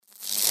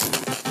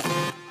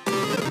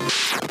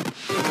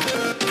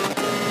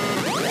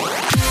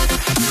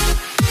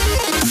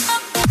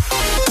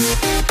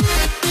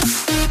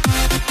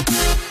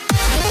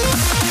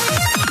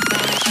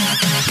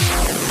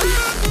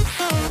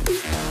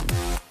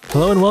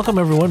Hello and welcome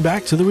everyone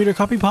back to the Reader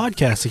Copy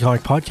Podcast, a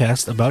comic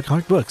podcast about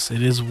comic books.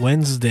 It is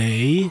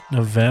Wednesday,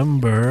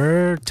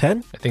 November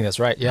 10? I think that's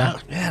right, yeah. Oh,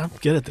 man, I'm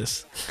good at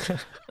this.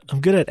 I'm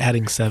good at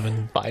adding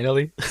 7.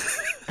 Finally.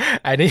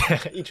 Adding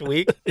each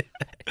week.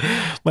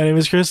 My name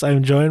is Chris.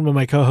 I'm joined by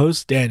my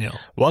co-host, Daniel.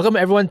 Welcome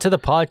everyone to the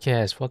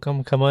podcast.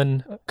 Welcome, come on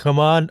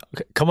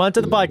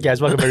to the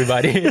podcast. Welcome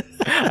everybody.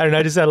 I don't know,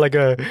 I just had like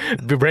a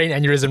brain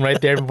aneurysm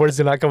right there before it's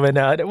not coming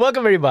out.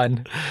 Welcome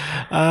everyone.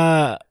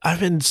 I've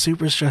been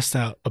super stressed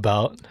out.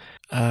 About?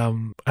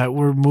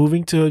 We're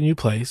moving to a new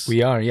place.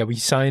 We are, yeah. We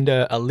signed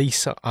a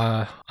lease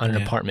on an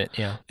apartment,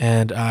 yeah.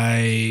 And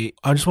I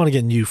just want to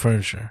get new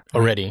furniture.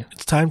 Already.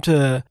 It's time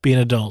to be an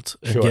adult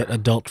and Sure. get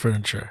adult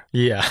furniture.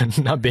 Yeah,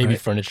 not baby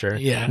furniture.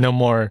 Yeah. No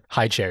more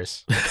high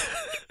chairs.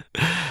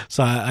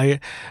 So I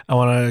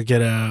want to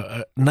get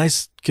a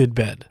nice, good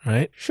bed,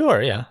 right?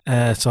 Sure,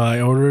 yeah. So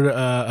I ordered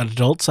an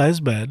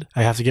adult-sized bed.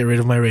 I have to get rid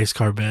of my race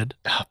car bed.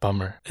 Ah,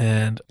 bummer.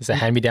 And Is it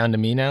hand-me-down to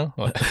me now?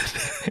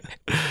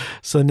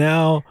 so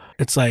now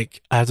it's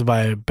like I have to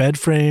buy a bed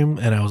frame,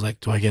 and I was like,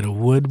 do I get a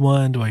wood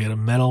one? Do I get a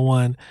metal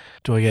one?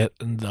 Do I get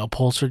the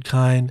upholstered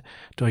kind?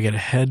 Do I get a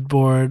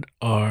headboard?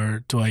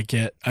 Or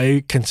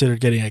I considered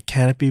getting a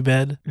canopy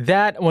bed.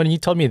 That, when you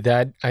told me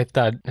that, I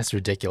thought, that's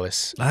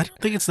ridiculous. I don't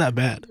think it's that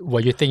bad.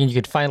 What, you're thinking you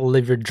could finally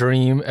live your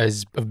dream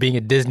of being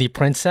a Disney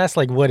princess?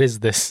 Like, what is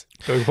this?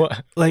 Like,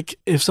 what? Like,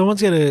 if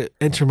someone's going to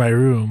enter my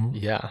room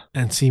Yeah.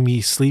 and see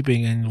me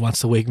sleeping and wants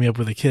to wake me up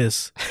with a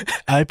kiss,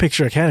 I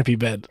picture a canopy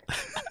bed.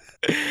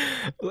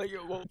 Like,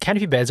 well,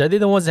 canopy beds, are they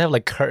the ones that have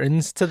like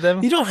curtains to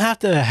them? You don't have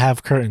to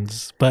have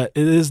curtains, but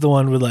it is the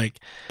one with like,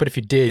 But if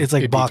you did, it's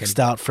like it'd be boxed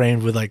out,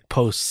 framed with like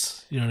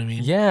posts. You know what I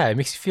mean? Yeah, it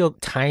makes you feel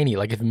tiny.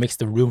 Like, if it makes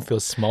the room feel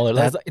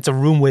smaller. It's a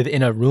room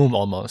within a room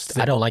almost.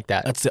 I don't like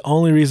that. That's the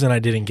only reason I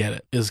didn't get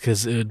it, is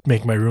because it would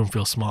make my room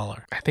feel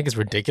smaller. I think it's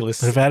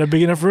ridiculous. But if I had a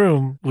big enough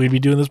room, we'd be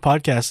doing this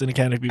podcast in a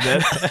canopy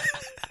bed.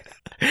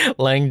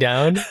 Laying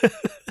down.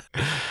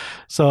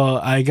 So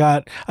I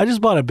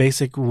just bought a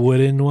basic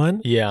wooden one.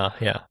 Yeah,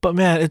 yeah. But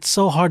man, it's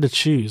so hard to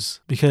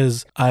choose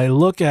because I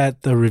look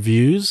at the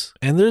reviews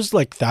and there's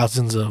like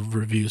thousands of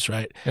reviews,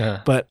 right?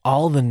 Yeah. But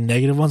all the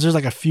negative ones, there's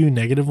like a few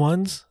negative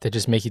ones. They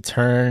just make you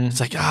turn. It's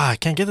like, I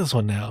can't get this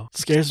one now. It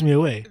scares me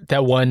away.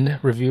 That one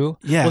review?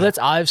 Yeah. Well, that's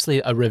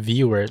obviously a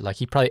reviewer. Like,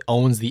 he probably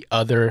owns the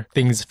other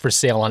things for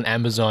sale on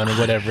Amazon or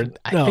whatever.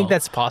 I think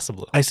that's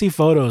possible. I see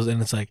photos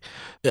and it's like,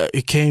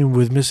 it came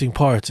with missing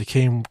parts. It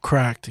came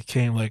cracked. It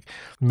came like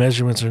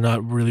measurements are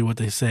not really what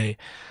they say.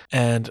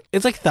 And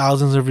it's like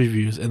thousands of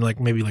reviews and like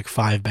maybe like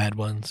 5 bad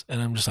ones.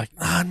 And I'm just like,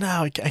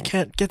 I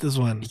can't get this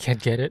one. You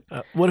can't get it?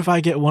 What if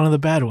I get one of the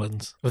bad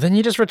ones? Well, then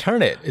you just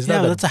return it.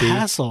 That's a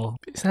hassle.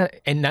 It's not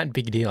a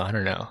big deal. I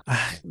don't know.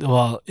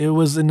 Well, it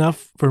was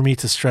enough for me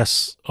to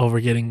stress over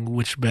getting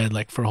which bed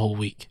like for a whole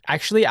week.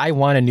 Actually, I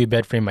want a new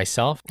bed frame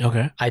myself.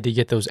 Okay. I did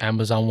get those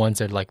Amazon ones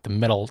that are like the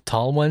metal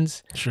tall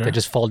ones that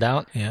just fold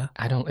out. Yeah.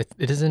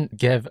 It doesn't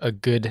give a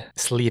good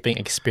sleeping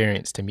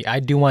experience to me. I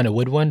do want a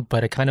wood one,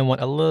 but I kind of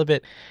want a little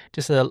bit,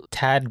 just a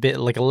tad bit,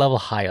 like a level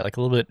higher, like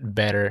a little bit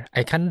better.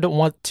 I kind of don't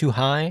want too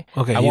high.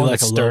 Okay. I want like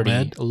sturdy. A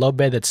low bed? A low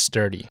bed that's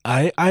sturdy.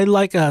 I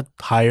like a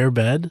higher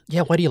bed.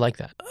 Yeah. Why do you like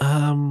that?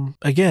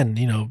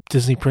 Again,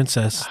 Disney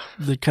princess,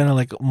 they're kind of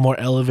like more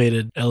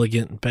elevated,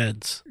 elegant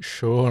beds.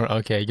 Sure.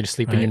 Okay. You can just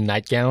sleep in your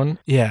nightgown.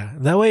 Yeah.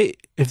 That way,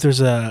 if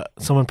there's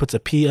someone puts a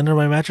pea under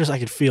my mattress, I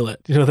could feel it.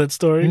 You know that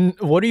story?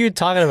 What are you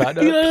talking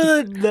about? You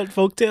know that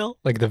folktale?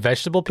 Like the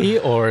vegetable pea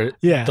or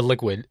the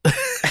liquid?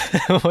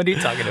 What are you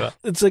talking about?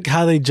 It's like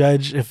how they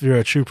judge if you're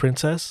a true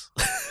princess.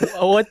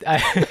 What?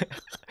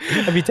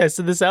 Have you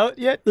tested this out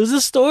yet? There's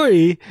a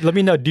story. Let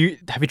me know.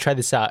 Have you tried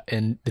this out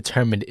and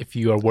determined if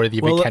you are worthy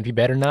of a canopy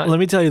bed or not? Let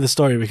me tell you the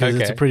story because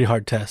it's a pretty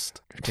hard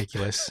test.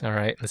 Ridiculous. All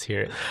right, let's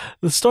hear it.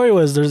 The story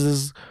was there's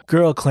this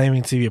girl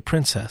claiming to be a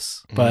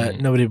princess, but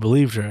nobody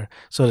believed her.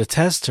 So to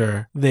test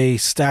her, they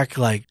stacked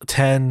like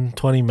 10,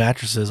 20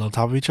 mattresses on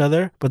top of each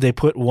other, but they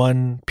put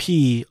one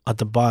pea at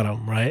the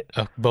bottom, right?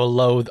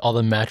 Below all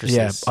the mattresses.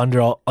 Yeah,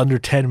 under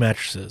 10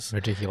 mattresses.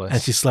 Ridiculous.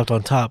 And she slept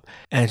on top.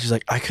 And she's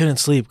like, I couldn't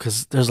sleep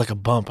because there's like a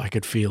bump. I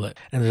could feel it.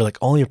 And they're like,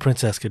 only a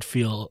princess could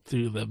feel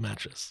through the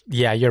mattress.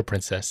 Yeah, you're a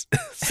princess.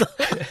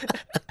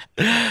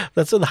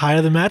 That's the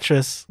higher the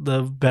mattress,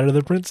 the better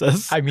the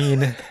princess. I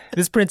mean,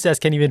 this princess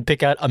can't even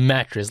pick out a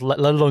mattress, let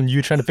alone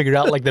you trying to figure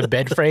out like the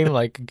bed frame.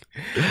 Like,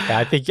 yeah,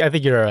 I think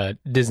you're a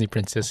Disney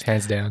princess,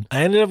 hands down.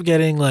 I ended up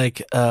getting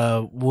like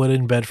a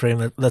wooden bed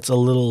frame that's a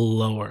little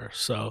lower,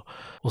 so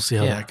we'll see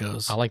how that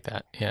goes. I like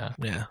that. Yeah.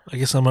 Yeah. I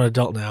guess I'm an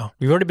adult now.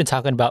 We've already been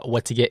talking about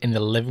what to get in the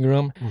living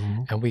room,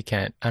 and we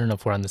can't. I don't know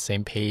if we're on the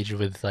same page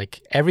with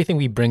like everything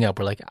we bring up.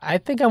 We're like, I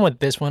think I want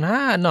this one.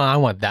 No, I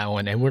want that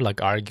one, and we're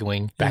like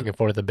arguing back and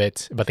forth a bit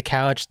about the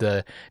couch,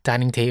 the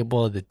dining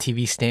table, the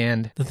TV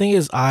stand. The thing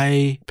is,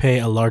 I pay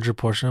a larger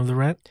portion of the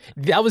rent.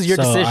 That was your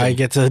decision. I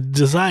get to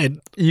decide.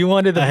 You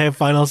wanted I have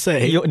final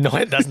say. No,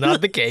 that's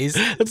not the case.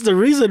 That's the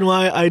reason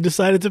why I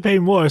decided to pay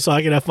more, so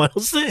I can have final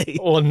say.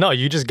 Well, no,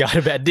 you just got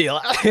a bad deal.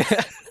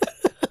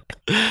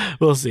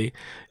 We'll see.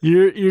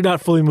 You're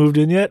not fully moved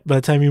in yet. By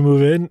the time you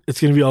move in,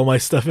 it's gonna be all my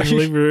stuff in the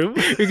living room.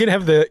 You're gonna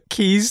have the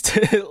keys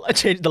to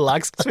change the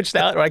locks switched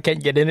out, or I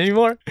can't get in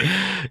anymore.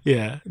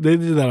 Yeah, they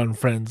did that on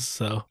Friends,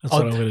 so that's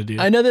what I'm gonna do.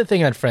 Another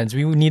thing on Friends,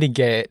 we need to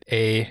get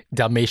a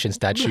Dalmatian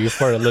statue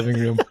for our living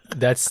room.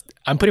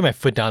 I'm putting my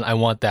foot down. I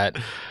want that.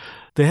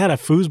 They had a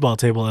foosball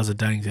table as a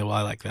dining table.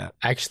 I like that.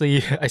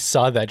 Actually, I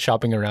saw that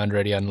shopping around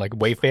already on like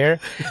Wayfair.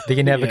 They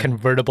can have a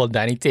convertible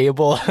dining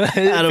table,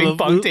 ping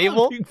pong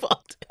table.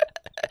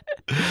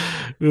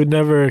 We would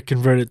never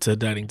convert it to a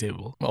dining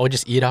table. Or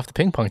just eat off the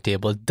ping pong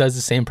table. It does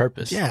the same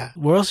purpose. Yeah.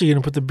 Where else are you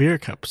going to put the beer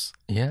cups?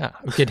 Yeah.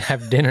 We could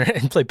have dinner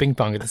and play ping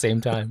pong at the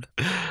same time.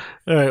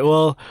 All right.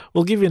 Well,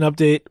 we'll give you an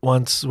update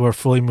once we're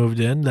fully moved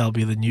in. That'll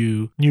be the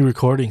new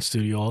recording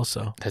studio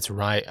also. That's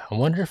right. I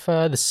wonder if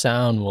the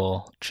sound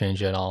will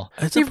change at all.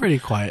 It's a pretty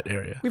quiet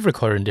area. We've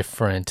recorded in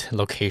different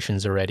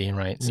locations already,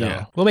 right?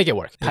 So we'll make it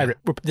work.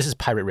 This is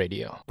pirate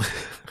radio.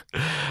 All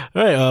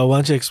right. Why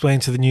don't you explain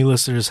to the new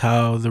listeners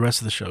how the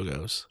rest of the show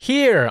goes?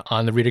 Here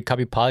on the Reader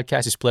Copy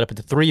Podcast, we split up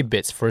into 3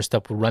 bits. First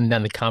up, we'll run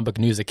down the comic book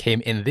news that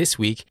came in this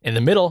week. In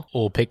the middle,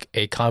 we'll pick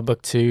a comic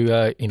book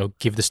to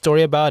give the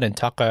story about and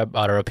talk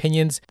about our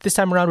opinions. This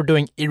time around, we're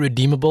doing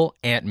Irredeemable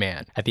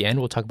Ant-Man. At the end,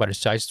 we'll talk about our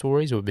side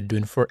stories we've been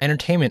doing for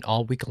entertainment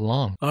all week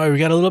long. All right, we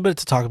got a little bit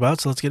to talk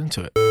about, so let's get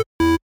into it.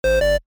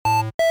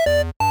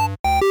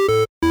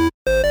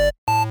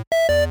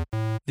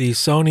 The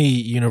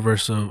Sony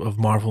universe of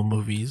Marvel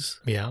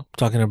movies. Yeah.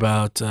 Talking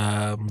about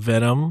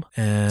Venom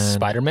and...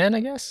 Spider-Man,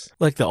 I guess?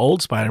 Like the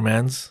old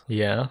Spider-Mans.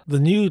 Yeah. The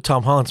new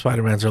Tom Holland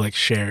Spider-Mans are like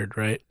shared,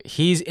 right?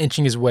 He's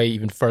inching his way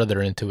even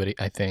further into it,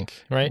 I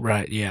think, right?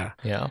 Right, yeah.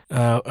 Yeah.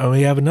 And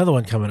we have another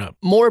one coming up.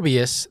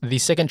 Morbius, the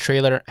second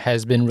trailer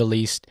has been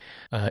released.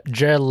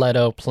 Jared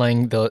Leto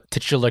playing the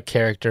titular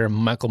character,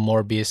 Michael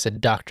Morbius, a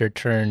doctor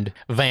turned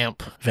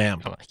vamp.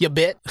 You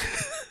bit?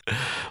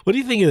 What do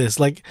you think of this?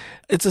 Like,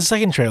 it's a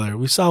second trailer.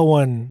 We saw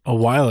one a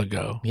while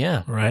ago.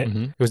 Yeah. Right?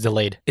 Mm-hmm. It was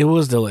delayed. It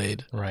was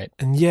delayed. Right.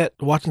 And yet,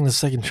 watching the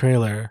second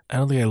trailer, I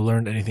don't think I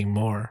learned anything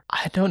more.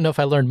 I don't know if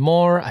I learned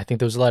more. I think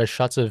there was a lot of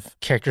shots of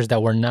characters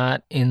that were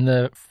not in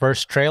the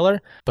first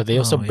trailer, but they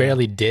also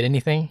barely did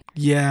anything.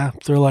 Yeah,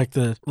 they're like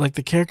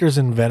the characters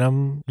in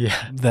Venom.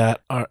 Yeah.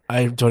 That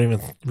I don't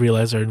even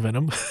realize are in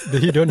Venom.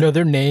 You don't know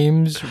their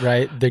names,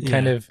 right? They're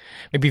kind of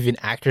maybe even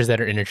actors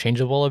that are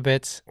interchangeable a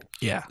bit.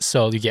 Yeah.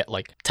 So you get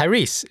like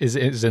Tyrese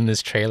is in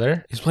this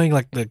trailer. He's playing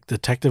like the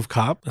detective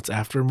cop that's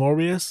after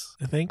Morbius,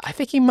 I think. I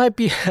think he might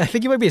be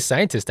a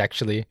scientist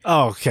actually.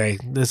 Oh, okay.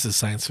 This is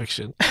science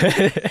fiction.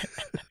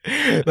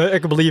 I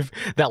can believe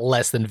that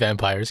less than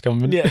vampires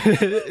coming. Yeah.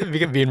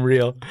 Being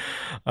real.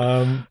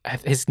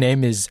 His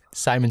name is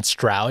Simon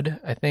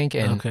Stroud, I think.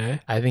 And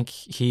I think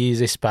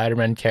he's a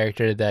Spider-Man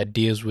character that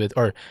deals with,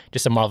 or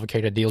just a Marvel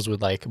character that deals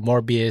with like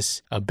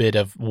Morbius, a bit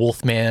of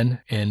Wolfman,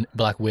 and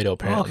Black Widow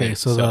apparently. Okay,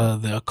 so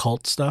the occult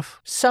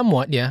stuff?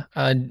 Somewhat, yeah.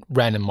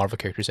 Random Marvel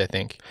characters, I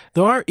think.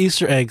 There are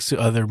Easter eggs to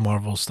other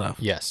Marvel stuff.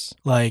 Yes.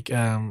 Like,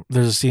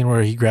 there's a scene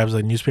where he grabs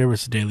a newspaper,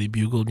 it's a Daily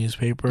Bugle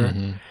newspaper,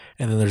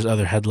 and then there's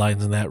other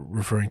headlines in that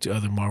referring to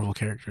other Marvel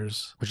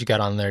characters. What you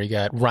got on there? You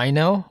got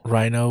Rhino?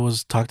 Rhino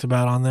was talked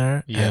about on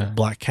there, and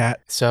Black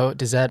Cat. So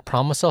does that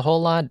promise a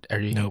whole lot? Or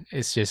Nope.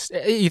 It's just,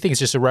 you think it's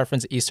just a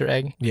reference, Easter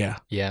egg? Yeah.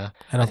 Yeah.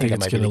 I don't think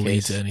it's going to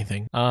lead to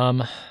anything.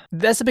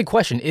 That's a big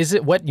question.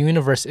 What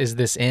universe is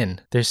this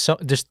in?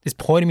 It's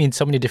pointing me in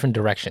so many different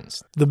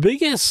directions. The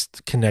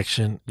biggest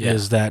connection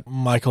is that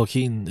Michael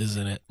Keaton is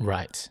in it.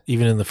 Right.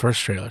 Even in the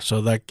first trailer. So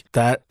like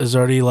that is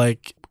already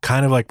like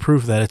kind of like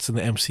proof that it's in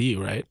the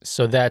MCU, right?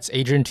 So that's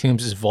Adrian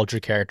Toomes' Vulture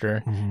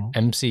character,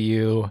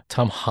 MCU,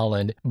 Tom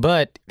Holland.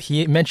 But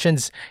he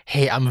mentions,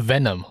 hey, I'm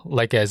Venom,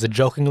 like as a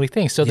jokingly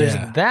thing. So there's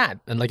that,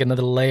 and like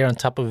another layer on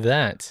top of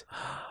that.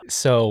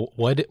 So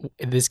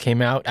this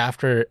came out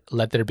after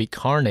Let There Be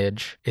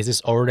Carnage. Is this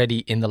already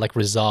in the like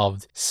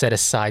resolved, set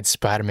aside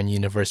Spider-Man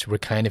universe we're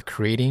kind of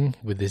creating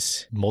with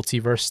this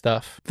multiverse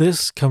stuff?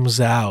 This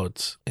comes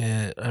out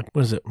in,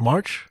 what is it,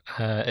 March?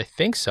 I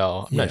think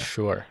so. I'm not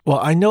sure. Well,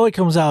 I know it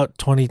comes out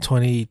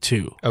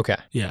 2022. Okay.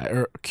 Yeah,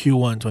 or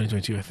Q1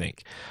 2022, I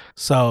think.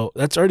 So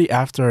that's already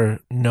after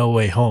No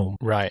Way Home.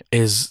 Right.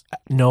 Is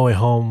No Way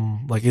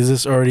Home, like, is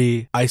this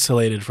already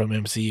isolated from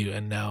MCU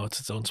and now it's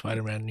its own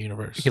Spider-Man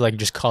universe? You could like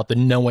just call it the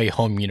No Way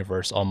Home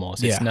universe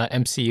almost. It's not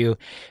MCU.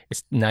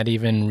 It's not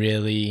even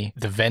really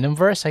the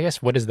Venomverse, I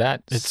guess. What is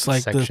that It's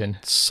like section?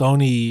 The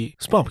Sony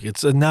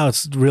Spump. Now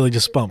it's really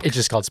just Spump. It's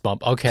just called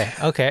Spump.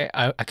 Okay.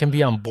 I can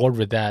be on board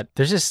with that.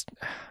 There's just...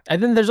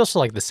 And then there's also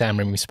like the Sam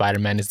Raimi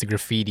Spider-Man is the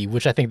graffiti,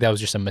 which I think that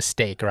was just a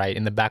mistake, right?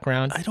 In the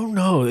background. I don't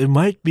know. It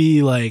might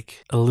be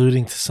like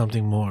alluding to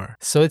something more.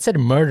 So it said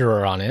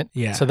murderer on it.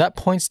 Yeah. So that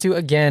points to,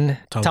 again,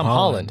 Tom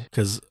Holland.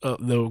 Because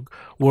the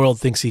world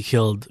thinks he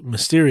killed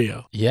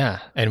Mysterio. Yeah.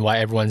 And why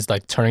everyone's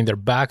like turning their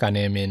back on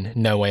him in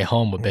No Way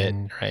Home a bit,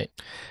 right?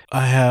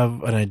 I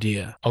have an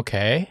idea.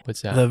 Okay.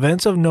 What's that? The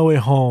events of No Way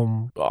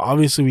Home,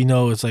 obviously we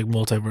know it's like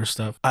multiverse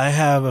stuff. I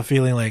have a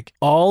feeling like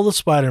all the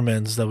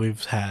Spider-Mans that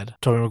we've had,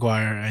 Tobey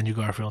Maguire Andrew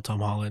Garfield, Tom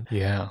Holland.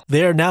 Yeah.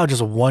 They are now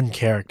just one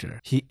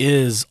character. He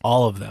is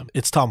all of them.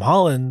 It's Tom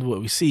Holland, what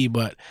we see,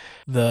 but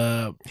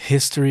the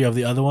history of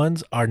the other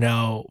ones are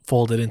now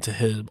folded into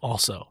him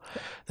also.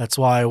 That's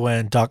why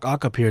when Doc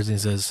Ock appears and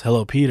he says,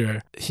 "Hello,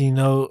 Peter,"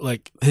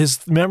 like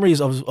his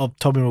memories of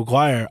Tobey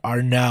Maguire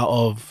are now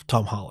of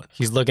Tom Holland.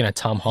 He's looking at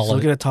Tom Holland. He's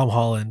looking at Tom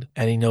Holland,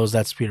 and he knows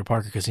that's Peter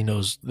Parker because he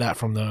knows that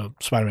from the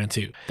Spider-Man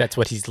 2. That's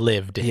what he's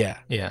lived. Yeah.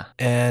 Yeah.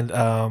 And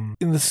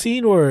in the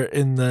scene where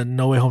in the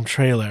No Way Home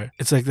trailer,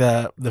 it's like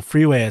the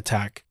freeway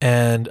attack,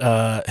 and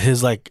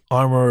his like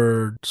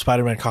armored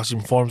Spider-Man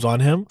costume forms on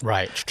him.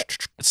 Right.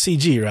 It's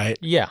CG, right?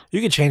 Yeah.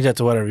 You can change that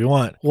to whatever you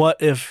want.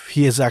 What if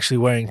he is actually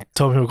wearing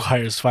Tobey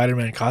Maguire's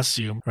Spider-Man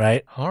costume,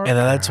 right? And then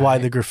that's why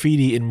the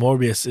graffiti in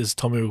Morbius is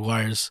Tobey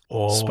Maguire's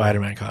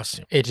Spider-Man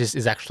costume. It just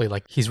is actually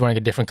like he's wearing a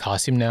different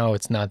costume now.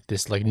 It's not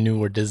this like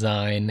newer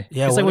design.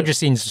 Yeah, it's like what you're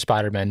seeing in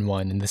Spider-Man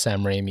 1 and the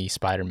Sam Raimi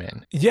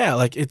Spider-Man. Yeah,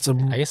 like it's a.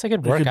 I guess I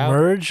could work it could out.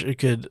 merge. It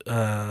could.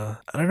 I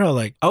don't know.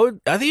 Like I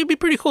think it'd be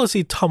pretty cool to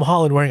see Tom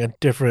Holland wearing a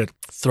different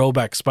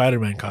throwback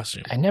Spider-Man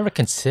costume. I never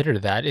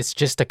considered that. It's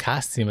just a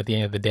costume at the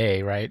end of the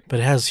day, right? But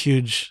it has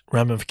huge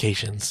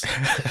ramifications.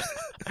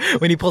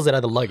 When he pulls it out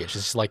of the luggage,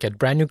 it's like a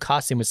brand new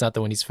costume. It's not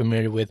the one he's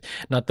familiar with,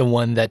 not the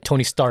one that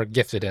Tony Stark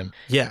gifted him.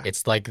 Yeah.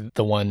 It's like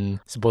the one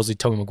supposedly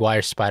Tobey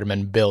Maguire's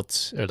Spider-Man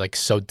built or like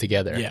sewed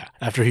together. Yeah.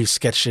 After he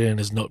sketched it in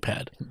his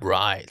notepad.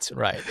 Right.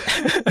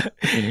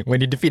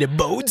 When he defeated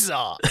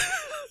Bonesaw.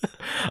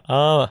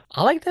 I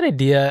like that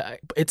idea.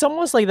 It's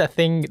almost like that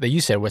thing that you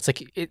said where it's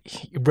like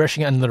you're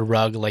brushing it under the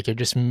rug, like you're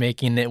just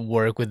making it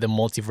work with the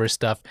multiverse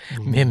stuff,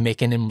 him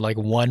making him like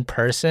one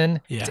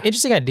person. Yeah. It's an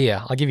interesting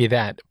idea. I'll give you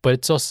that. But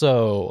it's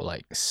also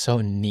like so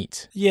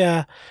neat.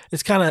 Yeah.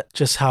 It's kind of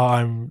just how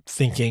I'm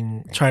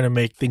thinking, trying to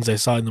make things I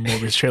saw in the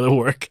Morbius trailer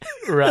work.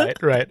 Right.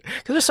 Because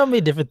there's so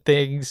many different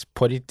things.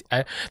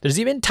 There's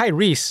even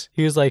Tyrese.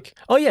 He was like,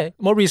 oh yeah,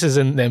 Morbius is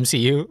in the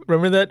MCU.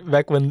 Remember that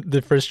back when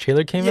the first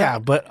trailer came out? Yeah,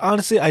 but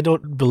honestly, I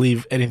don't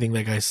believe anything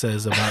that guy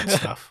says about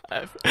stuff.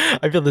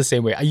 I feel the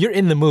same way. You're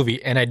in the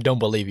movie and I don't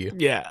believe you.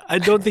 Yeah, I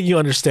don't think you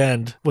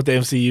understand what the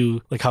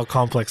MCU, like how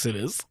complex it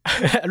is.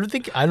 I don't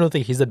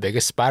think he's the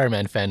biggest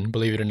Spider-Man fan,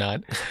 believe it or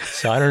not.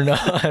 So I don't know.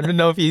 I don't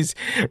know if he's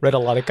read a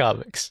lot of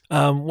comics.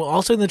 Well,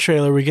 also in the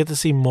trailer, we get to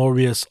see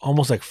Morbius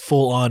almost like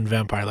full-on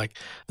vampire, like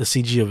the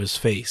CG of his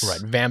face.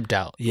 Right, vamped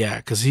out. Yeah,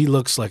 because he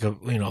looks like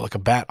like a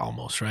bat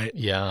almost, right?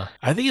 Yeah.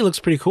 I think he looks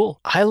pretty cool.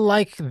 I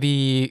like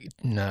the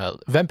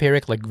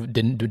vampiric, like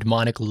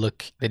demonic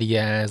look that he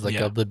has, like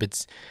a little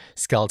bit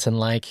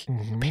skeleton-like,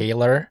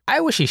 paler. I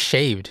wish he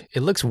shaved.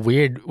 It looks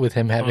weird with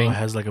him having...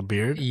 has like a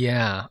beard?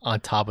 Yeah, on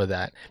top of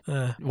that.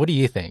 What do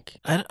you think?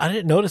 I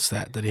didn't notice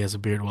that he has a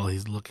beard while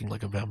he's looking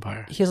like a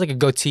vampire. He has like a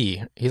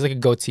goatee. He's like a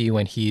goatee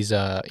when he's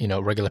a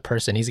regular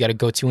person. He's got a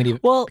goatee when he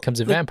becomes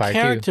a vampire, too.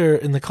 The character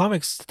in the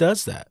comics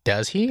does that.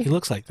 Does he? He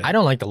looks like that. I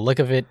don't like the look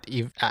of it.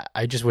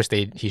 I just wish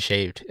he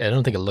shaved. I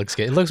don't think it looks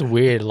good. It looks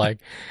weird. Like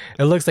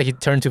it looks like he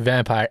turned to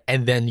vampire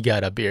and then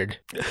got a beard.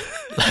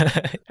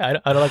 I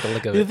don't like the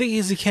look of it. The thing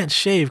is, he can't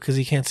shave because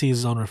he can't see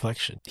his own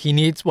reflection. He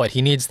needs what?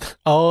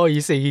 Oh,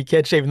 you say he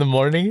can't shave in the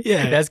morning?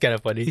 Yeah. That's kind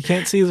of funny. He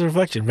can't see his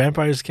reflection.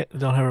 Vampires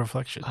don't have a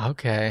reflection.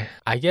 Okay.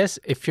 I guess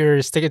if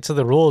you're sticking to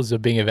the rules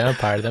of being a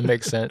vampire, that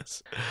makes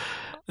sense.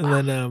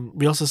 And then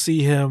we also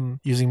see him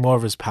using more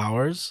of his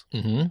powers.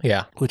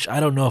 Yeah. Which I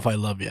don't know if I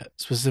love yet.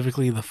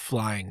 Specifically the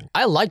flying.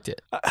 I liked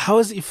it. How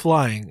is he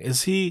flying?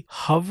 Is he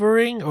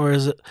hovering or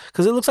is it...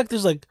 Because it looks like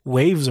there's like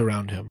waves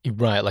around him.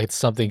 Right. Like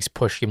something's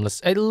pushing him.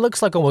 It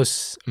looks like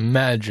almost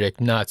magic,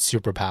 not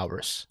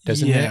superpowers.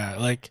 Doesn't it? Yeah.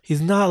 Like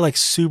he's not like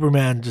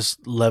Superman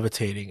just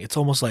levitating. It's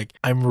almost like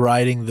I'm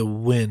riding the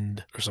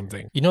wind or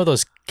something. You know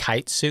those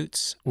kite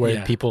suits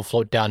where people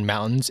float down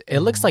mountains? It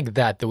looks like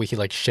that, the way he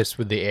like shifts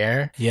with the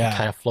air. Yeah.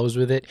 Kind of flows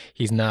with it.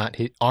 His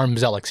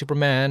arms out like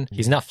Superman.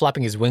 He's not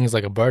flapping his wings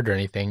like a bird or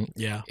anything.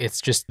 Yeah. It's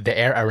just the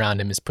air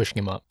around him is pushing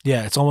him up.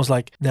 Yeah. It's almost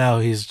like now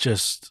he's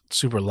just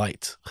super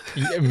light.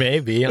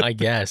 Maybe, I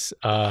guess.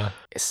 The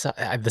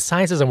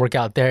science doesn't work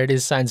out there. It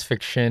is science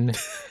fiction.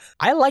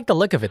 I like the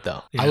look of it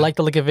though. Yeah. I like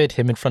the look of it.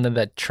 Him in front of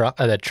that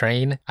that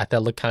train. I thought it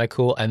looked kind of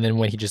cool. And then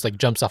when he just like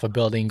jumps off a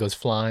building and goes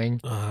flying,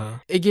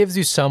 it gives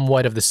you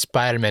somewhat of the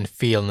Spider-Man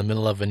feel in the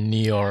middle of a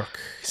New York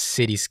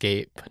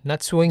cityscape.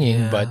 Not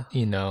swinging, but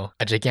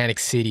a gigantic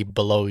city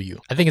below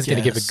you. I think it's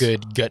gonna give a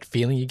good gut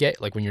feeling you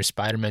get, like when you're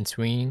Spider-Man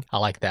swinging. I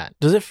like that.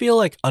 Does it feel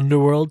like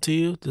Underworld to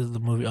you? The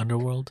movie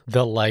Underworld?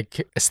 The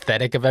like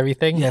aesthetic of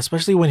everything. Yeah,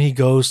 especially when he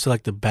goes to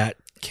like the Bat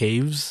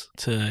caves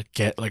to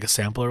get like a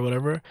sample or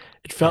whatever.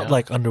 It felt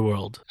like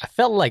Underworld. I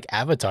felt like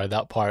Avatar,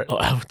 that part. Oh,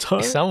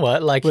 Avatar?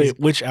 Somewhat. Like Wait,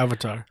 which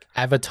Avatar?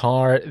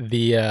 Avatar,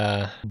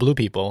 the blue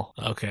people.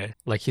 Okay.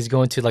 Like he's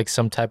going to like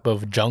some type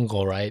of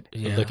jungle, right?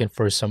 Yeah. Looking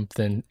for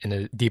something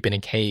deep in a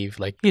cave.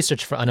 Like he's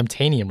searching for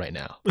unobtainium right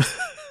now.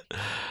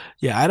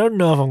 Yeah, I don't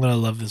know if I'm gonna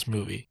love this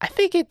movie. I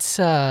think it's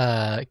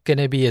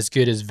gonna be as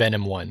good as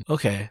Venom 1.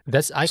 Okay,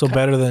 That's so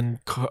better than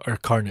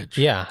Carnage.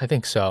 Yeah, I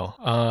think so.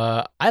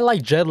 I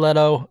like Jared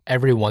Leto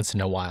every once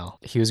in a while.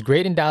 He was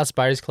great in Dallas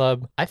Buyers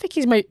Club. I think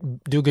he might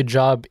do a good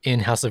job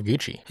in House of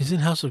Gucci. He's in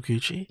House of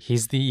Gucci?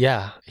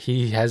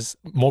 He has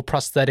more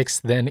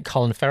prosthetics than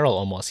Colin Farrell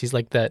almost. He's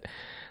like that,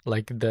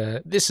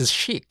 this is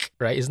chic,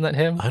 right? Isn't that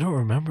him? I don't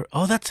remember.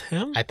 Oh, that's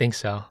him? I think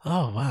so.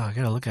 Oh, wow. I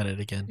gotta look at it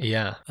again.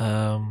 Yeah.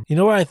 You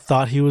know where I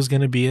thought he was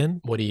gonna be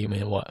in? What do you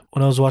mean, what?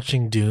 When I was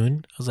watching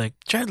Dune, I was like,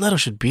 Jared Leto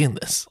should be in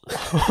this.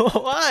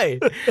 Why?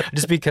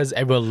 Just because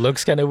everyone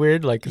looks kind of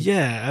weird?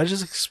 Yeah, I was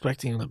just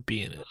expecting him to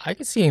be in it. I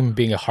could see him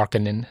being a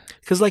Harkonnen.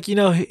 Because,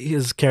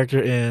 his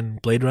character in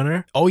Blade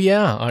Runner. Oh,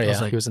 yeah. Oh, I yeah.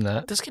 was like, he was in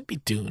that. This could be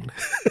Dune.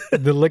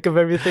 The look of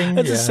everything.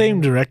 It's the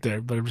same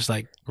director, but I'm just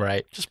like,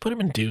 right. Just put him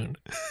in Dune.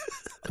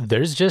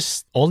 There's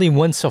just only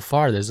one so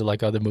far. There's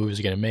other movies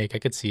you're gonna make. I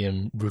could see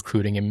him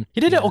recruiting him.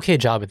 He did an okay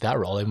job at that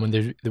role. And when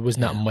there was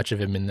not much of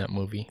him in that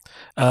movie.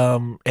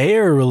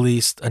 Ayer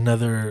released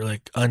another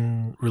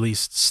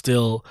unreleased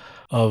still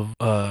of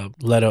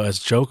Leto as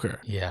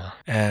Joker. Yeah.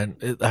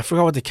 And I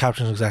forgot what the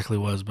caption exactly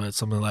was, but it's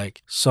something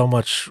like so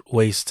much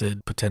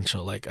wasted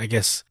potential. I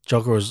guess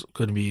Joker was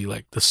going to be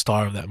the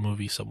star of that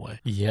movie some way.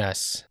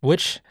 Yes.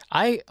 Which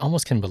I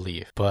almost can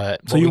believe,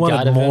 but so you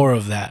wanted more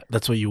of that.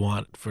 That's what you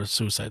want for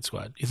Suicide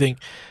Squad. You think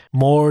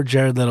more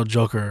Jared Leto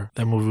Joker,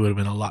 that movie would have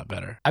been a lot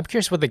better. I'm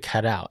curious what they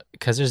cut out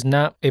because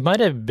it might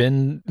have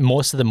been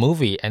most of the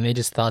movie and they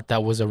just thought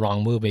that was a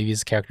wrong move. Maybe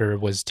his character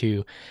was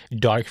too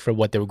dark for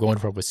what they were going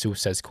for with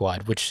Suicide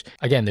Squad, which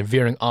again, they're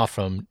veering off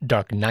from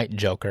Dark Knight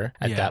Joker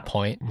at that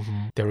point.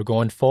 Mm-hmm. They were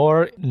going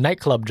for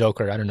nightclub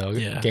Joker. I don't know,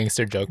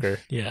 gangster Joker.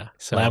 Yeah.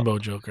 So, Lambo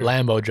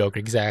Joker,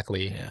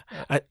 exactly. Yeah.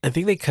 I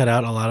think they cut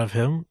out a lot of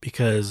him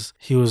because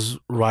he was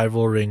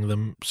rivaling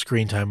the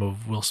screen time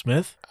of Will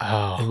Smith.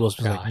 Oh, and Will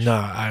Smith's like,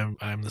 nah,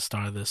 I'm the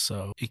star of this,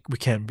 so we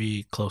can't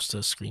be close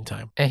to screen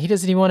time. And he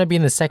doesn't even want to be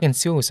in the second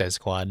Suicide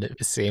Squad,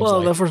 it seems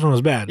the first one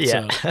was bad.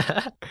 Yeah. So.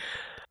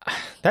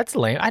 That's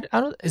lame. I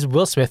don't. Is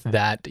Will Smith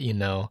that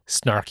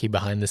snarky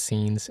behind the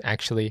scenes?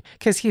 Actually,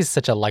 because he's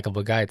such a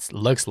likable guy. It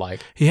looks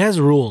like he has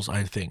rules.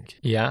 I think.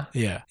 Yeah.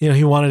 Yeah.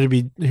 He wanted to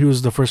be. He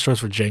was the first choice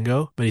for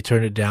Django, but he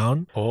turned it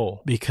down.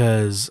 Oh.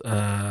 Because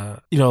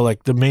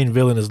the main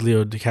villain is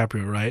Leo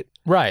DiCaprio, right?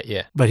 Right,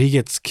 yeah. But he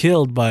gets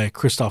killed by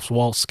Christoph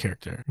Waltz's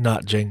character,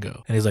 not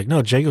Django. And he's like,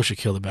 no, Django should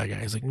kill the bad guy.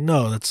 He's like,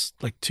 no, that's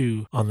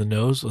too on the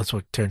nose. That's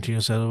what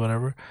Tarantino said or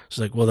whatever.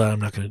 So he's like, well, then I'm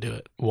not going to do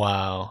it.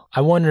 Wow.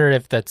 I wonder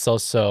if that's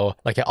also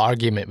an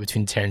argument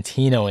between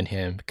Tarantino and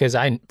him. Because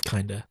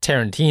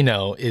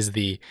Tarantino is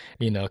the,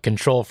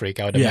 control freak,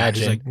 I would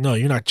imagine. He's like, no,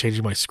 you're not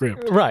changing my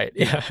script. Right,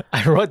 yeah.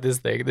 I wrote this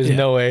thing. There's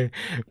no way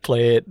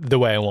play it the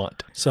way I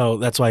want. So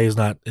that's why he's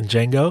not in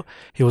Django.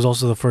 He was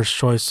also the first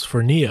choice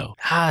for Neo.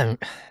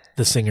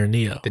 The singer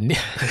Neo.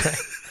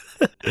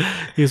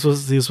 He was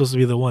supposed to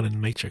be the one in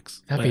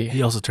Matrix. But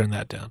he also turned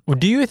that down. Well,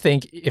 do you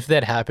think if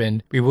that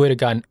happened, we would have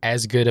gotten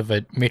as good of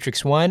a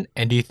Matrix 1?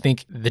 And do you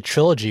think the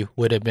trilogy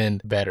would have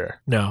been better?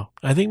 No.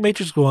 I think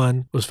Matrix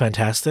 1 was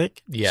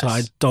fantastic. Yes. So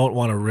I don't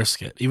want to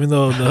risk it. Even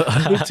though the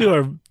other two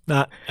are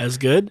not as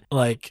good.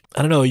 I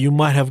don't know, you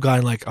might have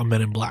gotten a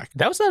Men in Black.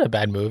 That was not a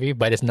bad movie,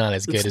 but it's not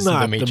as good as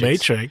not The Matrix. The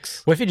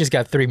Matrix. What if you just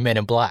got 3 Men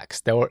in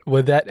Blacks?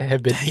 Would that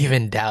have been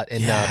evened out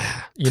enough?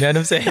 Yeah. You know what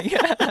I'm saying?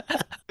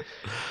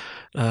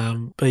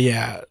 But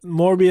yeah,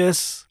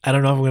 Morbius, I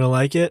don't know if I'm going to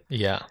like it.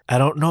 Yeah. I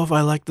don't know if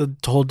I like the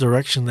whole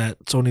direction that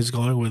Sony's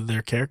going with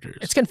their characters.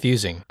 It's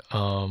confusing.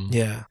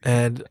 Yeah.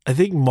 And I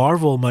think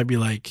Marvel might be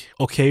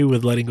okay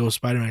with letting go of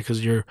Spider-Man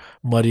because you're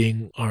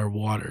muddying our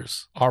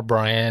waters. Our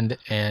brand,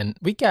 and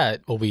we got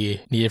what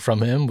we needed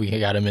from him. We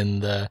got him in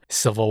the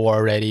Civil War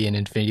already and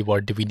Infinity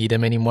War. Do we need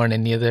him anymore in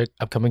any other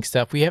upcoming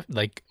stuff? We have,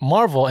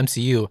 Marvel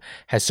MCU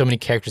has so many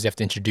characters they have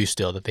to introduce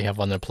still that they have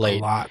on their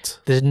plate. A lot.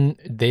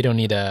 They don't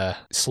need to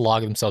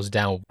slog themselves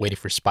down waiting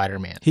for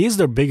Spider-Man. He's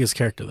their biggest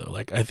character though.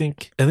 I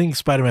think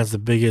Spider-Man's the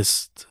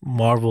biggest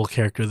Marvel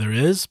character there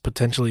is,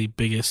 potentially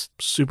biggest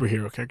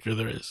superhero character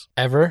there is.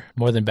 Ever?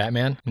 More than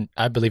Batman?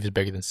 I believe he's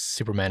bigger than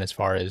Superman as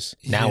far as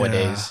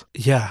nowadays.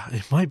 Yeah,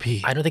 it might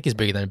be. I don't think he's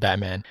bigger than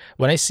Batman.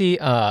 When I see,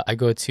 I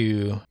go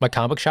to my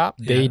comic book shop,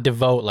 they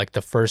devote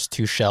the first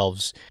 2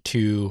 shelves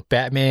to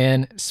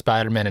Batman,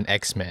 Spider-Man, and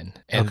X-Men.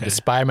 And the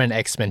Spider-Man and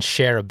X-Men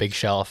share a big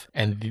shelf,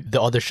 and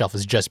the other shelf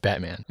is just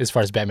Batman, as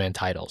far as Batman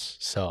titles.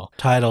 So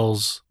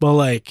titles. Well,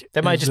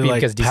 that might just be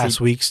because DC past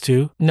weeks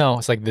too. No,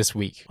 it's this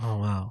week. Oh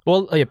wow.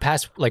 Well,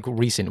 past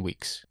recent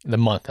weeks, the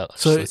month.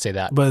 Let's say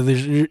that. But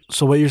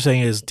so what you're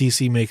saying is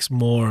DC makes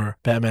more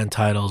Batman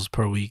titles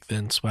per week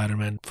than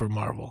Spider-Man for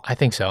Marvel. I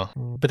think so.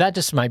 But that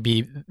just might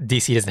be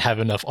DC doesn't have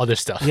enough other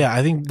stuff. Yeah,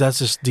 I think that's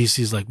just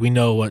DC's we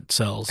know what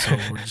sells, so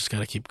we're just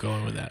gotta keep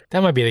going with that.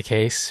 That might be the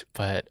case,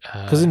 but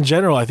because in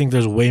general, I think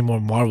there's way more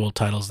Marvel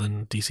titles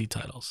than DC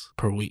titles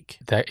per week.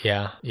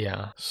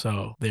 Yeah.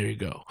 So there you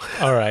go.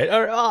 All right. Right.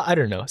 Or I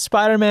don't know.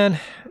 Spider-Man,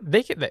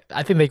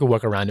 I think they could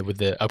work around it with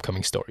the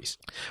upcoming stories.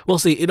 We'll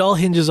see. It all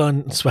hinges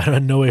on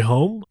Spider-Man No Way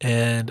Home,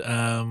 and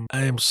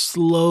I am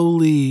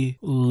slowly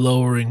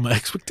lowering my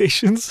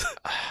expectations.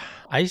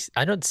 I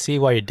don't see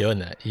why you're doing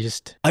that.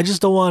 I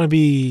just don't want to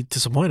be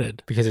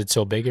disappointed. Because it's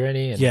so big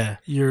already? Yeah,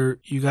 you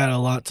got a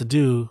lot to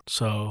do.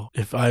 So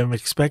if I'm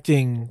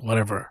expecting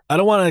whatever, I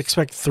don't want to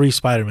expect 3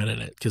 Spider-Men in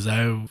it because I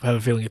have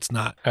a feeling it's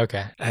not.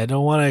 Okay. I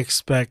don't want to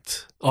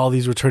expect all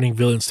these returning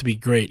villains to be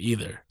great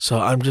either. So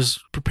I'm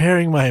just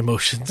preparing my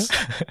emotions.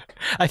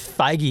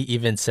 Feige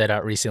even said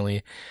out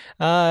recently,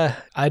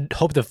 I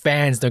hope the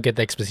fans don't get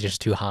the expectations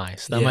too high.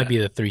 So that might be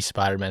the 3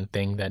 Spider-Man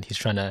thing that he's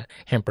trying to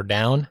hamper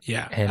down.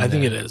 Yeah, and I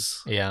think it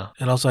is. Yeah.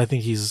 And also I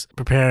think he's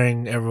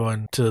preparing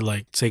everyone to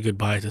like say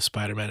goodbye to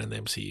Spider-Man in the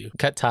MCU.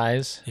 Cut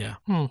ties. Yeah.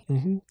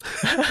 Mm-hmm.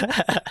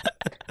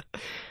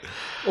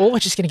 Oh, we're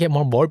just going to get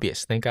more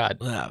Morbius. Thank God.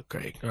 Oh,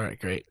 great. All right,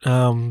 great.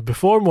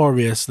 Before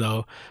Morbius,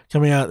 though,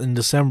 coming out in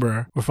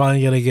December, we're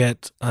finally going to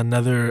get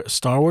another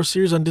Star Wars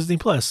series on Disney+.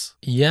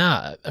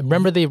 Yeah. I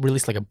remember they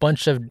released like a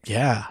bunch of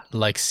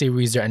like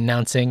series they're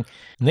announcing.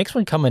 The next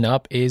one coming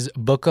up is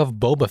Book of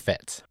Boba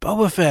Fett.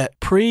 Boba Fett,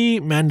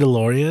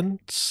 pre-Mandalorian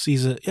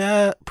season.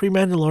 Yeah,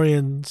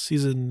 pre-Mandalorian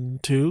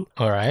season 2.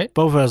 All right.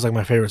 Boba Fett is like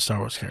my favorite Star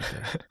Wars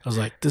character. I was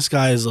like, this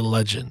guy is a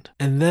legend.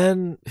 And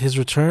then his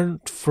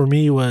return for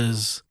me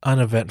was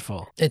uneventful.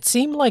 It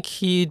seemed like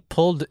he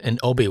pulled an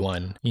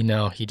Obi-Wan. You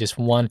know, he just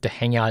wanted to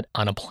hang out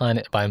on a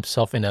planet by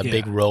himself in a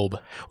big robe.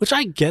 Which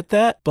I get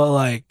that, but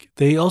like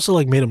they also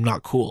like made him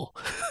not cool.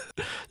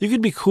 You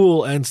could be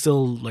cool and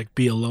still like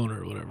be a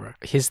loner or whatever.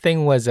 His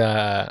thing was,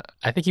 I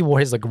think he wore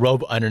his like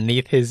robe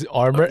underneath his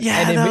armor.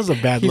 Yeah, and that was a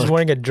bad look. He's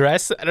wearing a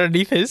dress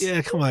underneath his.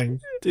 Yeah, come on,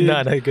 dude.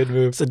 Not a good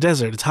move. It's a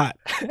desert. It's hot.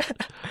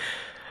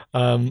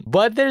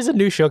 But there's a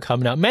new show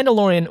coming out.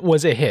 Mandalorian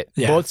was a hit.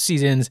 Yeah. Both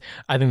seasons.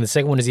 I think the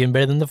second one is even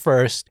better than the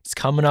first. It's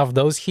coming off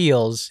those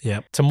heels.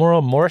 Yep.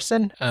 Tamora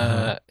Morrison,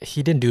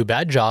 he didn't do a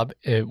bad job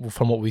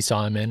from what we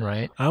saw him in,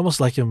 right? I almost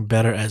like him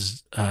better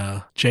as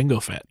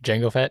Jango Fett.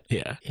 Jango Fett?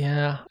 Yeah.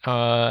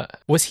 Yeah.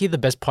 Was he the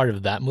best part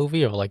of that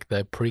movie or like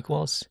the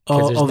prequels?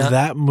 Oh,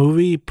 that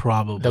movie?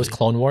 Probably. That was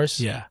Clone Wars?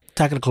 Yeah.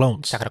 Attack of the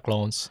Clones. Attack of the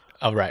Clones.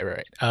 Oh, right.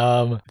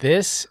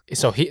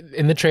 He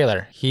in the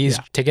trailer, he's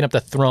taking up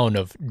the throne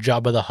of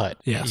Jabba the Hutt.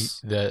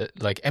 Yes. The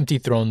like empty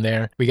throne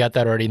there. We got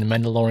that already in the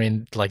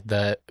Mandalorian, like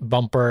the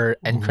bumper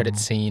end credit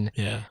scene.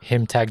 Yeah.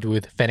 Him tagged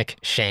with Fennec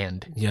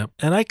Shand. Yep.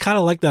 And I kind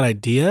of like that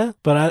idea,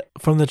 but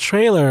from the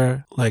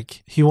trailer,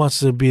 like he wants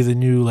to be the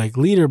new like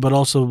leader, but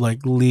also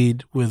like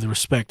lead with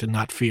respect and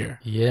not fear.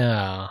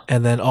 Yeah.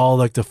 And then all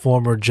like the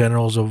former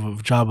generals of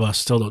Jabba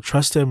still don't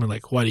trust him, and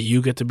like, why do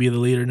you get to be the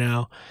leader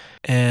now?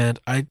 And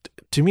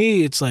to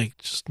me, it's like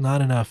just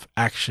not enough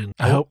action.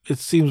 I hope it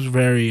seems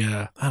very,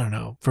 I don't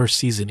know, first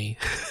season-y,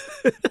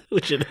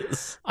 which it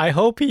is. I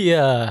hope he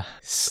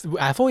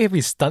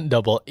stunt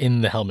double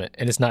in the helmet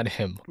and it's not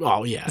him.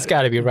 Oh, yeah. It's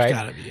got to be, right? It's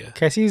got to be, yeah.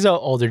 Because he's an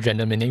older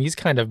gentleman and he's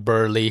kind of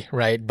burly,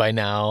 right, by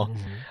now.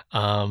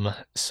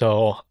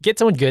 So get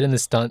someone good in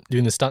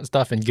doing the stunt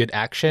stuff and good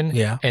action.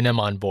 Yeah. And I'm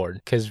on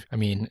board. Because, I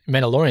mean,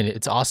 Mandalorian,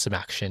 it's awesome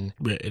action.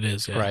 It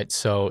is, yeah. Right.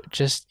 So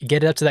just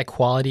get it up to that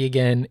quality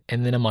again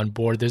and then I'm on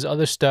board. There's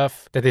other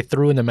stuff that they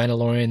threw in the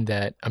Mandalorian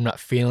that I'm not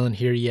feeling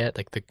here yet.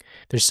 Like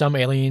there's some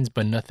aliens,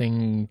 but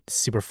nothing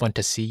super fun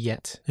to see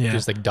yet. Yeah.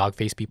 There's like dog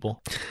face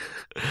people.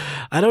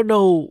 I don't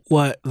know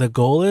what the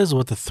goal is,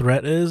 what the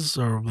threat is,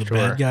 or the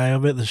bad guy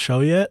of it, the show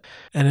yet.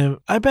 And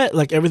I bet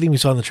like everything we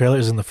saw in the trailer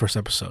is in the first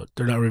episode.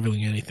 They're not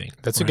revealing anything.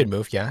 That's a good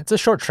move, yeah. It's a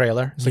short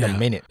trailer. It's like a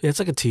minute. Yeah, it's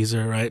like a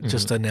teaser, right?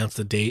 Just to announce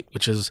the date,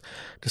 which is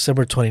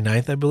December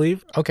 29th, I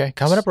believe. Okay,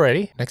 coming up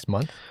already, next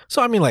month.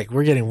 So, I mean, like,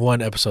 we're getting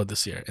one episode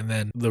this year, and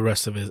then the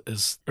rest of it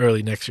is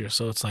early next year.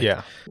 So it's like,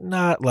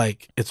 not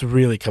like it's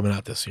really coming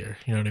out this year.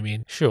 You know what I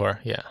mean? Sure,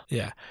 yeah.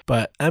 Yeah.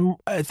 But I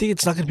think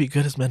it's not going to be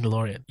good as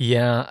Mandalorian.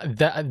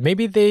 Yeah,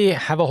 maybe they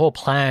have a whole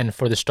plan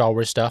for the Star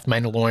Wars stuff.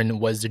 Mandalorian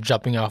was the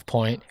jumping off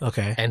point.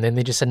 Okay. And then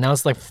they just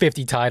announced like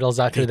 50 titles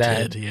after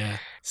that. Yeah.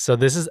 So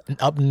this is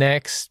up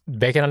next,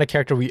 baking on a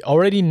character we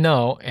already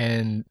know,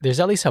 and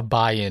there's at least a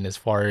buy-in as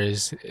far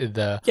as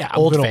the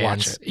old I'm gonna fans.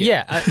 watch it.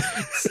 Yeah,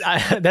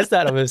 that's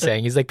not what I was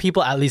saying. He's like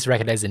people at least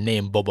recognize the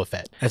name Boba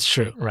Fett. That's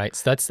true. Right,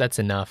 so that's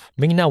enough.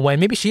 Ming-Na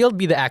Wen, maybe she'll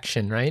be the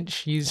action, right?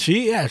 She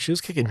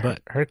was kicking butt.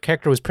 Her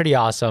character was pretty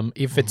awesome.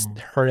 If it's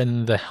her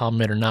in the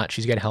helmet or not,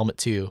 she's got a helmet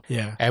too.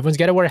 Yeah. Everyone's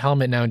got to wear a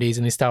helmet nowadays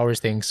in these Star Wars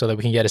things so that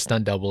we can get a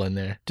stunt double in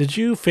there. Did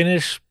you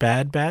finish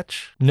Bad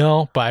Batch?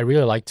 No, but I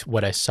really liked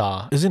what I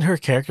saw. Isn't her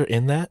character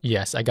in that?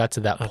 Yes, I got to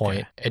that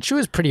point. And she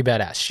was pretty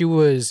badass. She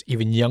was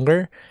even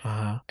younger,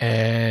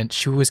 and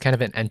she was kind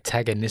of an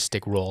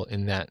antagonistic role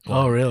in that one.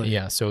 Oh, really?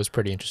 Yeah, so it was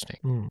pretty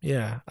interesting.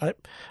 Yeah.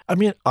 I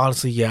mean,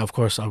 honestly, yeah, of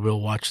course I will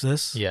watch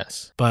this.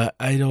 Yes. But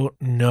I don't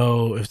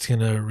know if it's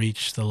going to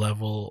reach the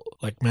level,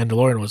 like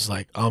Mandalorian was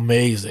like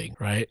amazing,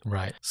 right?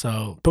 Right.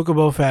 So, Book of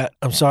Boba Fett,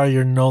 I'm sorry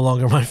you're no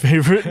longer my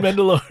favorite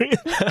Mandalorian.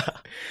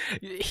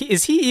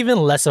 Is he even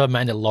less of a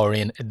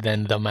Mandalorian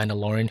than the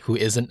Mandalorian who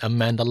isn't a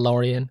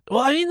Mandalorian? Well,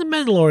 I mean, the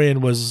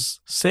Mandalorian was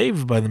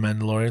saved by the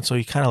Mandalorian, so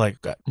he kind of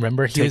like got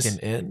Remember, taken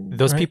in.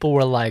 those right? people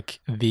were like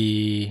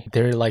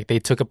they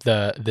took up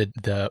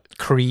the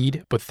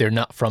creed, but they're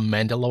not from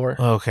Mandalore.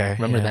 Okay.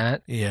 Remember yeah,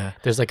 that? Yeah.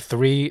 There's like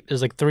three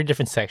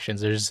different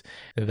sections. There's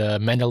the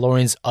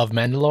Mandalorians of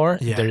Mandalore.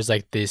 Yeah. There's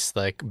like this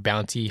like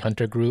bounty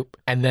hunter group,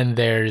 and then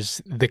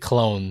there's the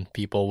clone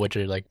people, which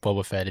are like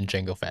Boba Fett and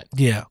Jango Fett,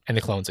 Yeah. and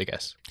the clones, I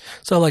guess.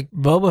 So like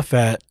Boba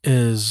Fett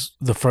is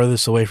the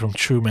furthest away from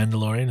true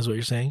Mandalorian, is what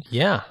you're saying?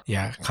 Yeah,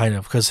 Yeah, kind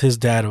of, because his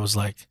dad was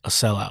like a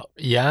sellout.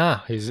 yeah.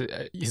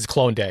 He's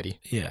clone daddy.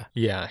 Yeah.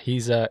 Yeah,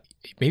 he's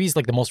maybe he's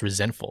like the most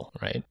resentful,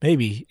 right?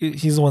 Maybe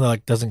he's the one that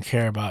like doesn't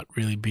care about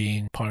really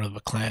being part of a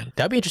clan.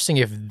 That'd be interesting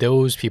if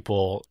those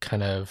people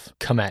kind of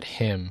come at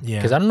him. Yeah.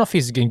 Because I don't know if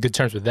he's getting good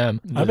terms with them.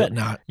 I bet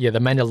not. Yeah, the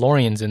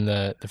Mandalorians in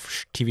the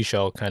TV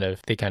show kind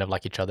of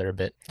like each other a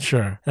bit.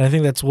 Sure. And I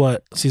think that's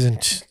what season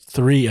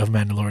 3 of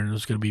Mandalorian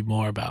was going to be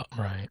more about.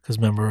 Right. Because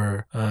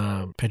remember,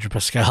 Pedro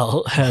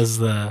Pascal has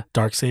the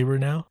Darksaber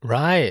now.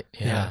 Right.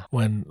 Yeah.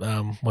 When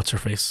what's her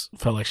face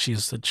felt like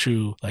she's the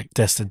true like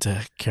destined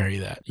to carry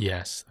that.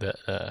 Yes. The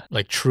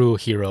like true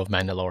hero of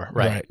Mandalore.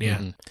 Right. Yeah.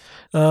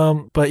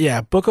 Mhm. But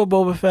yeah, Book of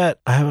Boba Fett.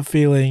 I have a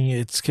feeling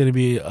it's going to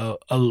be a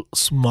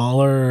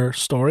smaller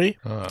story.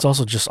 It's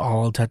also just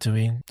all on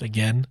Tatooine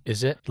again.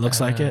 Is it? Looks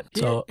like it.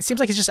 Yeah, So it seems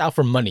like he's just out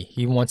for money.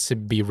 He wants to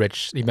be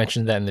rich. He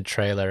mentioned that in the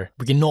trailer.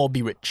 We can all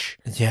be rich.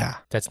 yeah,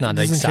 That's not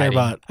doesn't exciting. care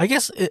about. I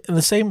guess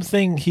the same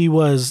thing he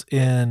was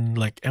in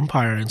like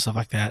Empire and stuff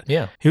like that.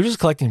 Yeah. He was just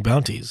collecting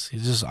bounties.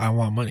 He's just I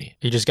want money.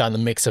 He just got in the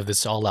mix of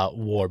this all-out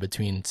war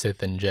between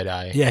Sith and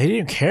Jedi. Yeah, he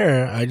didn't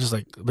care. I just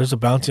like there's a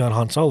bounty on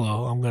Han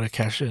Solo. I'm gonna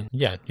cash in.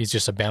 Yeah, he's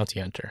just a bounty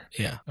hunter.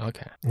 Yeah,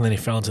 Okay. and then he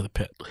fell into the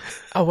pit.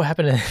 Oh, what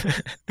happened to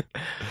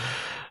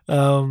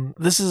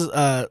This is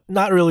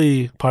not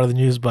really part of the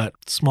news, but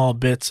small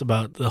bits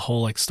about the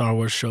whole like Star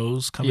Wars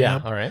shows coming Yeah,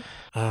 up. all right.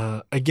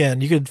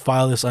 Again, you could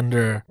file this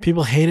under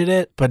people hated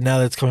it, but now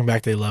that it's coming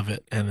back, they love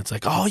it, and it's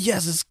like, oh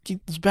yes,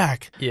 it's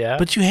back. Yeah.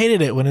 But you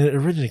hated it when it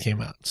originally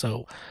came out,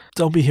 so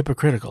don't be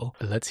hypocritical.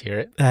 Let's hear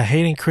it.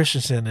 Hayden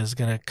Christensen is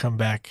gonna come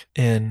back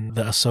in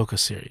the Ahsoka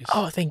series.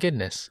 Oh, thank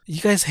goodness.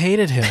 You guys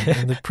hated him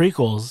in the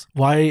prequels.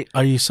 Why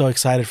are you so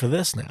excited for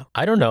this now?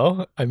 I don't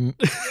know. I'm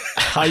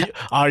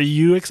Are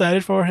you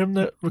excited for him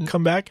to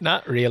come back?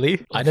 not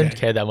really. I didn't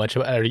care that much.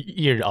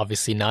 You're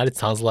obviously not, it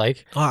sounds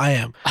like. Oh, I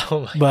am.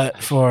 Oh my,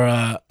 But for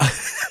oh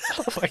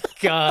my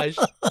gosh.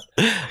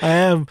 I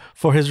am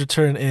for his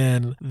return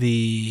in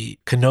the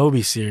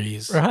Kenobi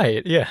series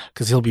Right, yeah.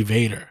 because he'll be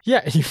Vader.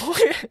 Yeah,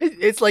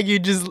 it's like you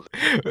just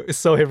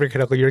so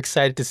hypocritical. You're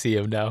excited to see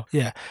him now.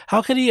 Yeah.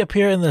 How could he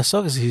appear in the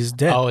Ahsoka? 'Cause he's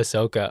dead. Oh,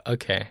 Ahsoka.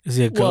 Okay. Is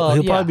he a ghost?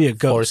 He'll probably be a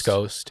ghost. Force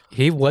ghost.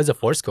 He was a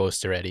Force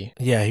ghost already.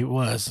 Yeah, he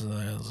was. It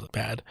was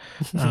bad.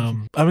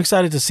 I'm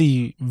excited to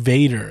see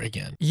Vader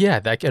again. Yeah,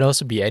 that could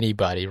also be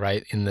anybody,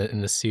 right? In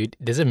the suit.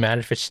 Does it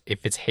matter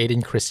if it's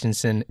Hayden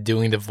Christensen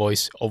doing the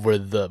voice over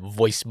the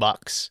voice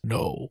box?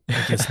 No,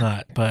 I guess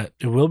not. But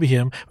it will be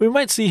him. We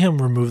might see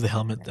him remove the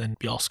helmet and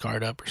be all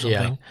scarred up or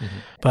something. Yeah. Mhm.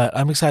 But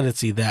I'm excited to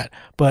see that.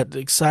 But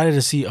excited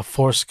to see a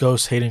Force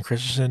ghost Hayden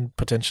Christensen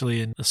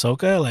potentially in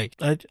Ahsoka. Like,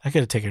 I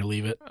gotta take it or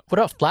leave it. What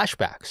about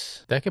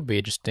flashbacks? That could be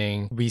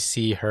interesting. We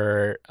see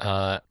her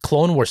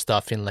Clone War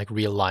stuff in like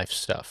real life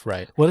stuff,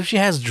 right? What if she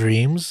has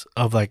dreams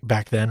of like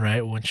back then,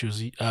 right? When she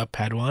was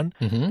Padawan,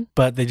 Mm-hmm.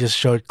 but they just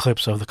showed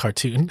clips of the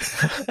cartoon.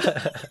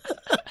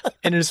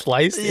 And it's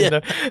spliced. Yeah. You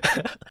know?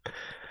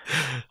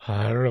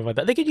 I don't know about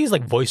that. They could use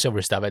like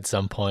voiceover stuff at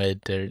some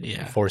point or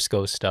Yeah. Force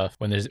Ghost stuff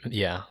when there's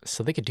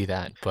so they could do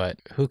that, but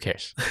who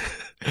cares?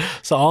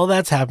 So all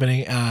that's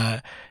happening.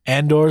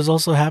 Andor is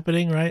also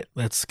happening, right?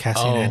 That's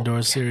Cassian Oh,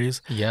 Andor's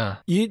series. Yeah.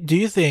 Do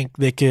you think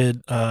they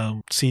could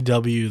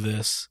CW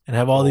this and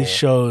have all these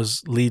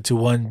shows lead to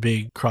one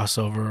big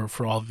crossover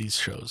for all these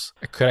shows?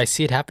 Could I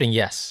see it happening?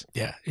 Yes.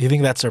 Yeah, you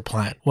think that's their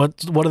plan?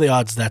 What are the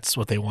odds that's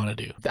what they want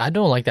to do? I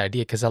don't like the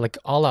idea because I like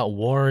All Out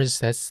Wars.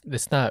 That's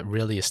not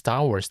really a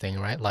Star Wars thing,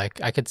 right?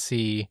 Like I could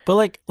see. But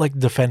like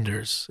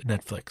Defenders,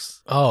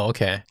 Netflix, Oh,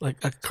 okay. like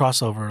a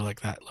crossover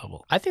like that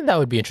level. I think that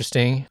would be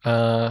interesting.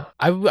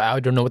 I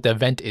don't know what the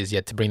event is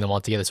yet to bring them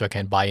all together, so I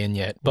can't buy in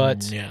yet.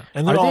 But Yeah,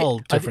 and they're Are they- all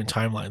are different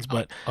timelines.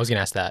 But I was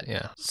gonna ask that.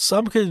 Yeah,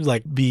 some could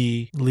like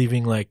be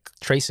leaving like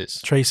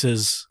traces.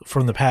 traces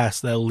from the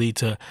past that'll lead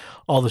to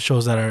all the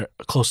shows that are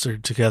closer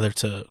together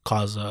to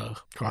cause a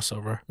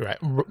crossover. Right,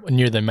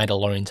 near the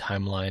Mandalorian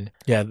timeline.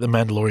 Yeah, the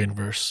Mandalorian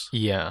verse.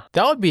 Yeah,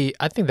 that would be.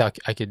 I think that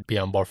I could be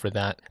on board for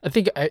that. I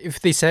think if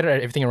they set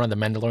everything around the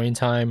Mandalorian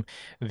time,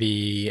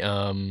 the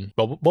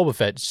Boba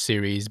Fett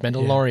series,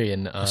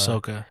 Mandalorian,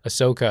 Ahsoka.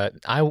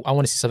 I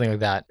want to see something like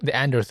that. The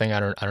Andor thing, I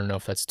don't know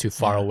if that's too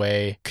far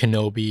away.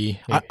 Kenobi.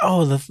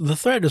 The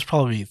thread is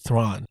probably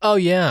Thrawn. Oh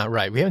yeah,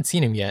 right. We haven't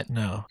seen him yet.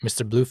 No.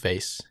 Mr.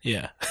 Blueface.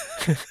 Yeah.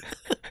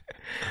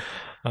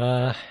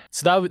 So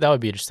that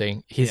would be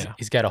interesting.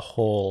 He's got a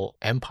whole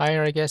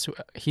empire, I guess.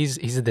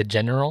 He's the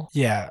general.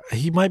 Yeah,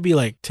 he might be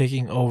like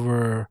taking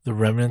over the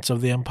remnants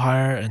of the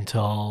Empire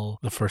until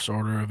the First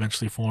Order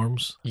eventually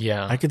forms.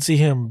 Yeah. I could see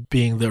him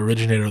being the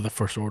originator of the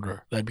First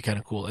Order. That'd be kind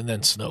of cool. And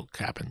then Snoke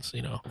happens,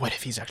 you know. What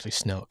if he's actually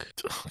Snoke?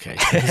 Okay,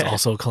 he's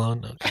also a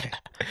clone. Okay.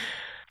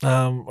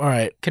 All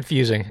right.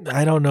 Confusing.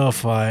 I don't know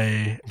if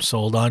I am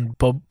sold on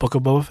Book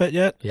of Boba Fett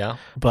yet. Yeah.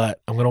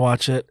 But I'm going to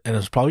watch it, and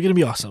it's probably going to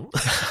be awesome.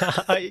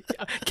 I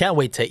can't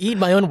wait to eat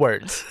my own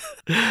words.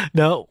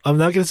 No, I'm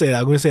not going to say that.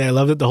 I'm going to say I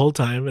loved it the whole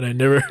time, and I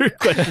never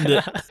questioned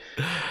it.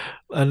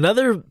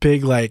 Another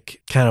big,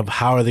 like, kind of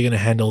how are they going to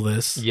handle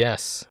this?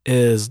 Yes.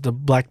 Is the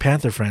Black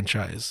Panther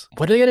franchise.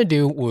 What are they going to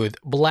do with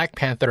Black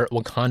Panther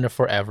Wakanda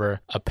Forever?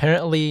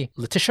 Apparently,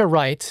 Letitia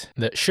Wright,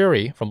 the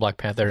Shuri from Black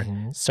Panther,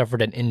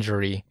 suffered an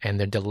injury and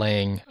they're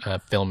delaying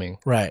filming.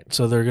 Right.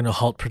 So they're going to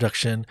halt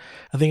production,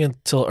 I think,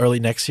 until early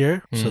next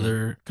year. So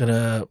they're going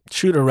to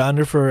shoot around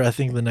her for, I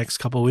think, the next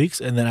couple of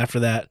weeks. And then after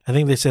that, I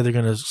think they said they're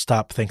going to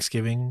stop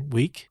Thanksgiving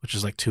week, which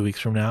is like 2 weeks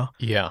from now.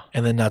 Yeah.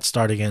 And then not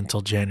start again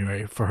until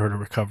January for her to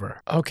recover.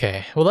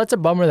 Okay. Well, that's a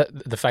bummer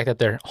that the fact that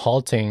they're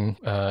halting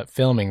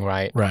filming,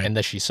 right? Right. And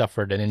that she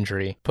suffered an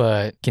injury.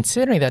 But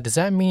considering that, does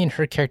that mean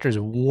her character is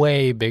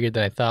way bigger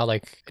than I thought?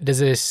 Like, does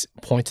this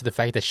point to the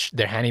fact that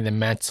they're handing the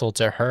mantle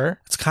to her?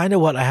 It's kind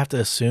of what I have to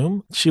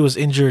assume. She was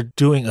injured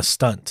doing a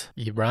stunt.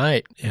 You're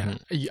right. Yeah.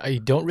 You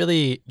don't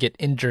really get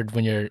injured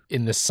when you're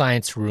in the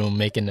science room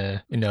making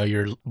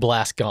your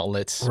blast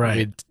gauntlets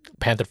with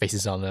panther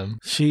faces on them.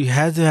 She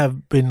had to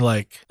have been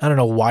like, I don't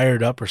know,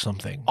 wired up or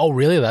something. Oh,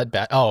 really? That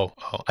bad? Oh,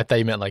 I thought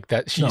you meant like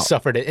that. She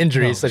suffered an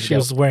injury. No, so she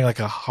was wearing like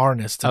a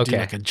harness to do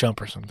like a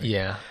jump or something.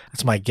 Yeah.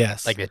 That's my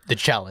guess. Like the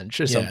challenge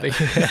or something.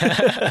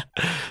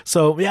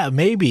 So, yeah,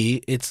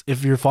 maybe it's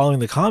if you're following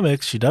the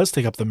comics, she does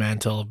take up the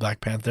mantle of Black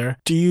Panther.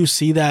 Do you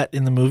see that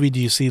in the movie? Do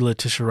you see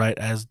Letitia Wright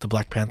as the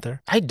Black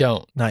Panther? I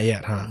don't. Not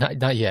yet, huh?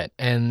 Not yet.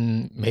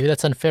 And maybe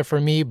that's unfair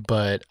for me,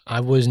 but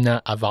I've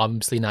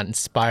obviously not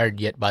inspired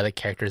yet by the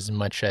character as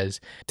much as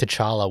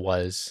T'Challa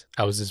was.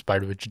 I was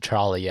inspired with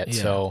T'Challa yet.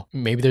 Yeah. So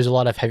maybe there's a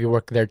lot of heavy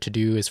work there to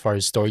do as far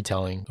as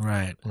storytelling.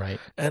 Right. Right.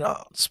 And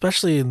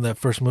especially in the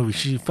first movie,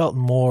 she felt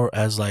more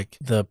as like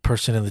the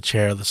person in the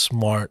chair, the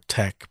smart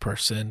tech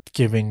person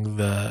giving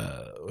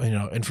the,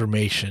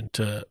 information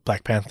to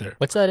Black Panther.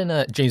 What's that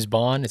in James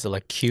Bond? Is it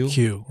like Q?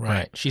 Q,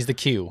 right. She's the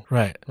Q.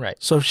 Right. Right.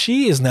 So if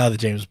she is now the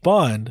James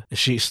Bond, is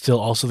she still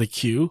also the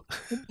Q?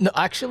 No,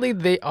 actually,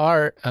 they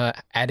are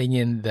adding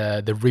in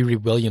the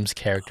Riri Williams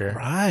character.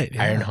 Right.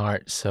 Yeah.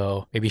 Ironheart.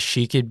 So maybe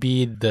she could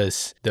be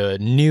the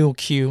new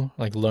Q,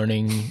 like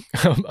learning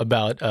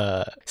about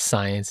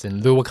science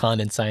and the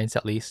Wakandan science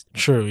at least.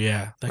 True,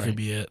 yeah. That could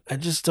be it. I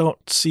just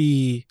don't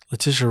see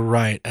Letitia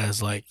Wright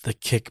as like the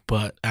kick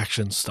butt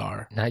action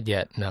star. Not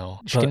yet, no.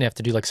 She's going to have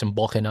to do like some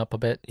bulking up a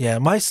bit. Yeah,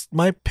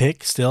 my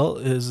pick still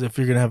is if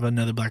you're going to have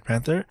another Black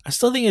Panther, I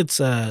still think it's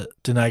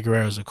Denai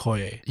Guerrero's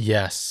Okoye.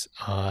 Yes.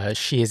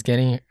 She is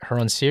getting her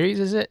own series,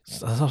 is it?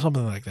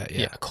 Something like that,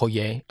 yeah. Yeah,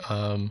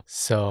 Okoye.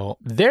 So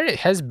there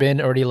has been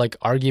already like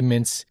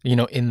arguments,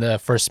 in the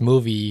first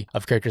movie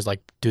of characters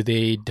like, do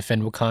they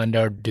defend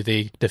Wakanda or do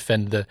they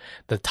defend the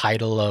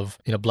title of,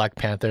 Black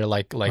Panther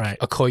like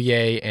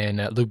Okoye and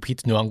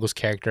Lupita Nyong'o's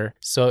character.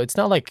 So it's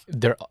not like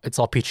it's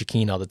all peachy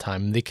keen all the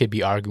time. They could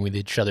be arguing with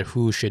each other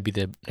who should be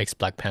the next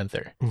Black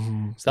Panther.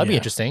 Mm-hmm. So that'd be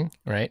interesting,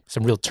 right?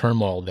 Some real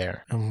turmoil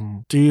there. Mm-hmm.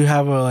 Do you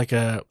have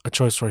a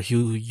choice for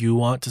who you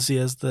want to see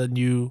as the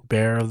new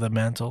bearer of the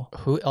mantle?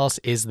 Who else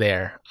is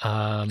there?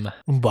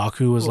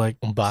 M'Baku was like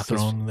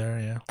thrown there,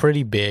 yeah.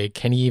 Pretty big.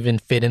 Can he even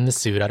fit in the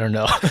suit? I don't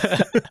know.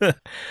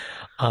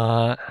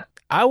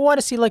 I want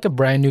to see like a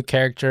brand new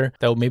character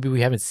that maybe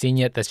we haven't seen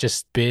yet that's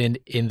just been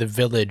in the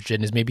village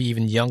and is maybe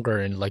even younger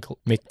and like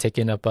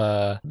taking up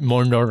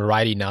more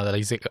notoriety now that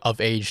he's like, of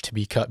age to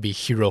be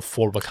hero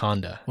for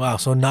Wakanda. Wow,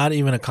 so not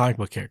even a comic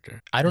book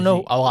character. I don't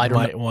know. I don't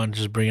might want to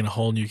just bring in a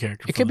whole new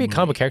character. It could be a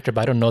comic book character,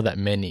 but I don't know that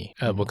many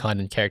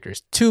Wakandan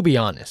characters, to be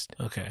honest.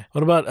 Okay.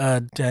 What about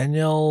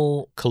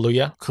Daniel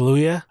Kaluuya?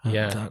 Kaluuya?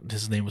 Yeah.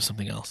 His name was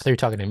something else. I thought you were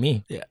talking to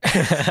me. Yeah.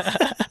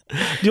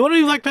 Do you want to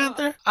be Black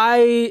Panther?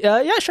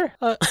 Yeah, sure.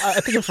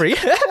 I think I'm free. You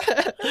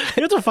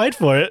have to fight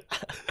for it.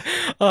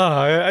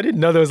 I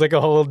didn't know there was like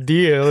a whole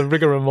deal, a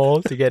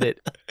rigmarole to get it.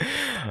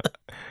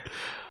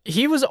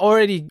 He was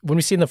already, when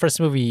we see in the first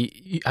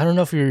movie, I don't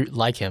know if you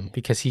like him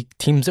because he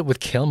teams up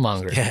with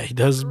Killmonger. Yeah, he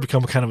does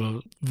become kind of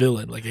a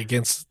villain, like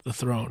against the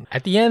throne.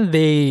 At the end,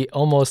 they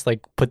almost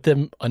like put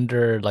them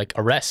under like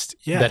arrest.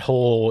 Yeah. That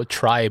whole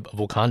tribe of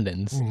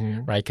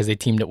Wakandans, right? Because they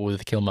teamed up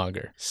with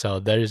Killmonger.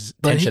 So there's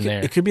tension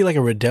there. It could be like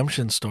a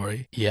redemption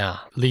story. Yeah,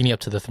 leading up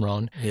to the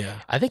throne. Yeah.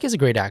 I think he's a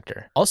great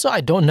actor. Also,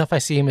 I don't know if I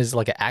see him as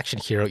like an action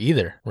hero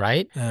either,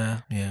 right?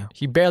 Yeah.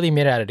 He barely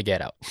made it out of the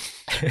Get Out.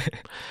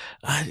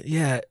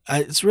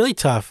 It's really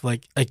tough.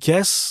 Like, I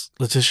guess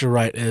Letitia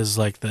Wright is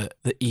like the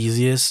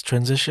easiest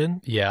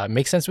transition. Yeah, it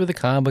makes sense with the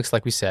comic books,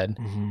 like we said.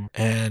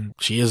 And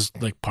she is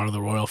like part of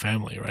the royal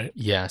family, right?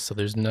 Yeah, so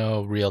there's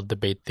no real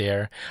debate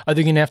there. Are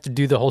they going to have to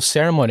do the whole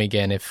ceremony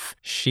again if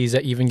she's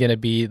even going to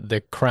be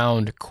the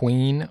crowned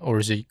queen, or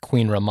is it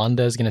Queen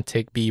Ramonda is going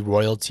to be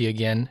royalty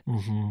again?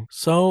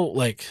 So,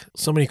 like,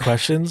 so many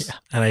questions,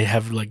 and I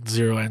have like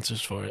zero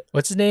answers for it.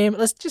 What's his name?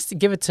 Let's just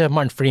give it to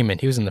Martin Freeman.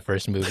 He was in the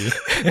first movie.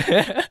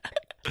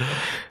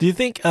 Do you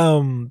think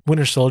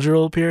Winter Soldier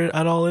will appear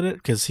at all in it?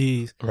 Because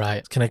he's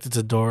right connected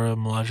to Dora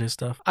Milaje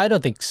stuff. I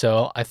don't think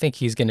so. I think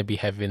he's going to be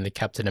heavy in the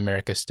Captain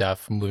America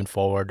stuff moving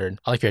forward. Or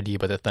I like your idea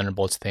about the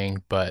Thunderbolts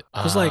thing, but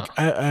because like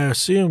I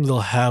assume they'll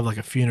have like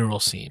a funeral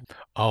scene.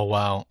 Oh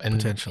wow, and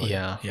potentially,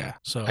 yeah.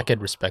 So I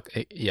could respect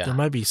it. Yeah, there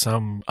might be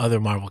some other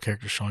Marvel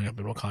characters showing up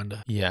in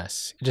Wakanda.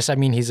 Yes, just I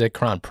mean he's a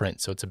crown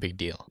prince, so it's a big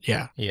deal.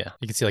 Yeah. You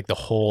can see like the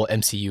whole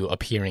MCU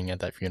appearing at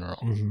that funeral.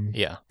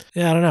 Yeah,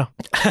 I don't know.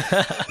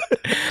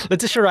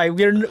 Letitia Wright,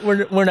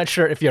 we're not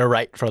sure if you're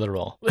right for the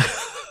role.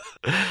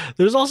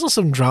 There's also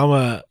some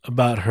drama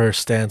about her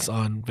stance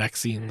on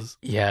vaccines.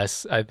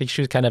 Yes, I think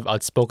she was kind of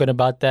outspoken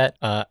about that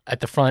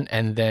at the front,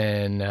 and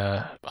then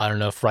I don't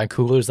know if Ryan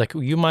Coogler's like,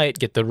 you might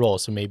get the role,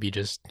 so maybe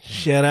just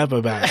shut up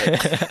about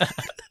it.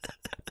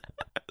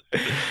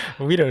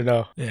 We don't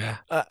know. Yeah.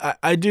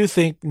 I do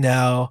think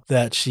now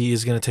that she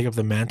is going to take up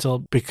the mantle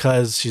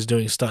because she's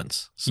doing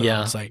stunts. So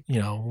it's like,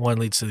 one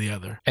leads to the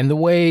other. And the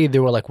way they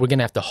were like, we're going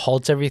to have to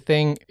halt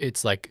everything,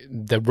 it's like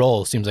the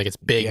role seems like it's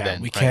big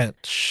then. We can't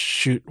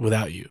shoot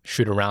without you.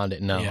 Shoot around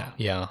it, no.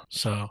 Yeah.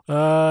 So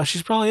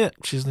she's probably it.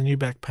 She's the new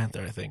Black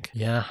Panther, I think.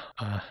 Yeah.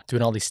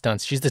 Doing all these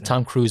stunts. She's the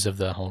Tom Cruise of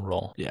the whole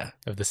role. Yeah.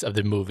 Of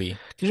the movie.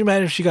 Could you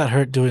imagine if she got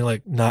hurt doing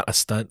like not a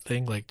stunt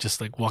thing, like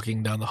just like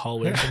walking down the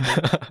hallway or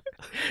something?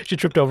 She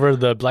tripped over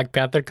the Black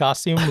Panther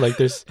costume. Like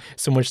there's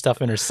so much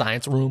stuff in her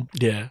science room.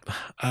 Yeah.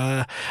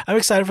 I'm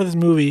excited for this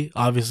movie.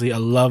 Obviously, I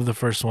love the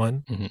first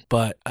one,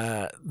 but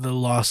the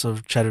loss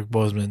of Chadwick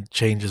Boseman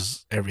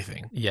changes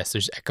everything. Yes,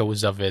 there's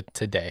echoes of it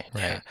today,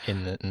 right?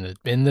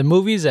 In the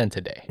movies and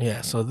today.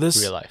 Yeah. So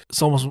this real life.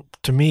 It's almost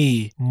to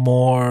me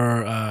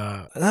more.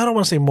 I don't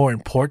want to say more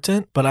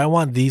important, but I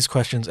want these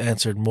questions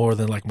answered more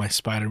than like my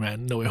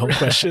Spider-Man No Way Home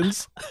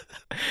questions.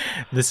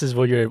 This is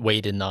what you're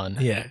waiting on.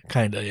 Yeah,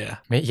 kind of. Yeah.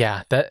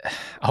 Yeah.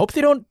 I hope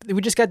they don't.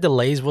 We just got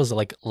delays. Was it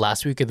like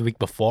last week or the week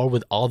before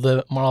with all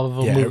the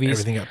Marvel movies?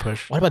 Everything got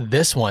pushed. What about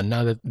this one?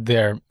 Now that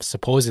their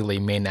supposedly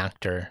main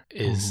actor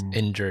is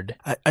injured,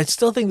 I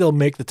still think they'll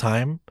make the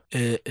time.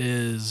 It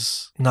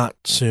is not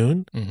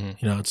soon.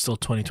 It's still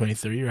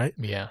 2023, right?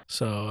 Yeah.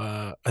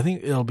 So I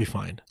think it'll be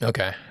fine.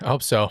 Okay, I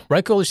hope so.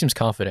 Ryan Coogler seems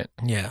confident.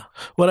 Yeah.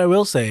 What I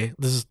will say,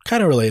 this is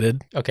kind of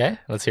related. Okay,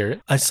 let's hear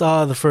it. I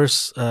saw the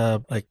first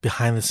like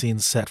behind the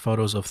scenes set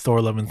photos of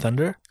Thor: Love and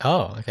Thunder.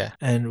 Oh, okay.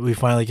 And we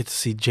finally get to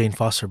see Jane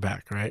Foster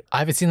back, right? I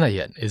haven't seen that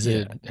yet. Is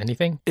it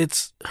anything?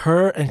 It's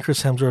her and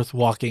Chris Hemsworth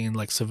walking in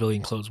like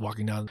civilian clothes,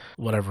 walking down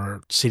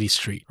whatever city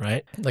street,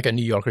 right? Like a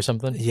New York or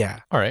something? Yeah.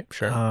 All right,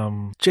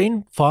 sure.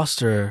 Jane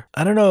Foster,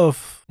 I don't know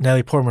if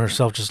Natalie Portman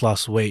herself just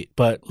lost weight,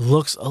 but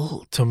looks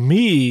to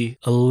me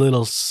a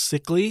little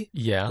sickly.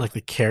 Yeah. Like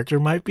the character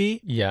might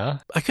be. Yeah.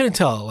 I couldn't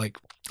tell.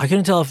 I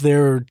couldn't tell if they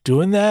were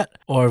doing that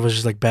or if it was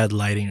just like bad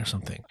lighting or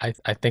something.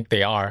 I think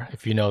they are,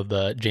 if you know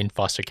the Jane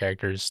Foster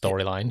character's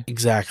storyline.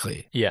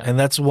 Exactly. Yeah. And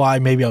that's why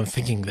maybe I'm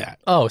thinking that.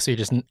 Oh, so you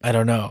just... I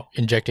don't know.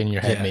 Injecting in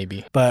your head,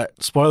 maybe.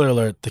 But spoiler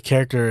alert, the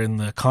character in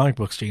the comic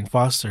books, Jane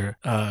Foster,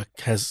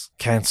 has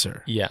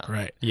cancer. Yeah.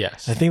 Right.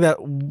 Yes. I think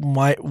that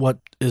what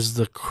is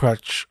the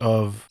crutch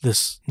of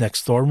this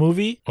next Thor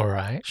movie. All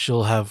right.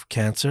 She'll have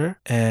cancer,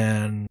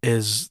 and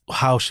is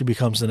how she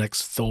becomes the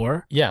next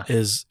Thor. Yeah.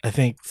 Is I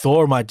think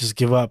Thor might just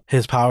give up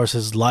his powers,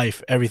 his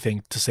life,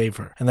 everything to save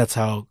her. And that's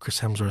how Chris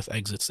Hemsworth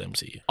exits the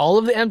MCU. All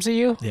of the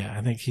MCU? Yeah,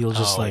 I think he'll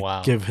just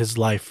give his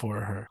life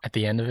for her. At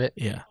the end of it?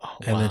 Yeah.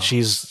 And then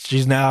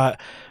she's now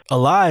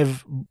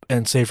alive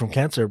and saved from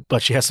cancer,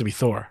 but she has to be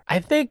Thor. I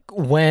think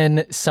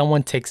when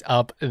someone takes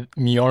up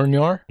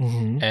Mjolnir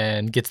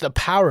and gets the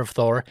power of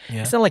Thor,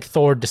 it's not like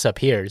Thor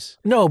disappears.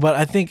 No, but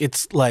I think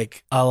it's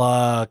like a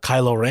la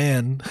Kylo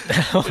Ren.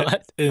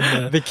 What?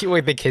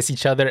 They kiss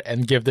each other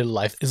and give their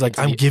life. It's like,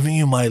 I'm giving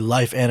you my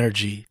life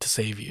energy to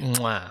save you.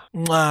 Mwah.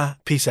 Mwah.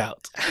 Peace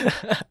out.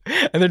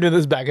 And they're doing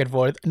this back and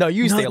forth. No,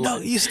 you stay alive.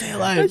 No, you stay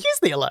alive. No, you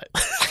stay alive.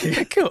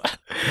 Cool.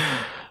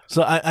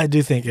 So I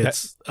do think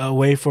it's a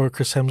way for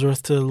Chris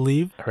Hemsworth to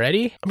leave.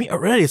 Already? I mean,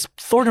 already. It's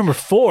Thor number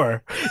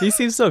 4. He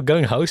seems so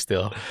gung-ho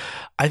still.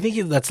 I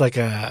think that's like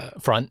a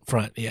front,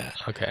 yeah.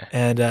 Okay.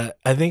 And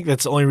I think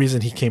that's the only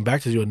reason he came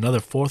back to do another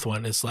 4th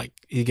one is like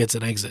he gets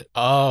an exit.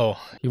 Oh,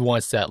 he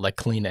wants that like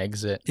clean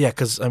exit. Yeah,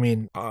 because I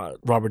mean,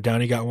 Robert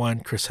Downey got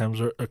one, Chris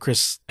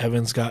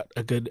Evans got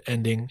a good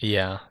ending.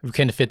 Yeah, we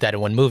couldn't fit that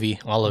in one movie,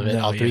 all of it,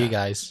 all 3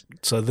 guys.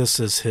 So this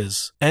is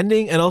his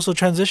ending, and also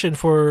transition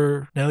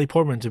for Natalie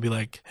Portman to be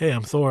like, hey,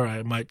 I'm Thor.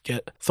 I might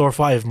get Thor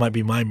 5 might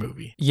be my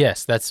movie.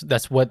 Yes,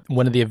 that's what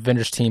one of the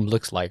Avengers team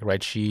looks like,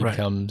 right? She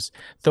becomes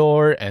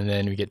Thor, and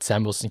then we get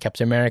Sam Wilson,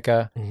 Captain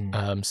America.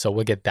 Mm-hmm. So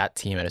we'll get that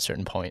team at a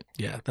certain point.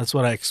 Yeah, that's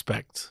what I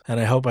expect. And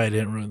I hope I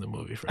didn't ruin the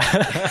movie for you.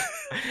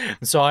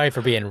 I'm sorry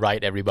for being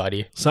right,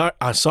 everybody. Sorry,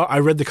 I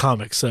read the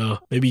comics, so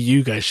maybe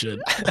you guys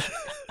should.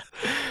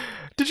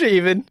 Did you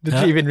even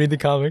read the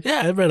comic?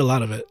 Yeah, I read a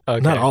lot of it.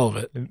 Okay. Not all of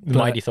it. The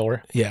Mighty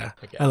Thor? Yeah,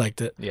 Okay. I liked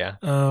it. Yeah.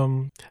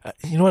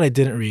 You know what I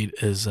didn't read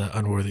is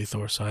Unworthy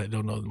Thor, so I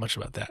don't know much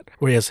about that.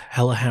 Where he has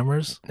hella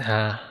hammers.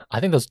 I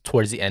think that was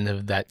towards the end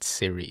of that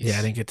series. Yeah,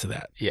 I didn't get to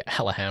that. Yeah,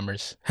 hella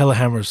hammers. Hella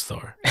hammers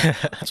Thor.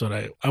 That's what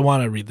I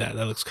want to read that.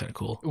 That looks kind of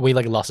cool. We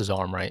like lost his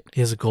arm, right?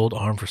 He has a gold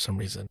arm for some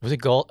reason. Was it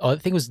gold? Oh, I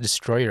think it was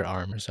Destroyer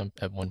arm or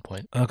something at one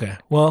point. Okay,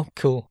 well,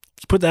 Cool.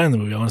 put that in the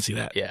movie. I want to see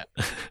that. Yeah.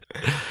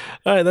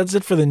 All right, that's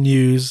it for the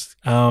news.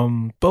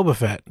 Boba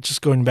Fett,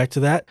 just going back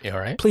to that. You all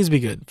right? Please be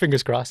good.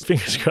 Fingers crossed.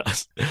 Fingers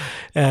crossed.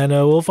 And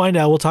we'll find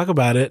out. We'll talk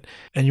about it,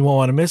 and you won't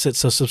want to miss it.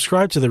 So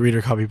subscribe to the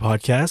Reader Copy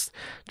Podcast.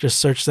 Just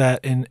search that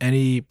in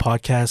any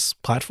podcast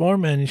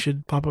platform, and it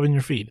should pop up in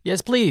your feed.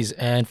 Yes, please.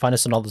 And find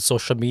us on all the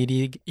social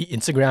media,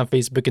 Instagram,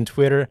 Facebook, and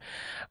Twitter.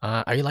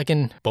 Are you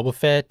liking Boba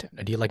Fett?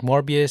 Do you like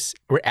Morbius?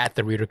 We're at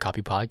the Reader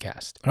Copy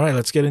Podcast. All right,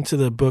 let's get into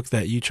the book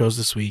that you chose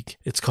this week.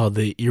 It's called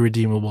The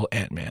Irredeemable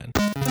Ant-Man.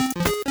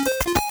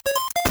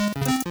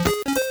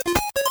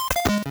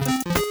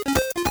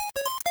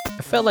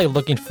 I felt like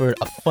looking for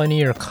a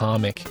funnier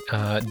comic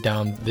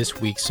down this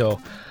week.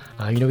 So,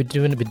 we've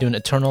been doing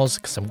Eternals,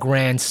 some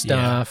grand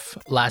stuff.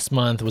 Yeah. Last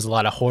month was a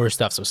lot of horror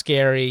stuff, so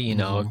scary,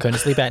 couldn't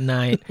sleep at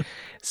night.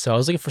 So I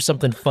was looking for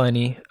something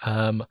funny.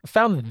 I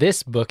found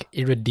this book,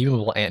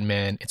 Irredeemable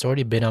Ant-Man. It's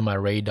already been on my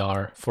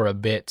radar for a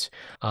bit.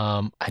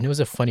 I know it's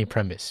a funny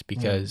premise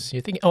because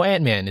you're thinking, oh,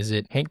 Ant-Man, is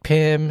it Hank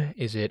Pym?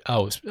 Is it,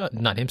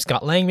 not him,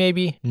 Scott Lang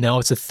maybe? No,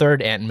 it's a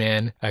third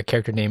Ant-Man, a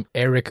character named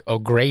Eric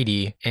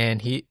O'Grady,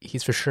 and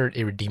he's for sure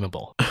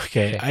irredeemable.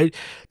 Okay, I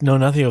know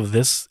nothing of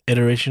this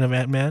iteration of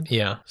Ant-Man.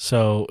 Yeah.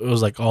 So it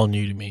was like all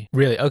new to me.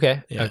 Really?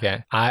 Okay. Yeah.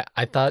 Okay.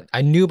 I thought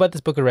I knew about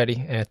this book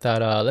already, and I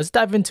thought, let's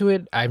dive into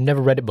it. I've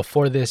never read it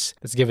before this.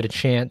 Let's give it a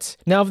chance.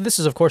 Now, this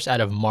is, of course,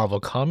 out of Marvel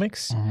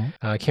Comics.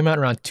 Came out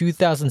around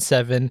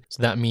 2007,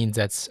 so that means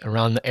that's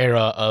around the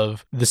era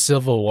of the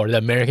Civil War, the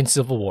American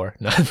Civil War.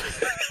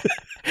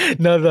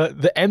 No,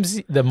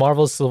 the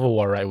Marvel Civil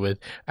War, right, with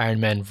Iron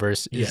Man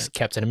versus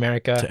Captain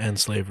America. To end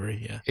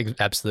slavery, yeah.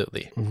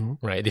 Absolutely.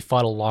 Right. They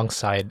fought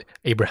alongside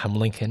Abraham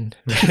Lincoln.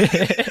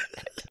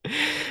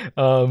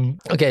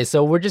 Okay,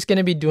 so we're just going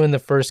to be doing the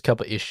first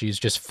couple issues,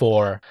 just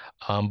 4.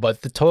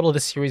 But the total of the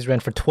series ran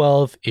for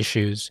 12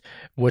 issues,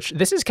 which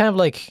this is kind of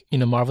like,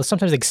 Marvel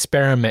sometimes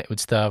experiment with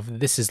stuff.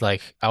 This is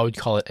like, I would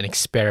call it an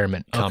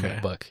experiment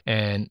comic book.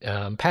 And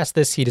past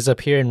this, he does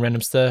appear in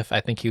random stuff.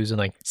 I think he was in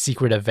like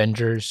Secret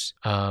Avengers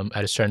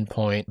at a certain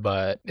point.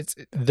 But it's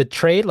the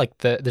trade, like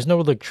there's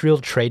no real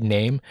trade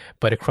name,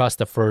 but across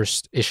the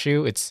first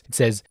issue, it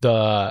says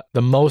the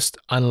most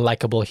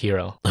unlikable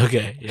hero.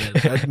 Okay, yeah,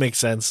 that makes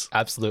sense.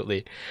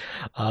 Absolutely.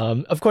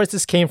 Of course,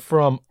 this came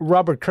from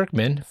Robert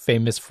Kirkman,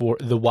 famous for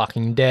The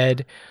Walking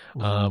Dead.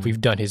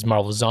 We've done his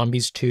Marvel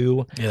Zombies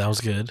too. Yeah, that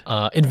was good.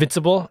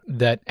 Invincible,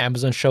 that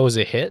Amazon show is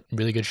a hit.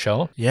 Really good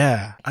show.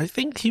 Yeah, I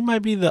think he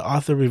might be the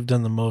author we've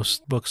done the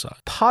most books on.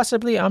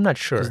 Possibly, I'm not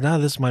sure. Because now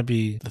this might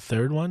be the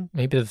third one.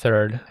 Maybe the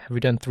third. Have we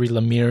done 3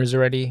 Lemire's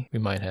already? We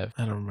might have.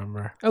 I don't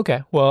remember.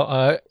 Okay, well,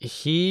 I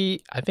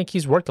think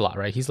he's worked a lot,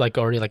 right? He's like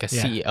already like a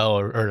CEO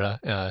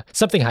or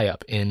something high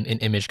up in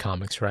Image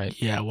Comics, right?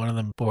 Yeah, one of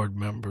them board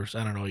members.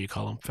 I don't know what you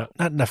call him.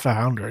 Not a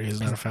founder. He's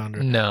not a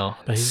founder. No,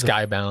 but he's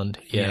Skybound.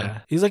 Yeah.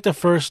 He's like the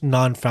first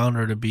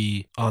non-founder to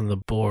be on the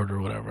board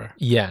or whatever.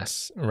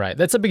 Yes, right.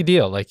 That's a big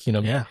deal. Like,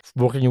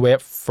 working your way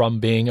up from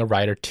being a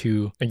writer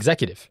to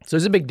executive. So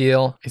it's a big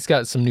deal. He's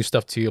got some new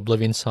stuff too.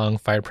 Oblivion Song,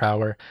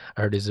 Firepower.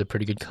 I heard is a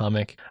pretty good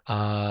comic.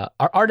 Our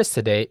artist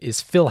today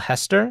is Phil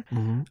Hester.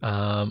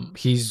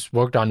 He's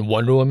worked on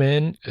Wonder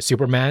Woman,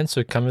 Superman,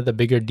 so kind of the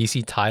bigger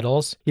DC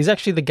titles. He's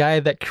actually the guy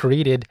that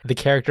created the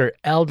character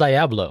El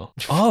Diablo.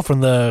 Oh,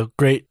 from the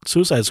great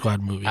Suicide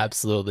Squad movie.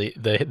 Absolutely.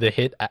 The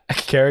hit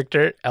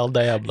character El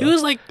Diablo. He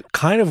was like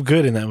kind of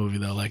good in that movie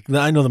though. Like,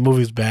 I know the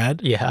movie's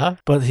bad. Yeah.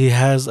 But he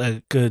has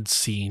a good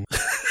scene.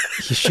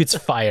 He shoots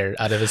fire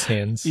out of his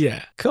hands.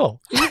 Yeah.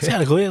 Cool. It's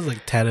kind of cool. He has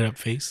like tatted up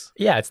face.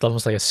 Yeah, it's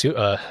almost like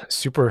a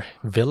super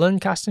villain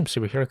costume,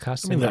 superhero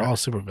costume. I mean, they're all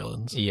super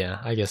villains. Yeah,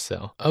 I guess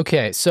so.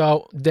 Okay,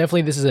 so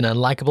definitely this is an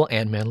unlikable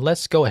Ant-Man.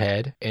 Let's go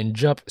ahead and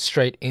jump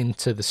straight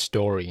into the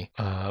story.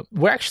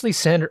 We're actually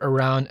centered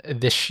around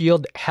the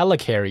SHIELD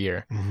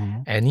helicarrier.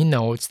 And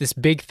it's this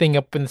big thing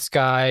up in the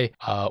sky,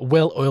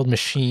 well-oiled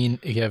machine.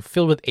 You have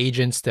filled with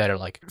agents that are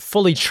like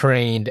fully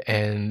trained,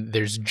 and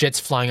there's jets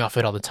flying off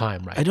it all the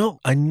time, right?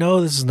 I know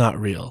this is not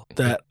real,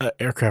 that an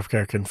aircraft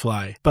carrier can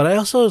fly, but I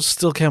also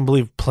still can't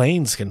believe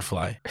planes can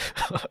fly.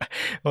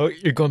 Well,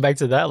 you're going back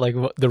to that, like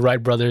the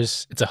Wright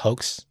brothers, it's a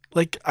hoax.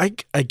 Like, I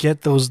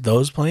get those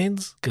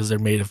planes because they're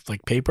made of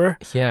like paper.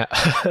 Yeah.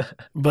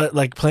 But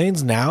like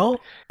planes now,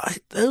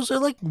 those are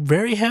like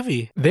very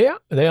heavy. They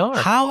are.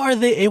 How are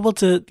they able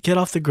to get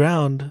off the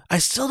ground? I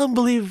still don't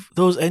believe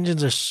those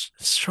engines are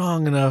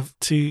strong enough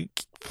to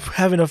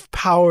have enough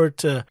power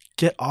to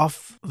get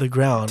off the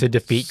ground to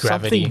defeat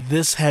gravity. Something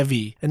this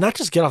heavy, and not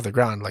just get off the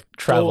ground, like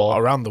travel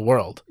around the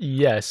world.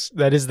 Yes,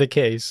 that is the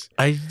case.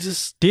 I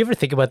just do you ever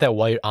think about that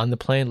while you're on the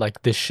plane?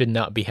 Like this should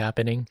not be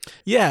happening.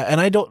 Yeah,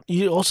 and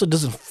it also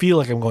doesn't feel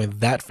like I'm going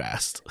that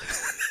fast.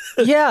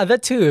 Yeah,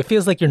 that too. It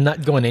feels like you're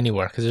not going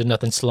anywhere because there's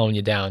nothing slowing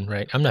you down,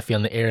 right? I'm not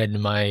feeling the air in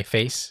my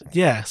face.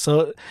 Yeah,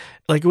 so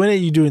like when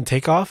you do in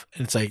takeoff,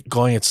 it's like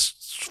going as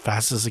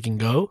fast as it can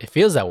go. It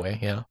feels that way,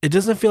 yeah. It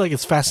doesn't feel like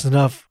it's fast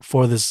enough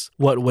for this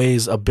what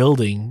weighs a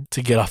building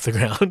to get off the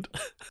ground.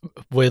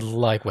 With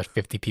like, what,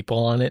 50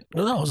 people on it?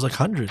 No, it was like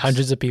hundreds.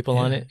 Hundreds of people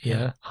on it,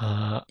 yeah.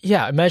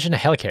 Yeah, imagine a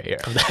helicarrier.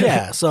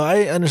 Yeah, so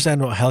I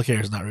understand what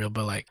helicarrier is not real,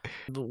 but like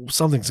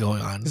something's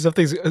going on.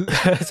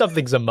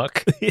 Something's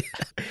amok.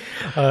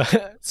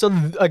 So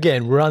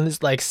again, we're on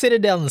this like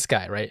citadel in the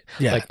sky, right?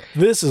 Yeah, like,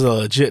 this is a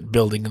legit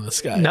building in the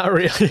sky. Not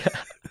really.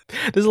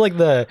 This is like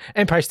the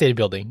Empire State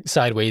Building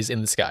sideways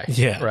in the sky.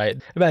 Yeah.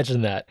 Right?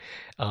 Imagine that.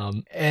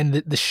 And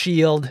the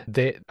shield,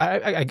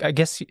 I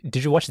guess,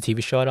 did you watch the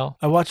TV show at all?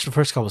 I watched the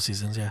first couple of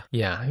seasons, yeah.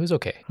 Yeah, it was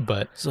okay,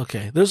 but... It's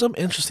okay. There's some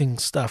interesting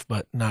stuff,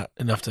 but not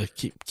enough to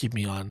keep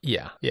me on.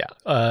 Yeah.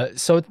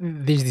 So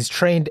there's these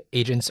trained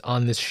agents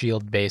on this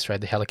shield base,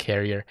 right, the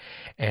helicarrier,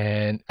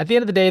 and at the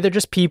end of the day, they're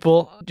just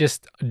people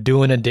just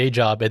doing a day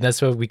job, and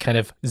that's what we kind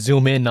of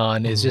zoom in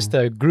on, is just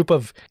a group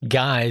of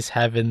guys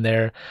having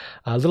their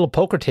little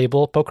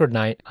poker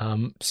night,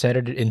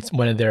 centered in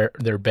one of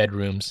their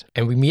bedrooms,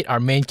 and we meet our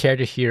main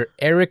character here,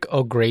 Eric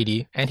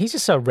O'Grady, and he's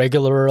just a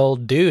regular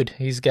old dude.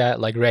 He's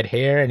got like red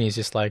hair, and he's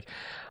just like,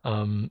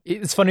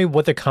 it's funny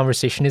what the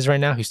conversation is right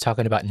now. He's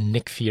talking about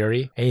Nick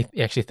Fury, and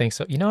he actually thinks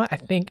so. You know what? I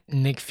think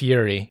Nick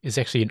Fury is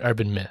actually an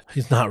urban myth.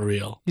 He's not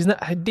real. He's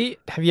not. Have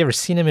you ever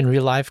seen him in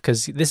real life?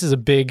 Because this is a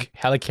big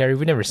helicarrier.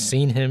 We've never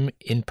seen him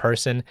in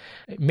person.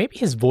 Maybe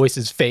his voice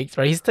is faked,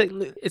 right?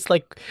 It's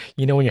like,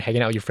 you know, when you're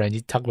hanging out with your friends,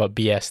 you talk about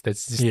BS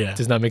that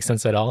does not make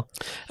sense at all.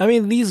 I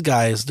mean, these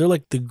guys, they're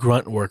like the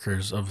grunt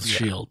workers of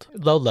S.H.I.E.L.D.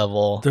 Low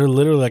level. They're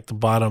literally like the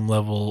bottom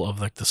level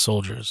of like the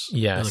soldiers.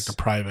 Yes. They're like the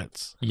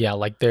privates. Yeah,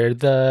 like they're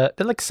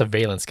like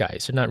surveillance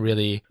guys. They're not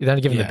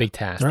given the big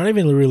task. They're not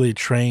even really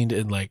trained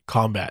in like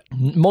combat.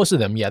 Most of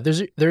them, yeah.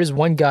 There is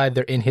one guy.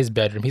 They're in his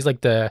bedroom. He's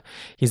the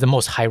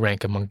most high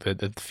rank among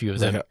the few of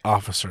them. Like an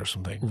officer or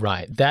something.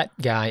 Right. That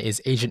guy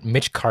is Agent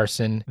Mitch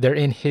Carson. They're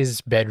in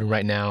his bedroom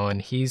right now,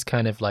 and he's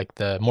kind of like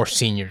the more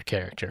senior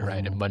character,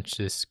 right, amongst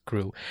this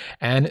crew.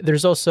 And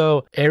there's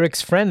also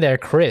Eric's friend there,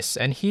 Chris,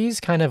 and he's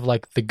kind of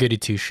like the goody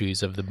two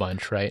shoes of the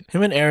bunch, right?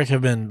 Him and Eric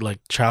have been like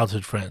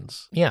childhood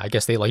friends. Yeah, I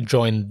guess they like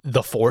joined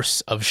the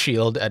force of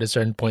S.H.I.E.L.D. at a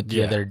certain point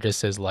together,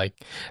 just as like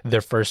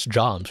their first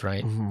jobs,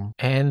 right?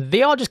 And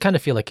they all just kind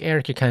of feel like,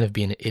 Eric, you're kind of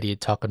being an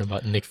idiot talking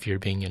about Nick Fury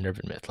being an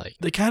urban myth. Like,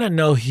 they kind of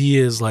know he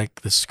is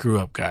like the screw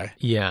up guy.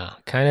 Yeah,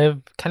 kind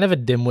of a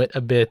dimwit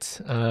a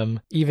bit.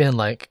 Even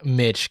like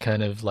Mitch,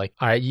 kind of like,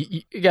 all right,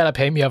 you gotta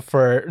pay me up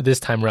for this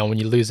time around when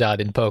you lose out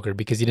in poker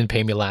because you didn't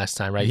pay me last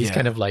time, right? He's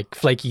kind of like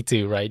flaky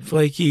too, right?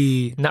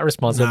 Flaky, not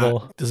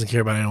responsible, doesn't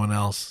care about anyone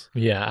else.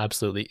 Yeah,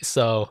 absolutely.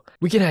 So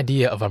we get an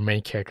idea of our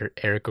main character,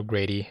 Eric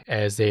O'Grady,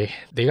 as they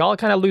all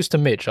kind of lose to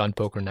Mitch on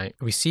poker night.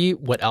 We see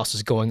what else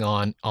is going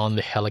on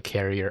the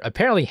helicarrier.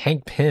 Apparently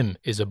Hank Pym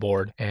is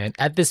aboard, and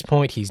at this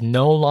point he's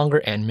no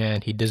longer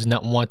Ant-Man. He does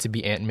not want to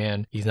be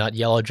Ant-Man. He's not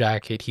Yellow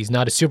Jacket. He's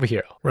not a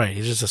superhero. Right,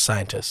 he's just a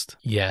scientist.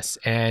 Yes,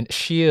 and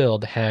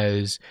S.H.I.E.L.D.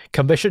 has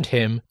commissioned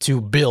him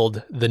to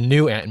build the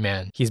new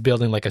Ant-Man. He's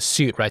building like a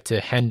suit, right, to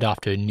hand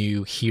off to a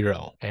new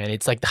hero, and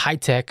it's like the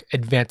high-tech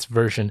advanced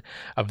version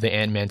of the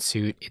Ant-Man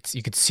suit.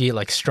 You could see it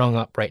like strung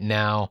up right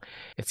now.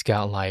 It's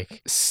got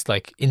like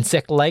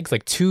insect legs,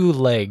 like two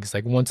legs,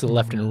 like one to the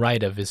left and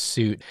right of his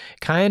suit,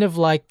 kind of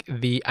like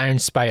the Iron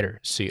Spider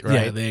suit,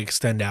 right? Yeah, they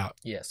extend out.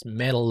 Yes,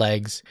 metal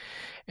legs.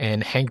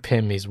 And Hank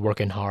Pym, he's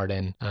working hard,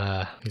 and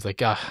he's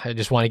like, I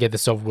just want to get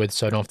this over with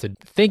so I don't have to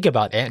think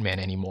about Ant-Man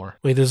anymore.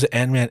 Wait, there's an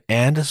Ant-Man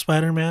and a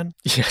Spider-Man?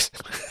 Yes.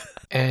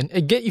 And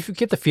if you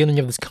get the feeling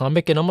of this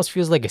comic, it almost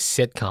feels like a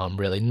sitcom,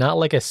 really, not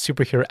like a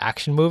superhero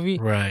action movie.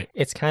 Right.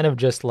 It's kind of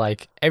just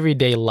like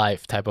everyday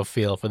life type of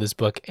feel for this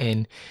book.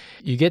 And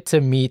you get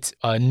to meet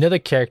another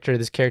character.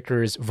 This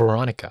character is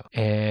Veronica,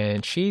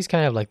 and she's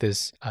kind of like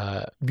this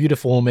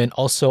beautiful woman,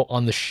 also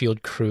on the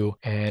S.H.I.E.L.D. crew.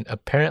 And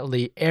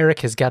apparently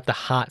Eric has got the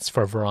hots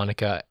for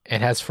Veronica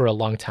and has for a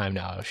long time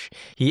now.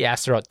 He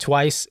asked her out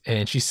twice,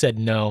 and she said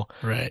no.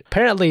 Right.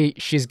 Apparently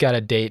she's got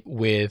a date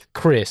with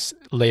Chris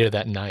later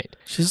that night.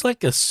 She's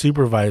like a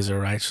supervisor,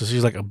 right? So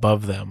she's like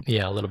above them.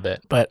 Yeah, a little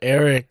bit. But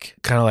Eric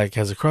kind of like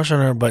has a crush on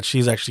her, but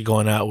she's actually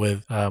going out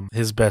with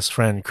his best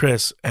friend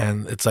Chris,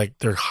 and it's like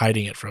they're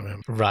hiding it from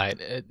him. Right.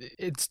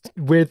 It's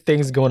weird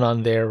things going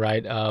on there,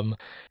 right?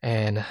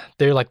 And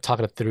they're like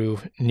talking it through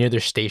near their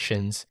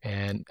stations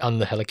and on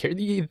the helicarrier.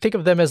 You think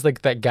of them as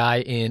like that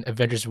guy in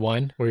Avengers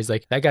 1 where he's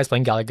like, that guy's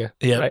playing Galaga.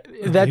 Yeah,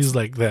 right? He's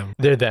like them.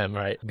 They're them,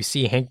 right? We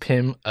see Hank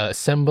Pym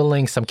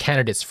assembling some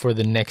candidates for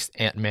the next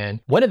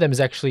Ant-Man. One of them is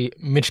actually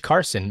Mitch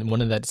Carson,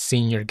 one of that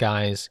senior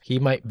guys, he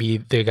might be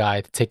the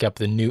guy to take up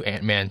the new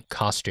Ant-Man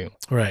costume.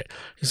 Right.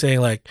 He's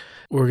saying like,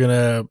 we're going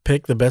to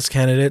pick the best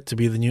candidate to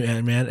be the new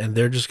Ant-Man, and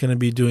they're just going to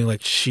be doing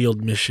like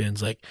shield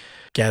missions, like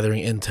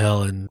gathering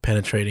intel and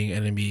penetrating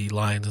enemy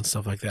lines and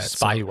stuff like that.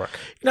 Spy work.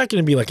 You're not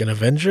going to be like an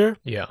Avenger.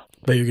 Yeah.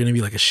 But you're going to be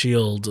like a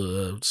shield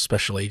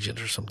special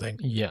agent or something.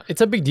 Yeah.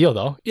 It's a big deal,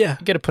 though. Yeah.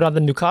 You got to put on the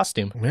new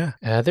costume.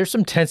 Yeah. There's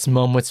some tense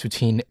moments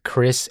between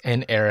Chris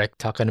and Eric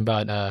talking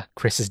about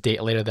Chris's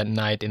date later that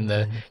night in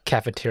the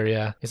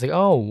cafeteria. He's like,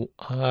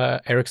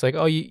 Eric's like,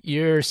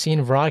 you're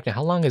seeing Veronica.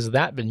 How long has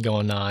that been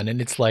going on?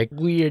 And it's like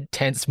weird,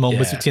 tense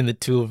moments between the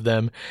two of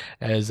them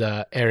as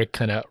Eric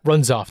kind of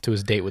runs off to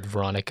his date with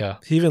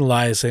Veronica. He even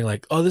lies saying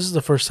like, this is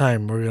the first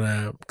time we're going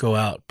to go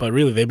out. But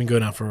really, they've been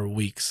going out for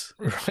weeks.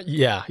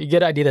 Yeah. You get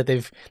the idea that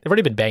they've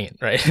already been banging,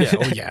 right? Yeah.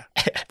 Oh,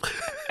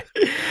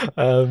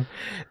 yeah.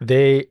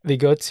 They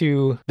go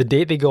to the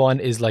date they go on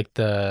is like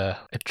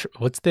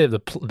what's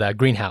the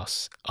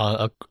greenhouse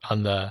on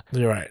the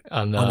you're right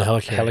on the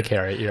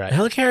helicarrier. You're right. The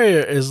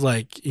helicarrier is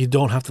like you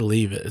don't have to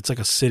leave it. It's like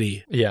a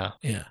city. Yeah.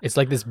 It's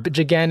like this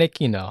gigantic,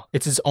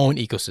 it's its own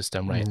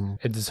ecosystem, right?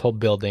 It's this whole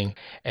building,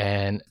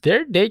 and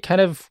their date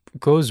kind of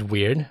goes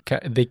weird.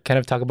 They kind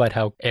of talk about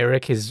how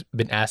Eric has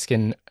been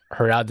asking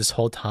her out this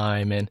whole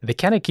time, and they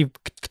kind of keep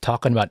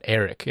talking about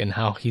Eric and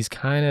how he's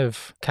kind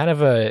of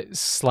a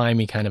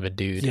slimy kind of a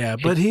dude. Yeah,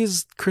 but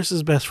he's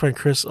Chris's best friend.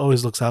 Chris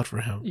always looks out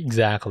for him.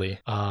 Exactly.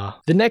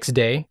 The next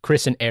day,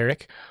 Chris and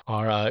Eric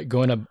are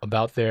going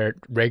about their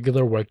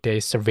regular workday,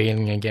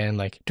 surveilling again,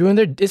 like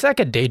it's like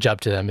a day job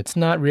to them. It's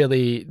not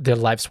really their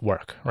life's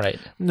work, right?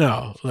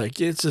 No,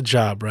 like it's a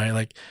job, right?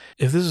 Like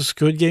if this is a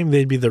Squid Game,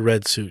 they'd be the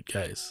red suit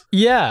guys.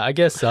 Yeah, I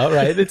guess so,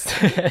 right? It's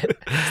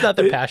not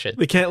their passion.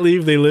 They can't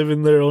leave. They live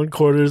in their own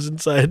quarters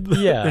inside the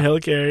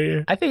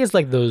helicarrier. I think it's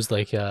like those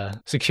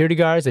security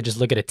guards that just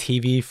look at a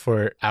TV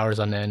for hours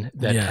on end,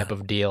 that type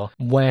of deal.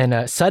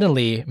 When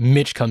suddenly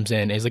Mitch comes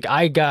in, he's like,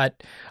 I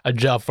got a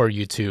job for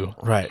you too.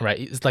 Right.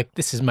 It's like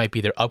might be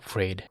their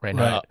upgrade right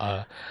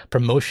now,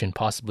 promotion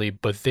possibly,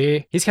 but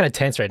he's kind of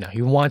tense right now.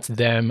 He wants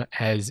them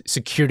as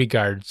security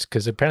guards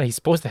because apparently he's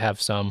supposed to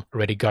have some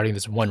already guarding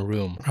this one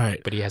room. Right.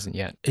 But he hasn't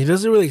yet. He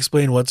doesn't really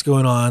explain what's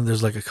going on.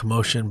 There's like a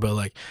commotion, but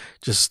like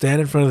just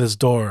stand in front of this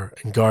door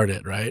and guard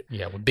it, right?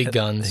 Yeah, with big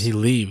guns. He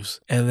leaves.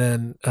 And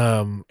then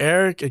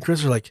Eric and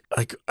Chris are like,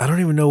 I don't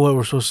even know what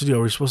we're supposed to do.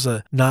 Are we supposed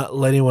to not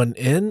let anyone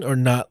in or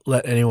not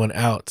let anyone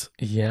out?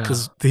 Yeah.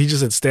 Because he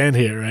just said stand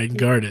here, right? And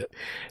guard it.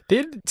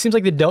 It seems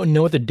like they don't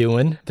know what they're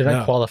doing. They're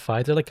not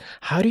qualified. They're like,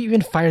 how do you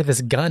even fire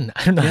this gun?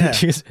 I don't know how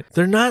to use it.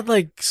 They're not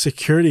like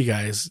security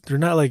guys. They're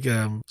not like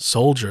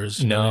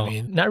soldiers. You know what I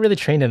mean? Not really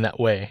trained in that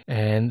way.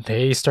 And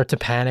they start to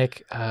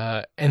panic.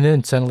 And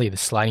then suddenly the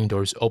sliding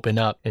doors open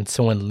up and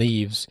someone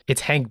leaves.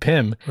 It's Hank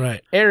Pym.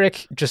 Right.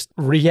 Eric just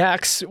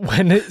reacts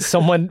when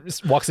someone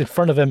walks in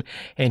front of him,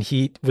 and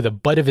he, with the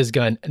butt of his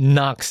gun,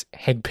 knocks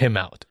Hank Pym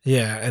out.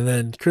 Yeah. And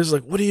then Chris is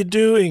like, what are you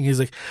doing? He's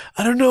like,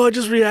 I don't know. I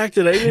just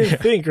reacted. I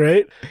didn't think,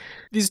 right?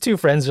 These two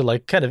friends are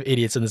like kind of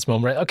idiots in this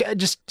moment, right? Okay,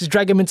 just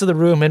drag him into the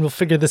room and we'll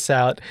figure this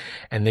out.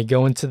 And they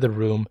go into the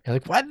room. You're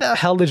like, why the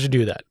hell did you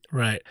do that?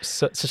 Right.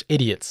 Such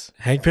idiots.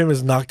 Hank Pym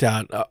is knocked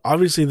out.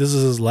 Obviously, this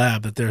is his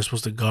lab that they're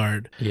supposed to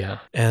guard. Yeah.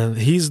 And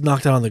he's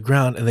knocked out on the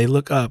ground, and they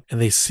look up and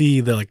they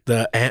see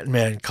the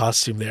Ant-Man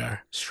costume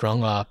there.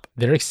 Strung up.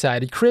 They're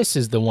excited. Chris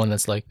is the one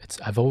that's like, it's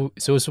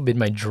always been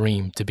my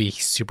dream to be a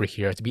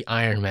superhero, to be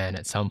Iron Man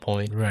at some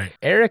point. Right.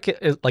 Eric,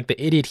 like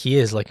the idiot he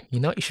is, like,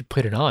 you should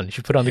put it on. You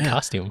should put on the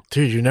costume.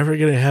 Dude, you're never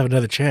going to have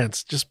another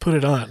chance. Just put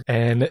it on.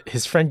 And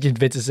his friend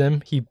convinces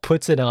him. He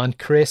puts it on.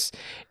 Chris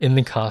in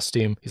the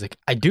costume. He's like,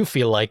 I do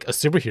feel like a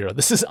superhero.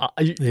 This is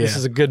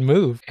a good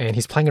move. And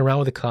he's playing around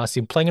with the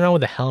costume, playing around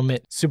with the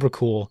helmet. Super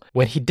cool.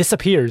 When he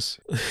disappears.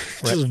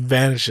 Just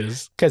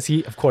vanishes. Because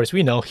of course,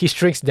 we know he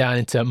shrinks down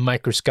into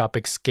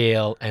microscopic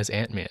scale as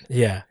Ant-Man.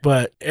 Yeah.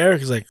 But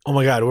Eric is like, oh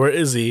my God, where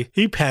is he?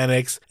 He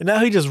panics. And now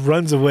he just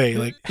runs away.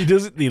 Like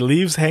he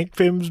leaves Hank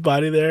Pym's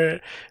body there.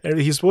 And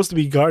he's supposed to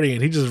be guarding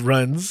it. He just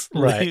runs.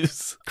 Right.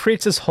 Leaves.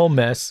 Creates this whole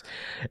mess.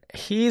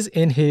 He's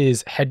in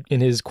his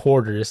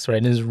quarters, right,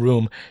 in his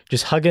room,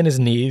 just hugging his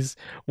knees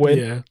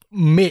when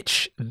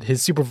Mitch,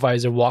 his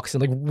supervisor, walks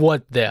in like,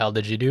 what the hell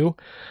did you do?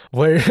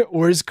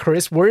 Where's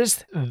Chris?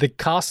 Where's the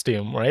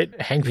costume, right?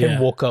 Hank Pym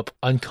woke up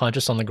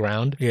unconscious on the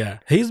ground. Yeah.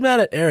 He's mad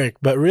at Eric,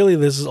 but really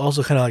this is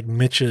also kind of like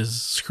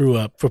Mitch's screw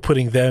up for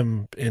putting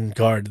them in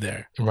guard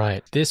there.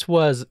 Right. This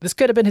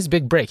could have been his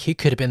big break. He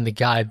could have been the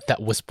guy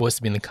that was supposed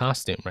to be in the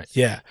costume, right?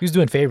 Yeah. He was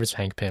doing favors for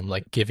Hank Pym,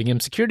 like giving him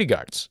security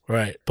guards.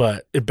 Right.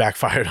 But it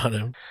backfired on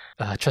him.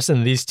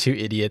 Trusting these two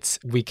idiots,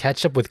 we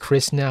catch up with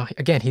Chris now.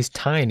 Again, he's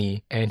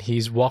tiny and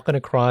he's walking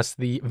across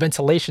the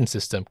ventilation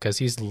system because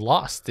he's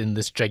lost in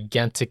this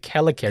gigantic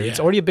helicarrier. It's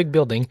already a big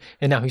building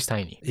and now he's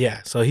tiny.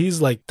 Yeah, so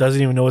he's like,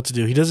 doesn't even know what to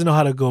do. He doesn't know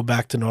how to go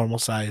back to normal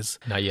size.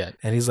 Not yet.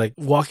 And he's like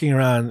walking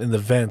around in the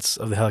vents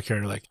of the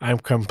helicarrier like, I'm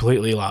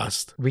completely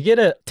lost. We get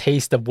a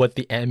taste of what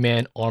the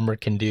Ant-Man armor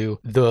can do.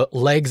 The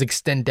legs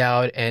extend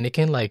out and it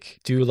can like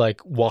do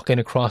like walking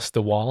across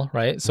the wall,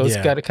 right? So it's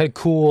got a kind of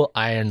cool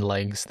iron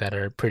legs that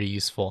are pretty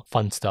useful,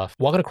 fun stuff.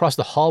 Walking across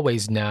the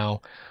hallways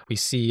now, we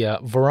see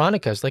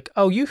Veronica's like,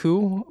 oh,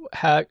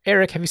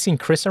 Eric, have you seen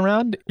Chris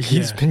around?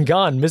 He's been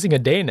gone, missing a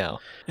day now.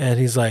 And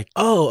he's like,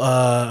 oh,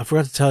 I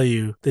forgot to tell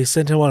you, they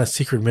sent him on a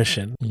secret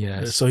mission.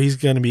 Yes. So he's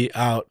going to be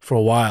out for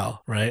a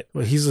while, right?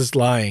 But he's just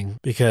lying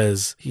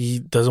because he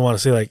doesn't want to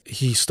say like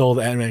he stole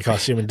the Ant-Man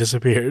costume and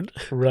disappeared.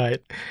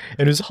 Right.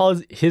 And it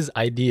was his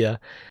idea.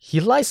 He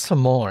lies some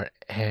more.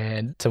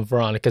 And to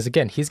Veronica, because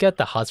again, he's got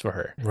the hots for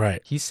her.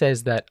 Right. He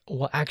says that,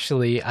 well,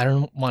 actually, I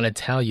don't want to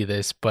tell you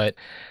this, but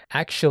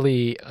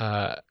actually,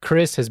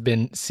 Chris has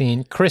been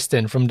seeing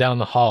Kristen from down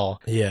the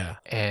hall. Yeah.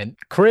 And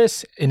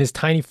Chris, in his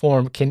tiny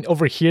form, can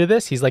overhear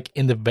this. He's like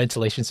in the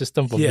ventilation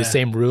system from the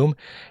same room.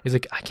 He's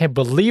like, I can't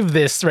believe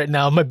this right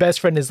now. My best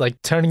friend is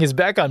like turning his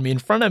back on me in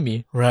front of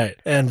me. Right.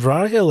 And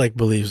Veronica like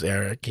believes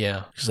Eric.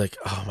 Yeah. She's like,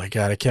 oh my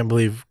God, I can't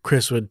believe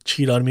Chris would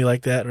cheat on me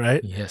like that,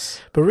 right?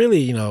 Yes. But really,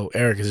 you know,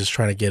 Eric is just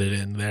trying to get it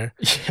in there.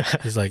 Yeah.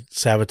 He's like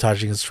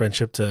sabotaging his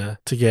friendship to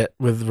get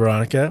with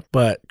Veronica.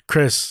 But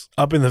Chris,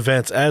 up in the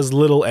vents, as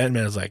little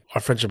Ant-Man, is like,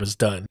 our friendship is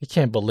done. You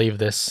can't believe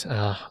this.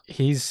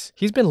 He's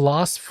been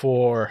lost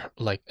for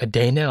like a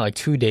day now, like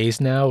 2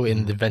 days now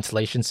in the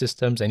ventilation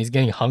systems, and he's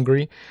getting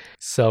hungry.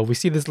 So we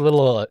see this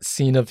little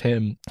scene of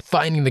him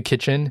finding the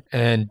kitchen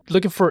and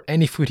looking for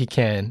any food he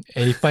can.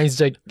 And he finds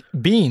like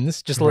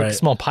beans, just like a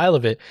small pile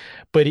of it,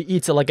 but he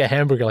eats it like a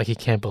hamburger, like he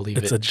can't believe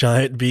it. It's a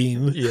giant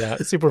bean. Yeah,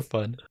 super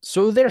fun.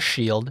 So they're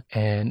S.H.I.E.L.D.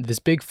 and this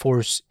big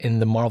force in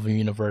the Marvel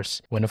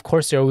Universe, when of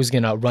course they're always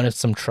going to run into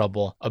some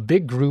trouble. A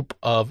big group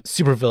of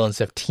supervillains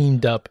have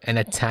teamed up and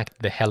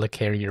attacked the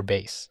helicarrier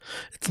base.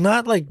 It's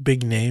not like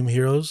big name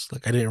heroes.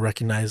 Like I didn't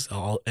recognize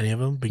any of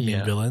them, big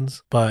name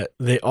villains, but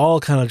they all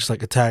kind of just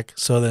like attack.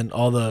 So then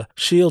all the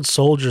S.H.I.E.L.D.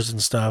 soldiers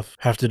and stuff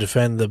have to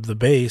defend the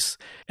base.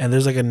 And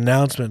there's like an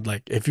announcement,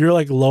 like if you're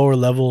like lower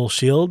level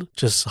S.H.I.E.L.D.,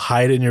 just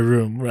hide in your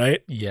room,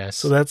 right? Yes.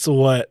 So that's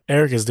what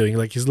Eric is doing.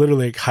 Like he's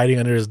literally like hiding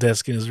under his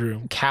desk in his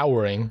room.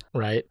 Cowering,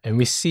 right? And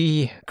we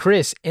see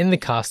Chris in the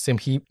costume.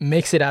 He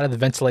makes it out of the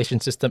ventilation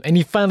system and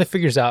he finally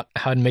figures out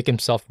how to make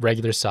himself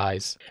regular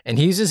size. And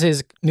he uses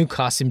his new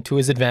costume to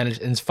his advantage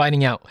and is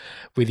fighting out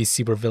with these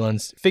super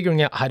villains,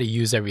 figuring out how to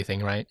use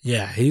everything, right?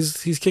 Yeah,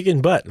 he's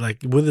kicking butt. Like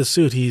with his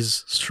suit,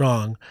 he's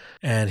strong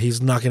and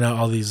he's knocking out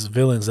all these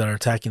villains that are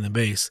attacking the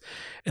base.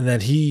 And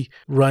then he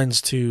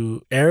runs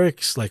to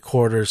Eric's like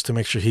quarters to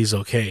make sure he's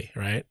okay,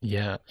 right?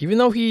 Yeah. Even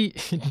though he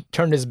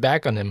turned his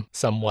back on him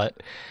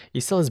somewhat,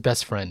 he's still his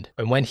best friend.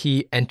 And when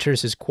he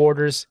enters his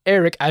quarters,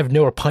 Eric, I have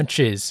nowhere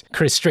punches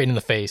Chris straight in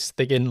the face,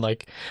 thinking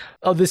like,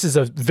 oh, this is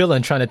a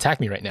villain trying to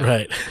attack me right now.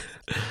 Right.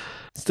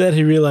 Instead,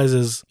 he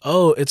realizes,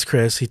 oh, it's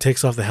Chris. He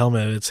takes off the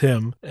helmet. It's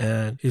him.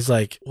 And he's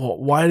like, well,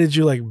 why did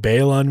you like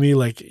bail on me?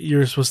 Like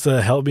you're supposed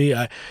to help me.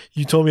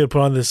 You told me to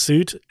put on this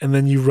suit and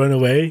then you run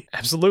away.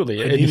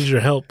 Absolutely. I needed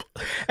your help.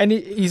 And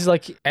he's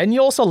like, and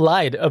you also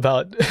lied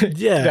about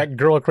that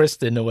girl,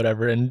 Kristen or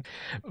whatever. And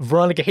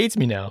Veronica hates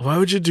me now. Why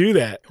would you do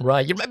that?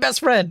 Right. You're my best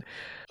friend.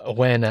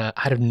 When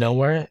out of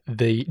nowhere,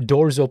 the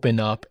doors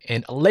open up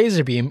and a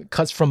laser beam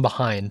cuts from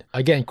behind.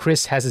 Again,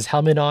 Chris has his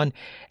helmet on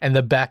and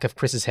the back of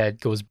Chris's head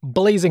goes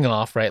blazing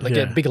off, right? Like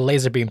a big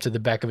laser beam to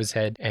the back of his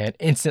head and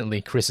instantly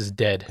Chris is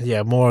dead.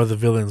 Yeah, more of the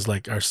villains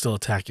like are still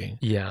attacking.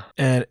 Yeah.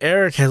 And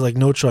Eric has like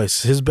no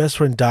choice. His best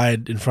friend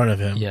died in front of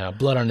him. Yeah,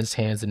 blood on his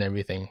hands and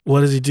everything.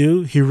 What does he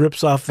do? He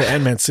rips off the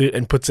Ant-Man suit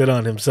and puts it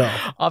on himself.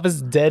 Off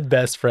his dead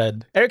best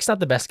friend. Eric's not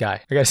the best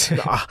guy, I guess.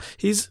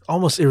 He's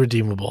almost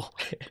irredeemable.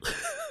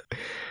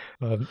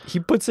 He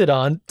puts it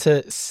on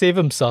to save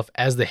himself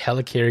as the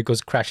helicarrier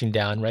goes crashing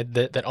down, right?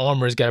 That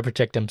armor's got to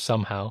protect him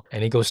somehow,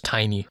 and he goes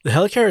tiny. The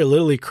helicarrier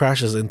literally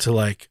crashes into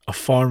like a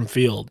farm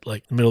field,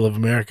 like middle of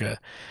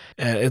America.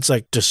 And it's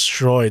like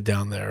destroyed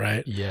down there,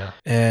 right? Yeah.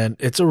 And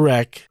it's a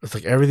wreck. It's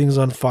like everything's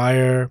on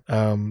fire.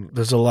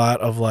 There's a lot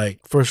of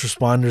like first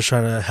responders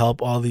trying to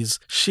help all these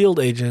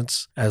S.H.I.E.L.D.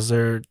 agents as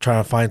they're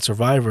trying to find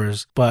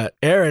survivors. But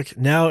Eric,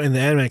 now in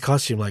the Ant-Man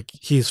costume, like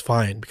he's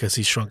fine because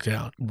he's shrunk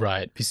down.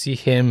 Right. You see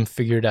him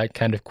figured out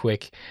kind of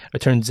quick.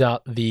 It turns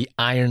out the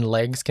iron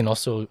legs can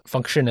also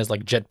function as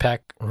like jetpack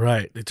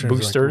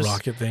boosters. Like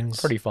rocket things.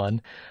 Pretty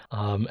fun.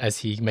 As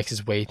he makes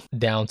his way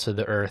down to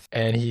the earth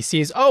and he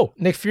sees, oh,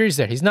 Nick Fury's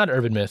there. He's not an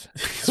urban myth.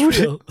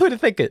 Who'd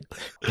think it?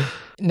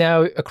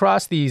 Now,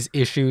 across these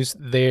issues,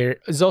 there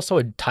is also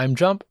a time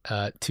jump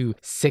to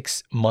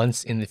 6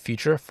 months in the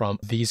future from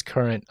these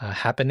current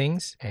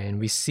happenings. And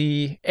we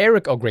see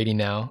Eric O'Grady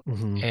now,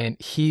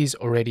 and he's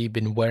already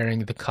been wearing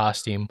the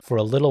costume for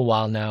a little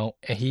while now.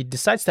 And he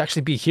decides to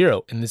actually be a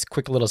hero in this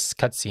quick little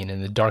cutscene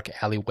in the dark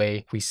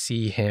alleyway. We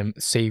see him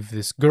save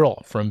this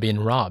girl from being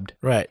robbed.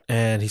 Right.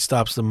 And he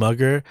stops the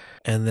mugger,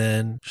 and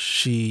then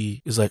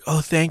she is like, oh,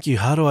 thank you.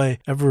 How do I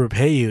ever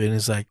repay you? And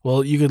he's like,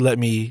 well, you could let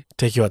me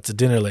take you out to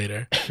dinner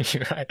later.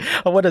 Right.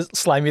 What a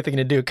slimy thing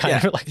to do,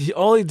 kind of like. He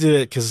only did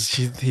it because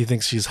he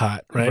thinks she's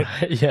hot, right?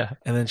 Yeah.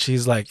 And then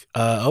she's like,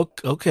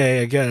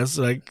 okay, I guess.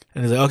 Like,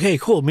 and he's like, okay,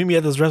 cool. Meet me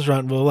at this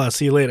restaurant. Blah, blah, blah.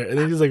 See you later. And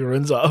then he's like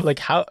runs off. Like,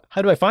 how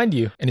do I find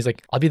you? And he's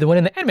like, I'll be the one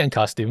in the Ant-Man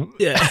costume.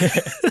 Yeah.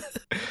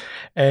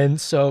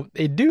 And so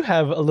they do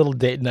have a little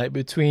date night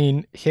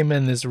between him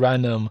and this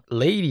random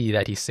lady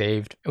that he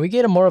saved. And we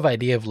get a more of an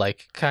idea of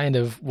like kind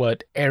of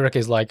what Eric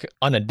is like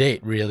on a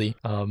date, really.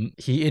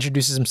 He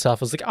introduces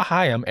himself as like, oh,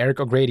 hi, I'm Eric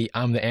O'Grady.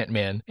 I'm the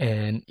Ant-Man.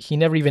 And he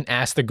never even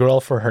asked the girl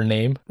for her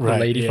name, the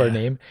lady for her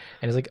name.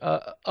 And he's like,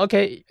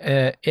 okay,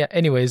 yeah,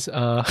 anyways.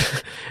 And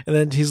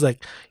then he's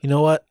like, you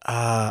know what?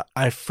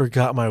 I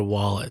forgot my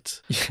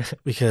wallet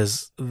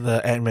because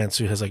the Ant-Man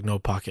suit has like no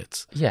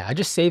pockets. Yeah, I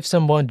just saved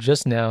someone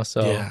just now,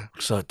 so... Yeah,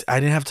 so I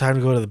didn't have time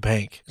to go to the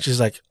bank. She's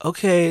like,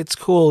 okay, it's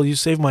cool. You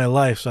saved my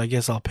life, so I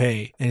guess I'll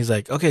pay. And he's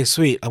like, okay,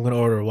 sweet. I'm going to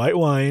order white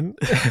wine.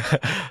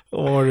 I'm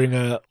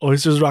ordering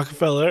Oysters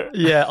Rockefeller.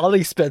 Yeah, all the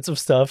expensive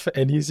stuff.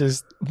 And he's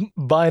just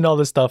buying all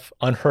this stuff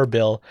on her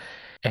bill.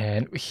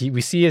 And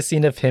we see a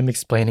scene of him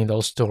explaining the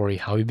whole story,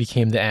 how he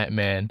became the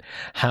Ant-Man,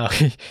 how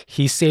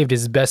he saved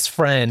his best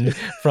friend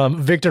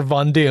from Victor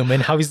Von Doom,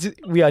 and how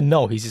we all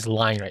know he's just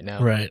lying right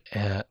now. Right.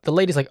 The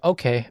lady's like,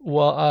 okay,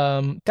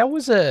 well, that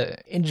was a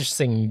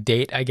interesting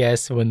date, I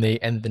guess, when they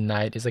end the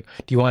night. It's like,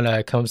 do you want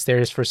to come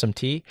upstairs for some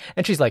tea?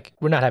 And she's like,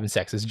 we're not having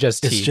sex. It's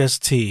just tea. It's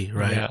just tea,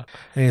 right? Yeah.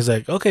 And he's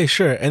like, okay,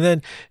 sure. And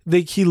then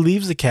he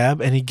leaves the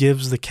cab and he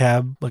gives the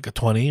cab like a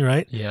 20,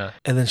 right? Yeah.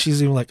 And then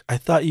she's even like, I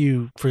thought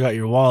you forgot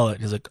your wallet.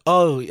 He's like,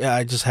 oh, yeah,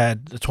 I just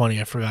had the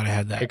 20. I forgot I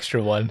had that.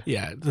 Extra one.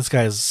 Yeah, this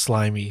guy's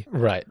slimy.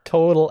 Right.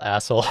 Total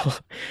asshole.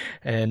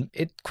 And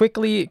it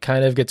quickly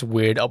kind of gets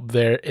weird up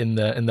there in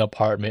the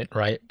apartment,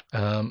 right?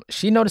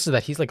 She notices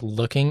that he's like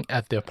looking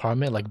at the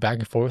apartment like back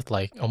and forth,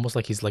 like almost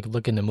like he's like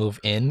looking to move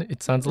in,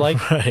 it sounds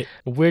like. Right.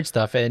 Weird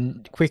stuff.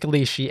 And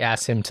quickly she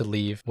asks him to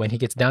leave. When he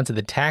gets down to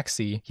the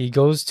taxi, he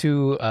goes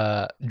to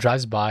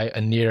drives by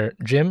a near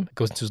gym,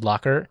 goes into his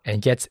locker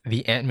and gets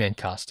the Ant-Man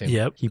costume.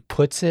 Yep. He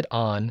puts it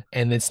on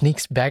and then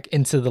sneaks back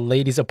into the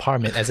lady's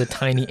apartment as a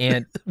tiny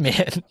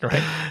Ant-Man,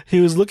 right? He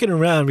was looking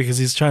around because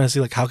he's trying to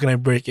see like, how can I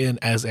break in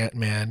as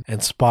Ant-Man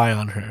and spy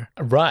on her?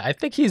 Right. I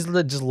think he's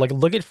just like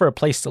looking for a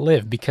place to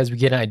live because we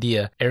get an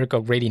idea. Eric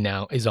O'Grady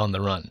now is on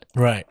the run.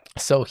 Right.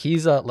 So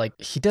he's like,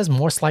 he does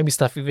more slimy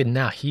stuff even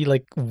now. He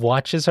like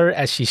watches her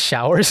as she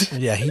showers.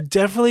 Yeah, he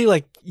definitely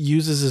like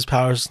uses his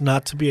powers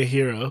not to be a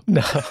hero.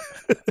 No,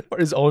 for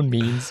his own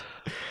means.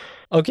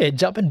 Okay,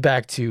 jumping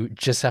back to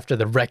just after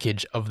the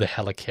wreckage of the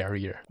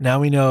helicarrier.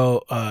 Now we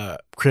know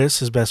Chris,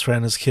 his best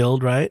friend, is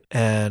killed, right?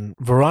 And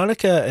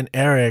Veronica and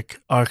Eric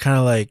are kind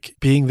of like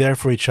being there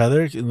for each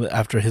other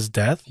after his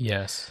death.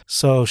 Yes.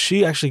 So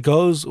she actually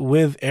goes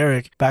with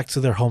Eric back to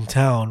their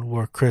hometown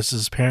where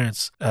Chris's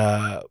parents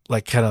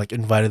like kind of like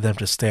invited them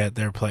to stay at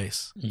their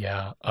place.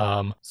 Yeah.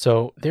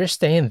 So they're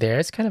staying there.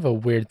 It's kind of a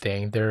weird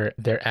thing.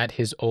 They're at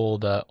his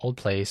old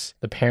place,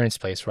 the parents'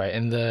 place, right?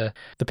 And the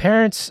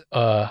parents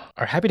are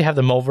happy to have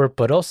them over,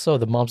 but also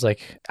the mom's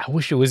like, I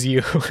wish it was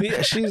you.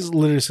 Yeah, she's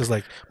literally says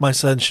like, my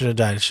son should have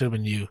died. It should have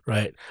been you,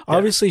 right? Yeah.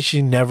 Obviously,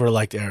 she never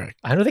liked Eric.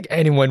 I don't think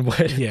anyone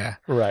would. Yeah.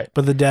 Right.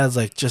 But the dad's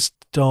like, just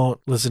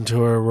don't listen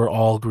to her. We're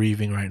all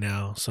grieving right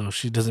now. So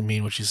she doesn't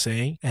mean what she's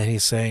saying. And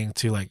he's saying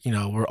to like, you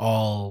know, we're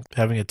all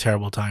having a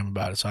terrible time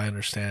about it. So I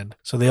understand.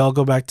 So they all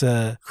go back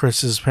to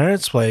Chris's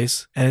parents'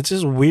 place. And it's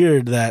just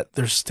weird that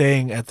they're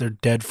staying at their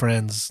dead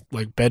friend's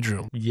like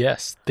bedroom.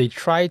 Yes. They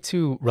try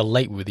to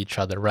relate with each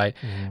other, right?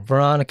 Mm-hmm.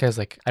 Veronica's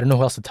like, I don't know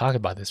who else to talk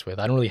about this with.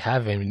 I don't really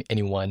have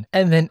anyone.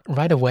 And then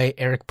right away,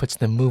 Eric puts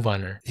the move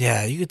on her.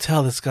 Yeah, you could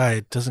tell this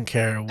guy doesn't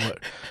care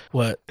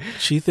what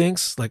she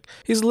thinks. Like,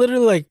 he's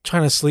literally like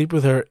trying to sleep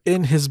with her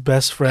in his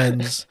best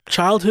friend's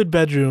childhood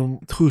bedroom,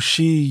 who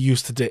she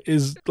used to date.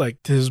 Is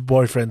like his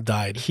boyfriend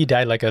died. He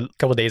died like a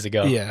couple days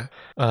ago. Yeah.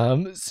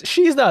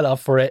 She's not up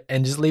for it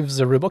and just leaves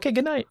the room. Okay,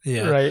 good night.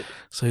 Yeah. Right.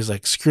 So he's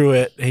like, screw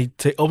it. And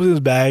he opens his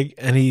bag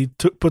and he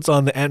puts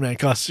on the Ant-Man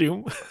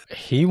costume.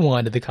 He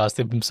wanted the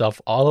costume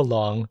himself all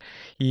along.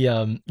 He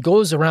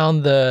goes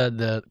around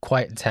the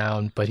quiet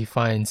town, but he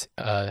finds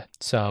a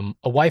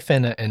wife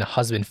and a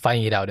husband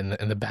fighting it out in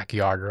the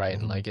backyard, right?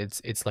 And like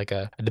it's like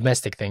a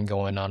domestic thing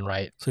going on,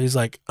 right? So he's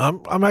like,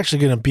 I'm actually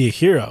gonna be a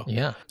hero.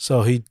 Yeah.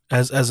 So he,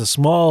 as a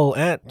small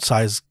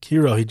ant-sized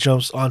hero, he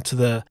jumps onto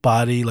the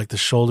body, like the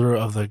shoulder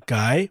of the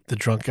guy, the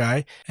drunk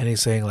guy, and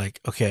he's saying like,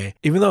 okay,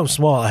 even though I'm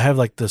small, I have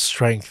like the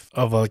strength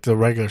of like the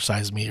regular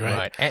size me, right?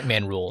 Right.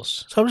 Ant-Man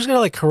rules. So I'm just gonna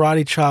like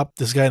karate chop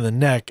this guy in the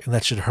neck, and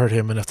that should hurt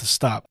him enough to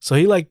stop. So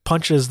he like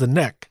punches the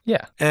neck.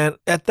 Yeah. And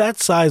at that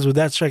size with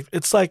that strength,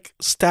 it's like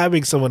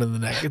stabbing someone in the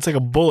neck. It's like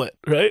a bullet,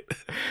 right?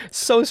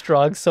 So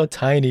strong, so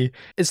tiny.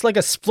 It's like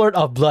a splurt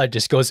of blood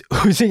just goes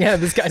oozing out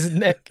of this guy's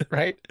neck,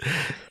 right?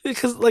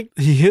 Because like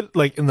he hit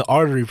like in the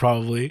artery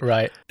probably.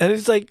 Right. And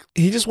it's like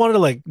he just wanted to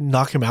like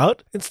knock him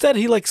out. Instead,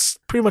 he like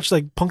pretty much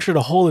like punctured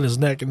a hole in his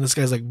neck, and this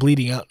guy's like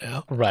bleeding out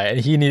now. Right. And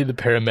he needed the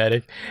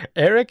paramedic.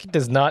 Eric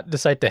does not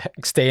decide to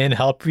stay and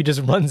help. He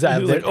just runs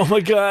out He's there. like, oh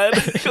my God,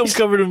 I'm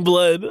covered in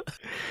blood.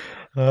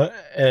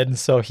 And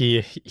so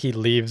he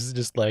leaves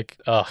just like,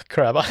 oh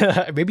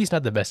crap, maybe he's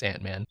not the best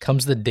Ant-Man.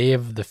 Comes the day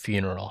of the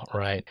funeral,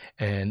 right?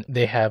 And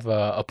they have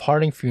a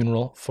parting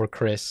funeral for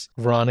Chris.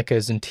 Veronica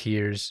is in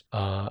tears.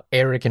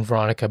 Eric and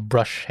Veronica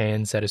brush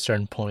hands at a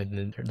certain point,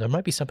 and there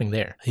might be something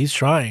there. He's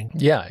trying.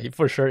 Yeah, he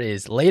for sure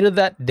is. Later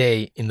that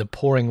day, in the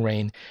pouring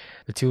rain,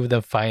 the two of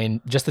them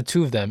find just the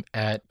two of them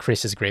at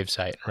Chris's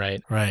gravesite,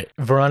 right? Right.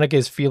 Veronica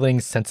is feeling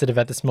sensitive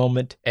at this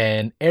moment,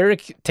 and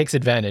Eric takes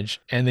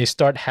advantage, and they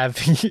start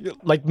having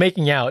like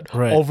making out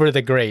over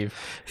the grave.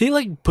 He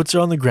like puts her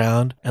on the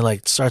ground and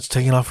like starts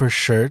taking off her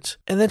shirt,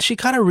 and then she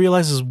kind of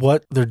realizes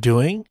what they're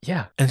doing.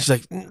 Yeah. And she's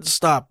like,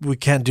 stop, we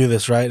can't do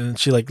this, right? And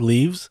she like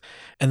leaves.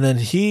 And then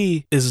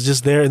he is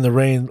just there in the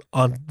rain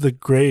on the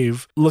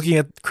grave looking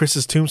at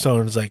Chris's tombstone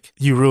and is like,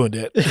 you ruined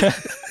it.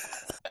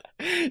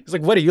 He's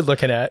like, what are you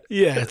looking at?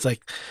 Yeah, it's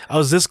like, I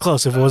was this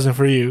close if it wasn't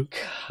for you.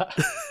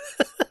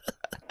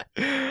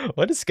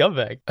 What a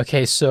scumbag.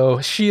 Okay, so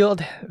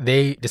S.H.I.E.L.D.,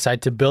 they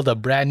decide to build a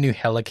brand new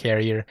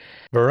helicarrier.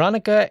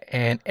 Veronica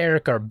and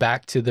Eric are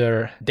back to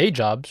their day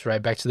jobs,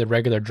 right? Back to their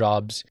regular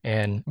jobs.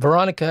 And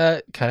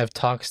Veronica kind of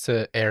talks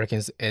to Eric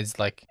and is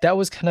like, that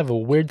was kind of a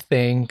weird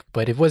thing,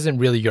 but it wasn't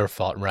really your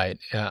fault, right?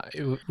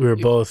 We were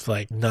both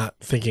like not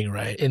thinking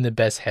right. In the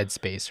best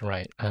headspace,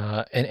 right?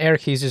 And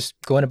Eric, he's just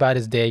going about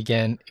his day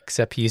again,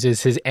 except he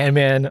uses his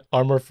Ant-Man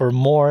armor for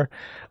more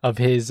of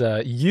his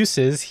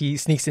uses. He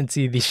sneaks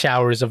into the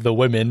showers of the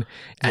women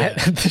at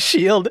the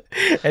S.H.I.E.L.D.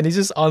 and he's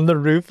just on the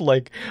roof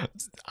like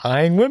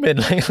eyeing women.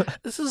 Like,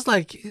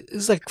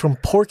 it's like from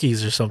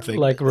Porky's or something.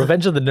 Like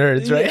Revenge of the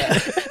Nerds, right?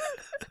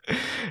 Yeah.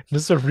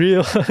 Just a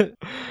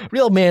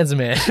real man's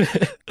man.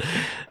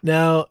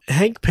 Now,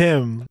 Hank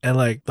Pym and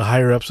like the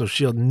higher ups of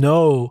S.H.I.E.L.D.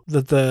 know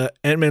that the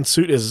Ant-Man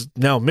suit is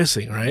now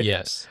missing, right?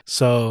 Yes.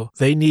 So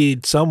they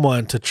need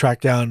someone to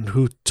track down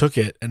who took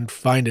it and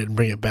find it and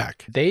bring it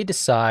back. They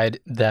decide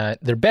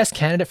that their best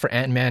candidate for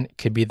Ant-Man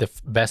could be the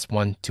best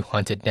one to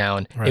hunt it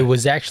down. Right. It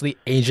was actually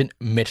Agent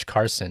Mitch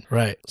Carson.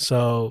 Right.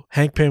 So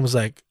Hank Pym was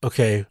like,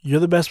 okay, you're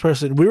the best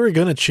person. We were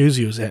going to choose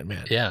you as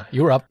Ant-Man. Yeah.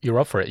 You were up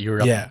for it. You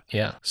were up. Yeah.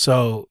 Yeah.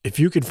 So if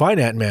you can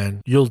find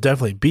Ant-Man, you'll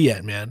definitely be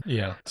Ant-Man.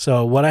 Yeah.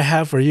 So what I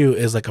have for you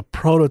is like a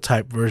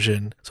prototype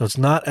version. So it's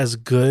not as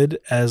good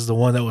as the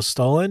one that was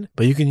stolen,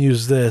 but you can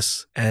use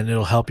this and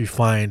it'll help you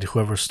find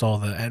whoever stole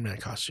the Ant-Man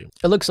costume.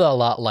 It looks a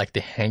lot like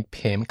the Hank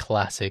Pym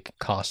classic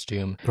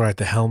costume. Right,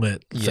 the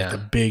helmet. It's like the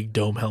big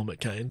dome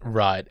helmet kind.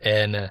 Right.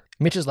 And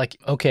Mitch is like,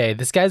 okay,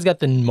 this guy's got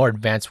the more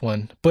advanced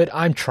one, but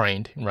I'm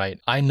trained, right?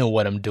 I know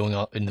what I'm doing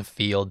out in the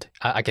field.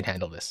 I can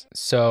handle this.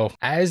 So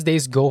as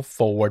days go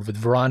forward with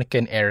Veronica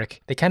and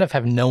Eric, they kind of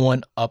have no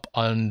one up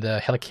on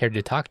the helicarrier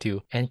to talk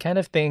to, and kind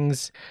of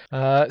things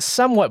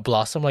somewhat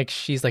blossom. Like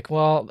she's like,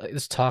 well,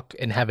 let's talk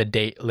and have a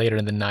date later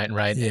in the night,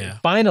 right? Yeah. And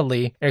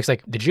finally, Eric's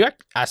like, did you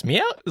ask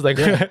me out? It's like,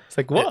 it's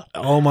like, what?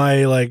 All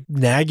my like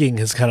nagging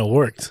has kind of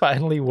worked.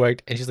 Finally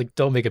worked. And she's like,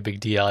 don't make a big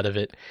deal out of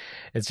it.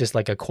 It's just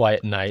like a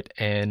quiet night.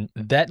 And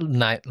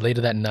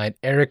later that night,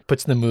 Eric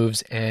puts in the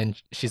moves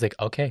and she's like,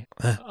 okay,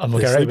 I'm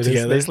okay, right with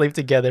this. They sleep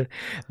together.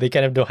 They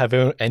kind of don't have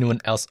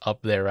anyone else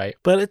up there, right?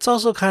 But it's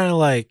also kind of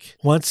like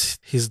once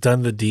he's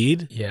done the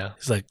deed,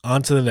 he's like,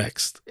 on to the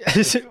next.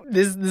 this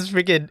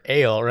freaking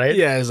ale, right?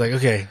 Yeah, he's like,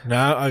 okay,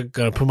 now I'm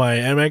going to put my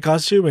Ant-Man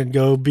costume and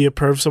go be a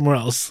perv somewhere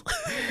else.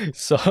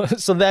 So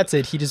that's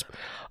it. He just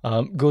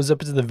goes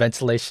up into the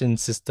ventilation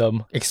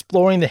system,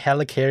 exploring the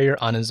helicarrier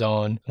on his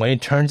own. When he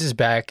turns his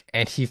back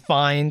and he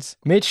finds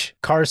Mitch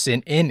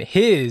Carson in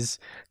his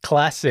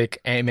classic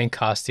Ant-Man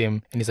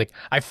costume, and he's like,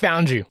 I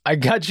found you. I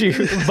got you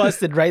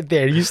busted right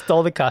there. You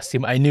stole the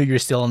costume. I knew you're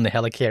still on the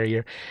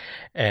helicarrier.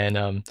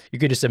 And you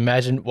could just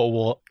imagine what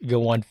will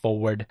go on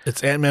forward.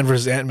 It's Ant-Man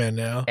versus Ant-Man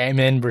now.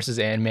 Ant-Man versus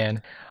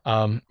Ant-Man.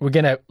 We're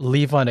going to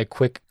leave on a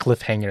quick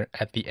cliffhanger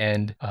at the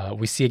end.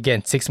 We see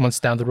again 6 months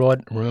down the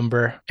road.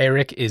 Remember,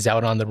 Eric is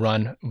out on the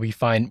run. We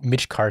find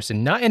Mitch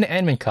Carson, not in an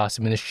Ant-Man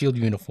costume, in a S.H.I.E.L.D.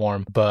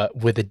 uniform, but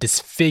with a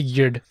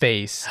disfigured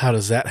face. How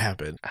does that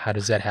happen?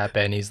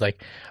 He's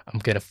like, I'm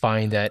going to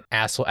find that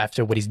asshole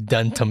after what he's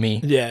done to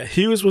me. Yeah,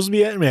 he was supposed to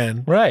be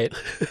Ant-Man. Right.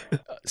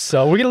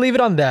 So we're going to leave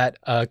it on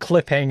that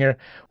cliffhanger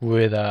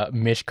with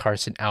Mitch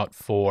Carson out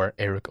for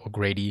Eric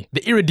O'Grady,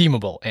 the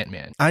Irredeemable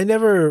Ant-Man. I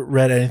never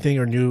read anything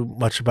or knew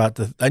much about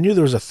I knew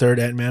there was a third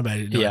Ant-Man, but I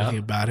didn't know anything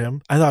about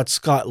him. I thought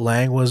Scott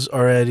Lang was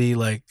already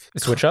like...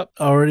 Switch up?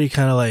 Already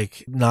kind of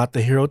like not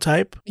the hero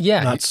type.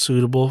 Yeah. Not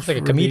suitable for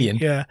like a comedian.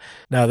 Yeah.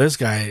 Now this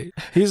guy,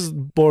 he's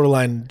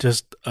borderline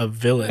just a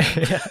villain.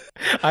 Yeah.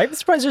 I'm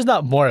surprised there's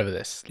not more of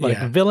this. Like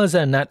villains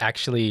that are not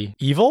actually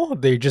evil,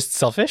 they're just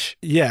selfish.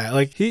 Yeah,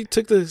 like he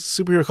took the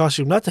superhero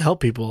costume not to help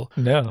people.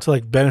 No. To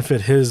like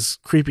benefit his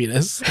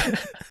creepiness.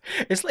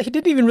 It's like he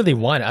didn't even really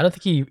want it. I don't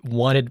think he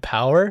wanted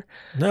power.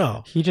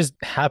 No. He just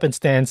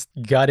happenstance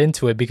got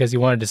into it because he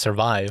wanted to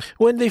survive.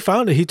 When they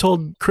found it, he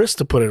told Chris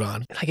to put it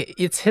on. Like,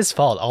 it's his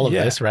fault, all of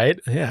this, right?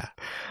 Yeah.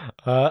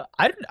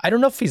 I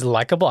don't know if he's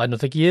likable. I don't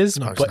think he is.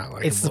 No, he's but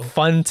not it's likable.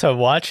 fun to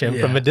watch him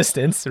from Yeah. a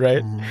distance,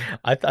 right?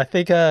 I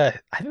think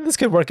this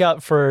could work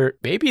out for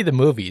maybe the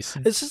movies.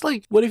 It's just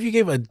like, what if you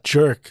gave a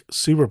jerk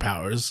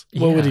superpowers?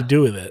 What would he Yeah.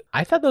 do with it?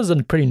 I thought that was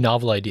a pretty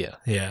novel idea.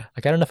 Yeah.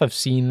 Like, I don't know if I've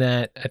seen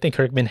that. I think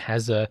Kirkman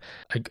has a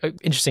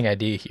interesting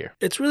idea here.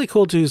 It's really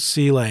cool to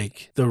see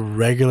like the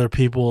regular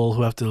people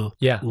who have to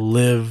Yeah.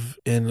 live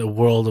in a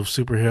world of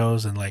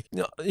superheroes, and like,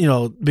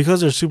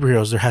 because they're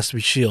superheroes, there has to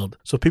be shield.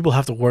 So people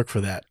have to work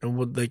for that.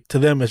 And like, to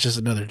them, it's just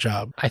another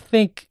job. I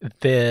think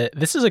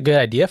this is a good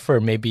idea for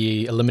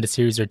maybe a limited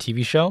series or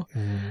TV show.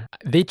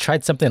 They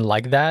tried something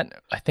like that.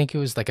 I think it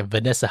was like a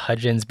Vanessa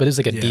Hudgens, but it was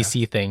like a Yeah.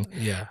 DC thing.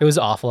 Yeah. It was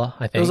awful,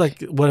 I think. It was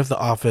like, what if The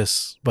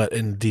Office, but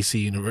in DC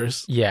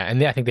universe? yeah,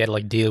 and I think they had to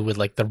like deal with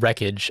like the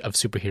wreckage of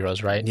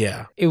superheroes, right?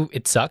 Yeah.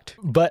 It sucked,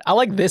 but I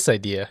like this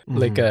idea,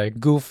 like a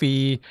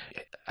goofy.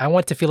 I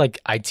want to feel like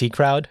IT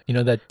Crowd,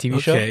 that TV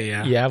show. Okay,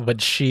 yeah. Yeah,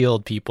 but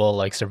shield people,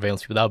 like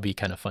surveillance people. That would be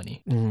kind of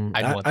funny.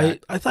 I'd want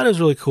that. I thought it was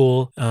really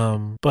cool,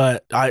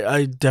 but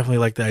I definitely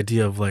like the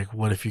idea of like,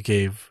 what if you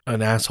gave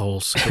an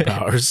asshole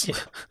superpowers?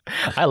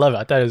 I love it.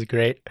 I thought it was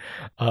great.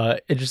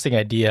 Interesting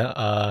idea.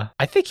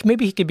 I think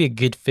maybe he could be a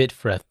good fit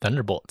for a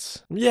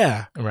Thunderbolts,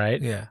 Yeah.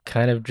 right? Yeah.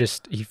 Kind of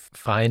just he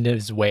find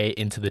his way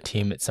into the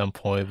team at some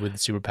point with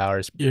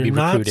superpowers. You're be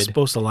not recruited.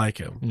 supposed to like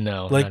him.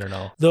 No, Like, not at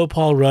all. though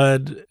Paul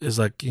Rudd is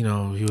like,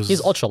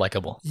 He's ultra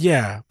likable.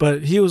 Yeah,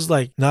 but he was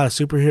like not a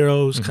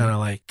superhero. He was kind of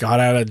like got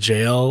out of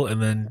jail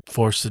and then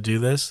forced to do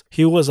this.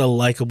 He was a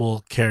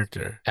likable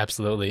character.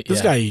 Absolutely. This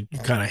yeah. guy, you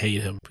kind of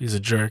hate him. He's a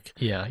jerk.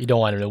 Yeah, you don't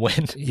want him to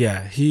win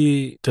Yeah,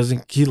 he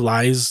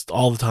lies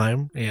all the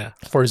time. Yeah.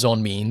 for his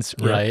own means,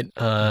 Yeah.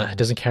 right?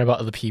 Doesn't care about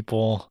other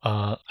people.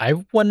 I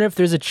wonder if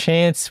there's a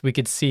chance we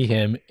could see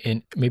him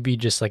in maybe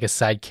just like a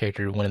side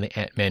character in one of the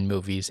Ant-Man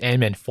movies.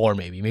 Ant-Man 4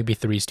 maybe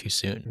 3 is too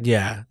soon.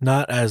 Yeah,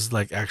 not as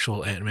like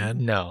actual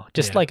Ant-Man. No,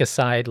 just Yeah. like a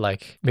side,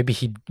 like maybe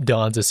he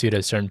dons a suit at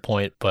a certain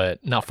point,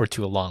 but not for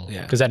too long.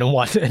 Yeah. Because I don't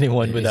want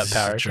anyone Yeah, with he's that just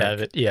a power to have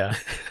jerk. it. Yeah.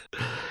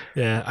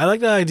 Yeah, I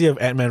like the idea of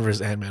Ant-Man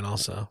versus Ant-Man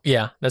also.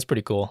 Yeah, that's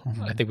pretty cool.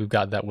 I think we've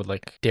got that with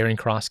like Darren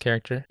Cross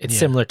character. It's Yeah.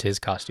 similar to his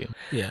costume.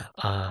 Yeah,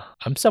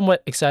 I'm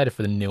somewhat excited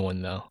for the new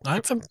one though.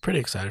 I'm pretty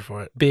excited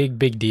for it. Big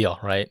deal,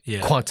 right?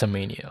 Yeah.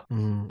 Quantumania.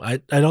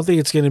 I don't think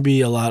it's going to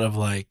be a lot of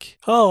like,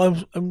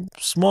 oh, I'm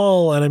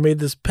small and I made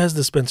this Pez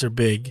dispenser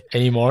big.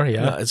 Anymore?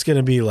 Yeah. No, it's going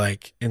to be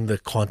like in the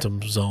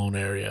quantum zone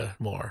area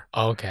more.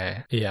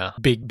 Okay. Yeah.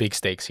 Big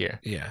stakes here.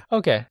 Yeah.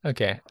 Okay.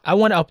 I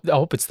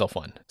hope it's still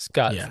fun.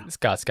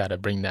 Scott's got to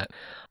bring that.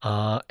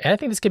 And I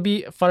think this could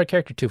be a funner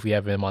character too if we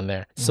have him on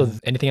there. So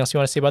anything else you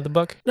want to say about the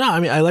book? No, I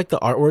mean, I like the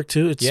artwork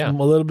too. It's Yeah. a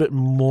little bit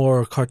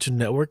more Cartoon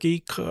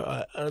Network-y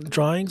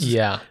drawings.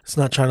 Yeah. It's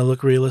not trying to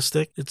look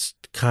realistic. It's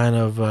kind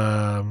of,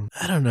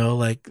 I don't know,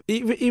 like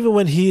even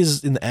when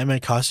he's in the Ant-Man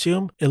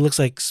costume, it looks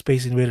like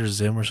Space Invader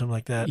Zim or something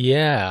like that.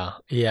 Yeah.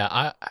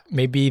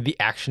 Maybe the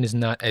action is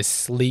not as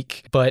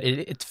sleek, but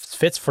it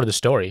fits for the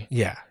story.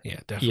 Yeah,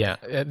 definitely. Yeah,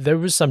 there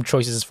was some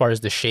choices as far as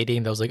the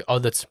shading that was like, oh,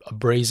 that's a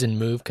brazen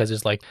move because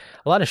there's like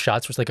a lot of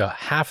shots where it's like a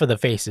half of the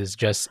face is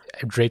just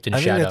draped in I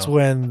shadow. think that's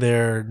when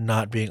they're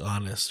not being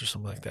honest or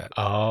something like that.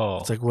 Oh,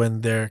 It's like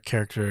when their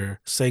character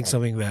saying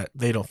something that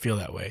they don't feel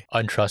that way.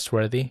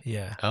 untrustworthy.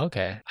 Yeah.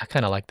 Okay, I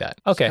kind of like that.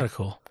 Okay, Kind of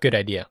cool. good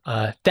idea.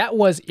 That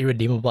was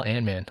Irredeemable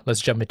Ant-Man.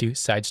 Let's jump into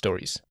side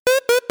stories.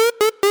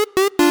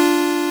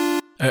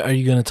 Are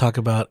you going to talk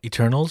about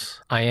Eternals?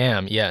 I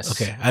am, yes.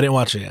 Okay, I didn't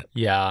watch it yet.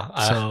 Yeah.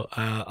 So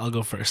I'll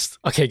go first.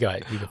 Okay, go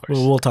ahead. You go first.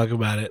 We'll talk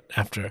about it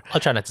after.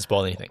 I'll try not to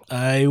spoil anything.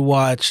 I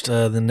watched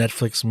the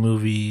Netflix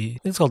movie. I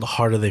think it's called The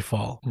Harder They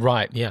Fall.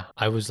 Right, yeah.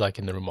 I was like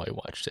in the room while you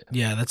watched it.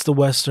 Yeah, that's the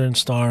Western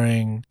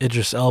starring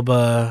Idris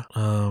Elba.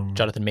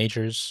 Jonathan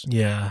Majors.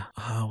 Yeah.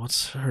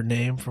 What's her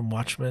name from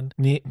Watchmen?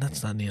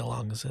 That's not Nia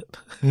Long, is it?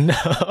 No,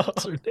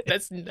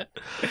 that's not.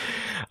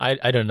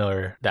 I don't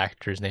know the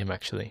actor's name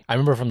actually. I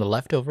remember from The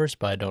Leftovers,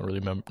 but I don't really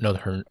know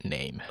her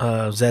name.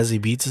 Zazie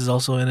Beetz is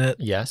also in it.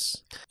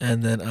 Yes,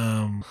 And then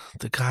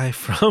the guy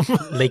from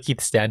Lakeith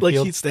Stanfield.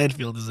 Lakeith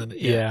Stanfield is in it.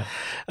 Yeah.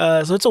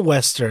 So it's a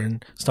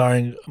Western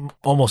starring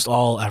almost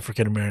all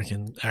African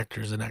American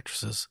actors and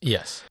actresses.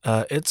 Yes,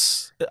 I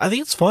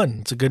think it's fun.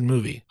 It's a good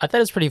movie. I thought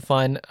it was pretty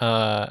fun.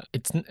 I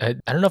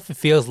don't know if it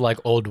feels like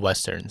old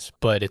westerns,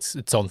 but it's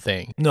its own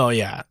thing. No,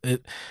 yeah.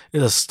 It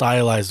is a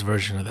stylized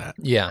version of that.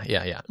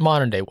 Yeah.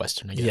 Modern day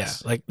western, I Yeah.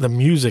 guess. Like the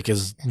music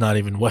is not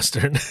even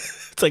Western.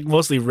 It's like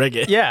mostly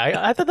reggae.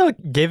 Yeah, I thought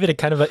that gave it a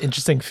kind of an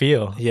interesting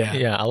feel. Yeah.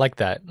 Yeah, I like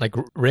that. Like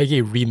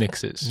reggae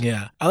remixes.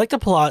 Yeah. I like the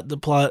plot. The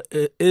plot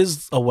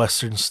is a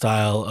Western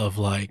style of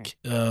like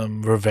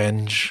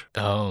revenge.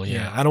 Oh,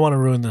 yeah. I don't want to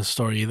ruin the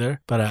story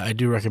either, but I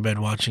do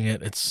recommend watching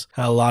it. It's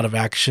a lot of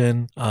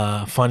action,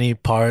 funny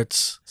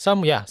parts.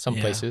 Some Yeah.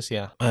 places,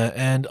 yeah.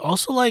 And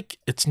also like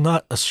it's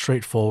not a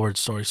straightforward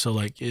story. So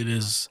like it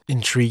is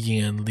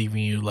intriguing and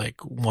leaving you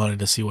like wanting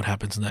to see what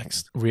happens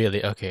next.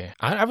 Really? Okay.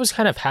 I was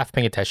kind of half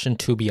paying attention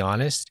to to be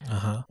honest.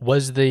 Uh-huh.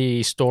 Was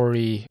the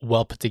story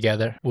well put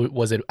together?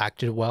 Was it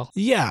acted well?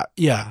 Yeah.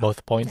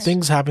 Both points?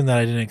 Things happened that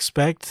I didn't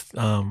expect.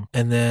 And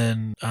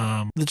then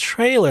the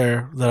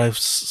trailer that I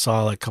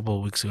saw like a couple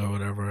of weeks ago or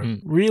whatever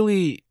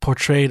really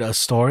portrayed a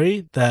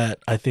story that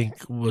I think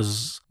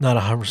was not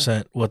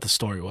 100% what the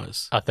story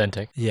was.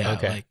 Authentic. Yeah.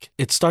 Okay. Like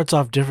it starts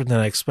off different than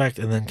I expect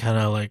and then kind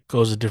of like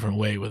goes a different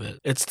way with it.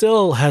 It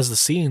still has the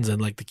scenes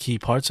and like the key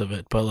parts of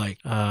it, but like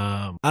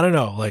I don't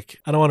know, like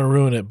I don't want to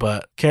ruin it,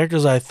 but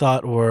characters I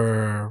thought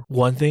were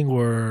one thing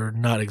were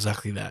not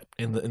exactly that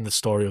in the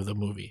story of the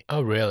movie.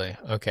 Oh, really?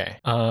 Okay.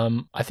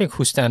 I think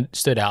who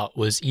stood out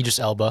was Idris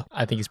Elba.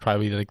 I think he's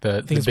probably like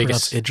the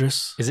biggest.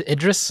 Idris. Is it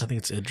Idris? I think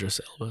it's Idris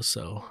Elba.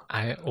 So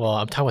I'm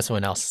talking about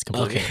someone else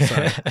completely.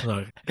 okay,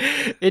 sorry.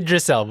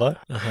 Idris Elba.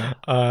 Uh-huh.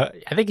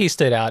 I think he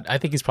stood out. I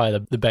think he's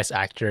probably the best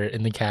actor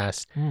in the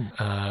cast. Who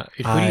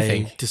do you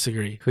think? I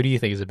disagree. Who do you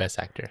think is the best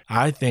actor?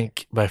 I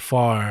think by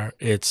far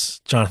it's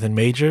Jonathan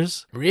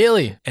Majors.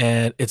 Really?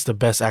 And it's the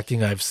best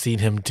acting I've seen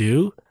him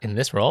do in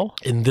this role.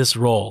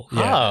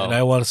 Yeah. Oh. And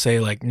I want to say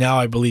like now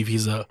I believe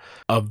he's a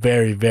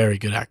very, very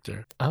good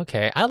actor.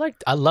 Okay.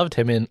 I loved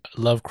him in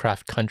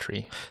Lovecraft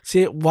Country.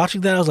 See,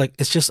 watching that I was like,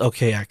 it's just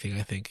okay acting,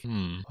 I think.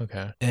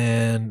 Okay.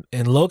 And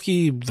in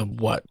Loki,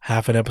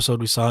 half an episode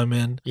we saw him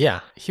in.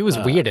 Yeah. He was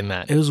weird in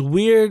that. It was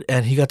weird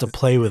and he got to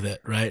play with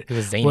it, right? It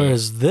was zany.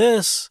 Whereas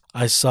this,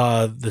 I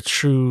saw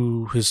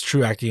his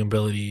true acting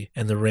ability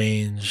and the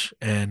range,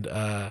 and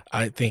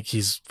I think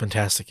he's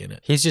fantastic in it.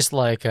 He's just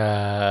like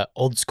a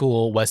old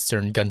school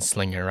Western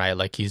gunslinger, right?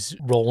 Like he's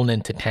rolling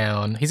into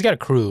town. He's got a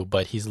crew,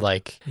 but he's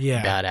like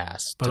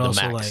badass but to the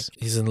also max. like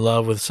he's in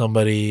love with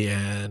somebody,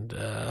 and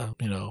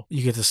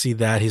you get to see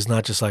that he's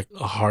not just like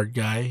a hard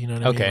guy, you know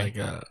what I mean?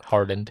 Like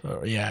hardened.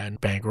 And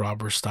bank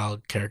robber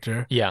style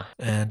character. Yeah.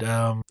 And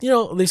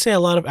they say a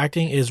lot of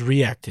acting is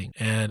reacting,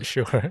 and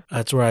sure,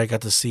 that's where I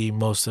got to see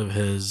most of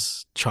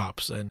his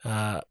chops. And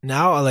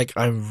now I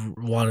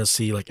want to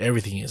see like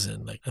everything he's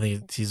in. Like I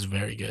think he's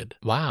very good.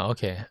 Wow.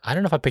 Okay. I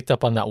don't know if I picked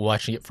up on that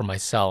watching it for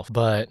myself,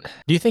 but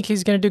do you think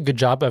he's gonna do a good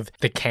job of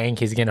the Kang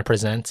he's gonna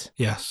present?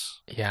 Yes.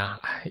 Yeah,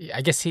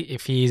 I guess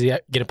if he's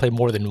gonna play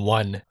more than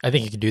one, I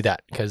think he could do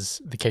that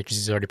because the characters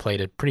he's already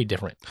played are pretty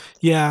different.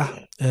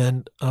 Yeah,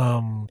 and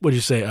what do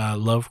you say?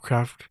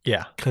 Lovecraft.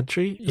 Yeah.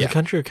 Country. Is it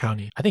country or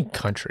county? I think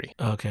country.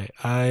 Okay,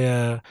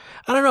 I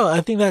don't know.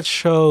 I think that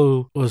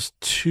show was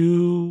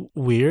too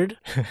weird.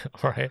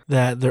 Right.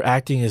 That their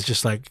acting is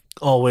just like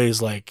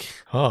always like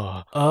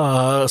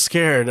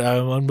scared,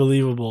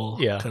 unbelievable,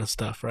 kind of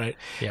stuff, right?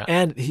 Yeah.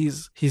 And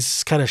he's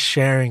kind of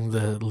sharing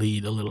the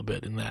lead a little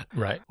bit in that,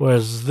 right?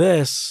 Whereas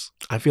this,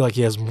 I feel like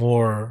he has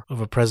more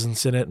of a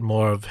presence in it,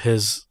 more of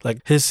his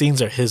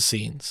scenes are his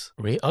scenes.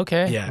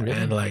 Okay. Yeah, really?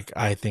 and like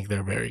I think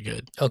they're very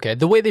good. Okay,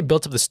 the way they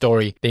built up the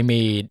story, they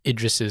made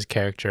Idris's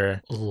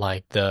character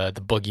like the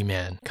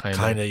boogeyman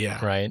kind of,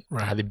 yeah, right?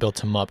 Right. How they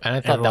built him up, and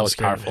I thought that was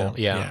powerful.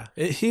 Yeah.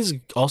 He's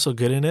also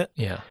good in it.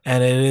 Yeah,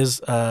 and it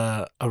is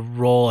a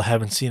role I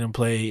haven't seen him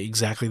play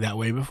exactly that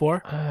way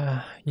before.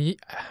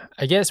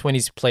 I guess when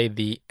he's played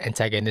the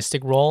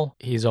antagonistic role,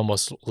 he's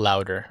almost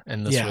louder,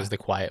 and this was the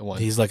quiet one.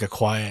 He's like a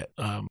quiet,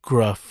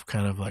 gruff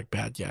kind of like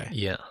bad guy.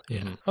 Yeah.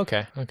 Mm-hmm.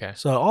 Okay.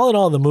 So all in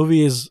all, the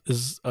movie is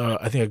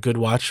I think a good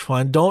watch.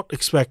 Fun. Don't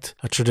expect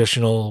a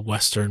traditional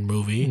Western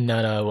movie.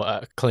 Not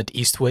a Clint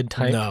Eastwood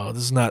type. No,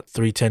 this is not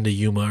 3:10 to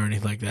Yuma or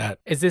anything like that.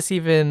 Is this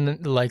even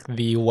like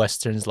the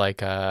Westerns, like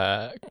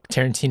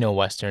Tarantino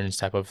Westerns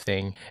type of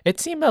thing? It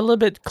seemed a little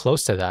bit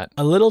close to that.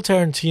 A little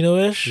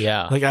Tarantino-ish.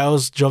 Yeah. Like I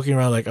was joking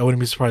around, like I wouldn't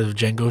be surprised if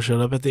Django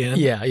showed up at the end.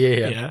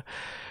 Yeah.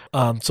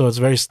 So it's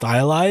very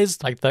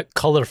stylized, like the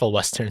colorful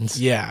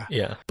westerns. Yeah.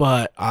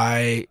 But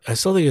I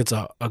still think it's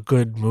a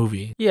good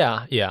movie.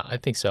 Yeah, I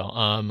think so.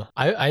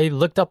 I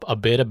looked up a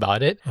bit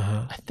about it.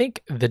 I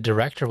think the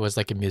director was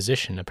like a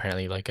musician,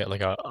 apparently, like a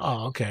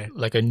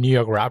like a New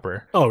York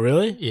rapper. Oh,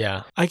 really?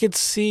 Yeah, I could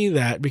see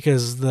that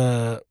because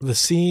the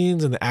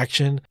scenes and the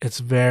action,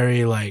 it's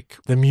very like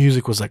the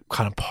music was like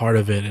kind of part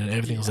of it, and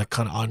everything was like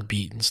kind of on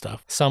beat and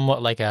stuff.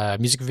 Somewhat like a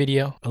music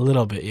video. A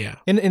little bit, yeah.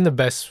 In the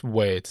best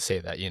way to say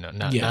that,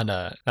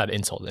 not an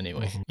insult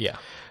anyway. Mm-hmm. Yeah.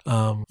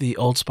 The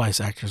Old Spice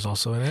actor's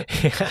also in it.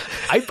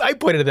 I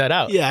pointed that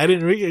out. Yeah, I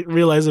didn't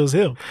realize it was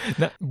him.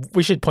 Now,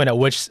 we should point out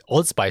which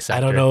Old Spice actor.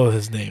 I don't know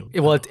his name.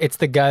 Well, it's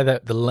the guy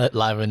that the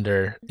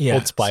lavender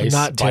Old Spice. So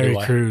not Terry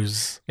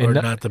Crews or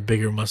not the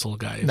bigger muscle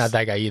guys. Not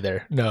that guy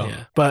either. No.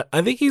 Yeah. But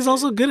I think he's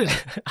also good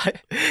at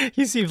it.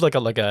 He seems like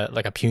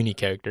a puny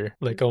character,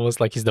 like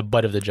almost like he's the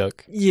butt of the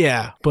joke.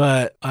 Yeah,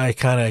 but I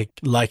kind of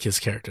like his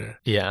character.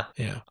 Yeah.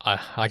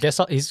 I guess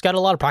he's got a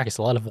lot of practice,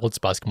 a lot of Old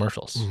Spice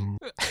commercials. Mm-hmm.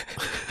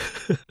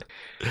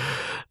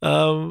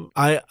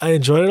 I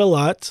enjoyed it a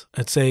lot.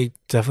 I'd say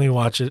Definitely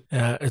watch it.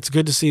 It's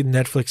good to see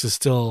Netflix is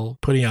still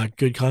putting out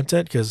good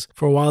content because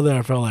for a while there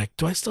I felt like,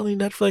 do I still need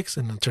Netflix?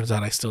 And it turns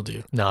out I still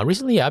do. No,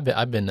 recently I've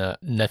been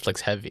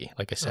Netflix heavy.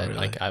 Like I said, really?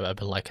 like I've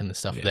been liking the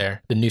stuff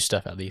there, the new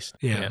stuff at least.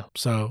 Yeah.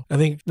 So I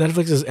think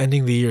Netflix is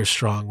ending the year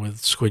strong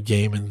with Squid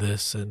Game and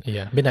this and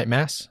Midnight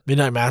Mass.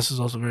 Midnight Mass is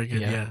also very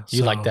good. Yeah.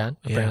 You like that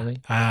apparently?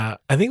 I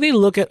think they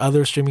look at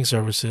other streaming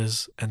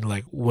services and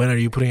like, when are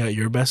you putting out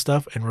your best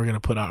stuff? And we're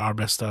gonna put out our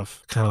best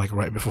stuff kind of like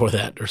right before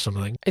that or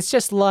something. It's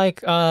just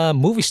like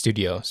movie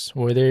studios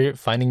where they're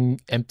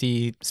finding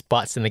empty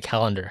spots in the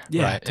calendar,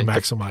 right? To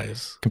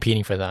maximize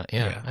competing for that.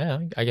 Yeah,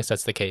 I guess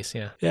that's the case.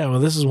 Yeah. Well,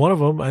 this is one of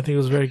them. I think it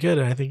was very good,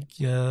 and I think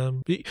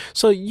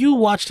so. You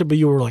watched it, but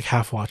you were like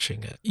half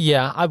watching it.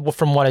 Yeah,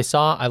 from what I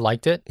saw, I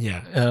liked it.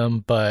 Yeah.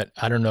 But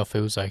I don't know if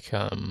it was like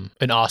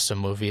an awesome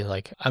movie.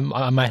 Like I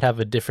might have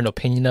a different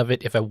opinion of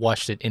it if I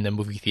watched it in the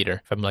movie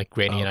theater. If I'm like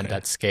grading it on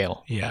that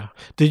scale. Yeah.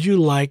 Did you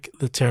like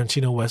the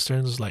Tarantino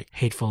westerns like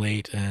Hateful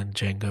Eight and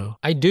Django?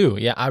 I do.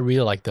 Yeah, I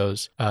really like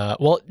those.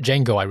 Well,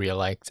 Django I really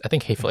liked. I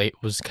think Hateful Eight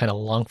was kind of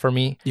long for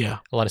me. Yeah.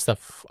 A lot of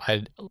stuff,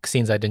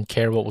 scenes I didn't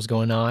care what was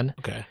going on.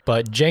 Okay.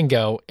 But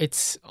Django,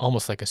 it's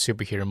almost like a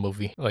superhero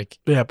movie. Like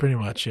pretty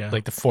much. Yeah.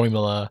 Like the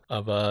formula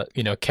of a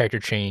character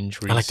change.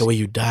 I like the way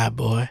you die,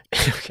 boy.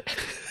 Okay.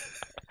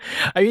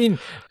 I mean,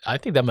 I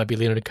think that might be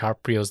Leonardo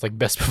DiCaprio's like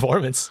best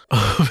performance.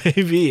 Oh,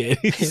 maybe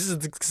he's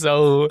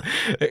so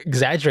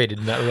exaggerated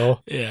in that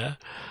role. Yeah.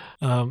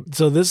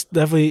 So this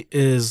definitely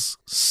is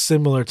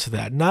similar to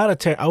that.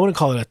 I wouldn't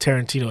call it a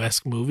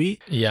Tarantino-esque movie.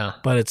 Yeah.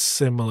 But it's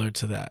similar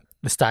to that.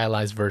 The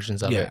stylized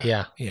versions of it.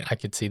 Yeah. I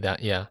could see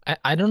that. Yeah.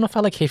 I don't know if I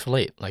like Hateful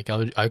Eight. Like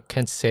I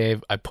can't say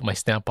I put my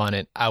stamp on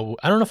it. I don't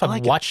know if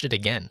I've watched it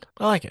again.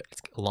 I like it.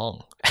 It's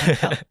long.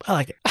 I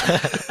like it.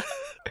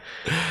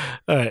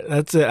 All right,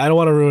 that's it. I don't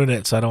want to ruin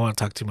it, so I don't want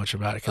to talk too much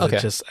about it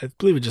because I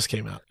believe it just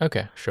came out.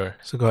 Okay, sure.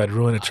 So go ahead,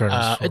 ruin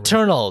Eternals.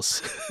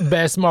 Eternals,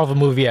 best Marvel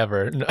movie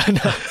ever.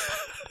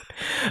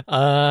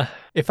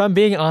 If I'm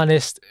being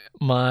honest,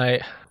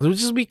 Let's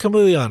just be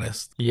completely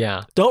honest.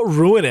 Yeah. Don't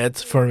ruin it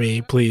for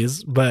me,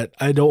 please, but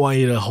I don't want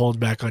you to hold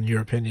back on your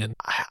opinion.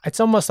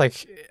 It's almost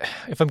like,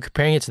 if I'm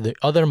comparing it to the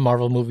other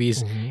Marvel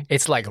movies,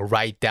 it's like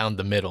right down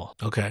the middle.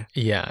 Okay.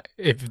 Yeah.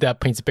 If that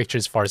paints a picture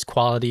as far as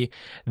quality,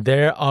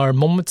 there are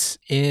moments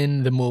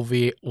in the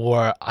movie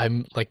where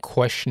I'm like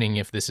questioning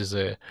if this is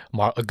a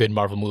good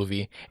Marvel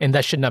movie, and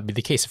that should not be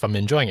the case if I'm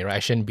enjoying it, right? I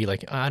shouldn't be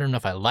like, I don't know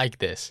if I like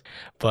this,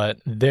 but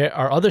there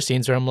are other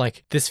scenes where I'm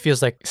like, this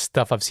feels like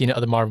stuff I've seen in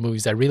other Marvel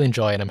movies I really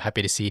enjoy, and I'm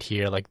happy to see it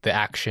here, like the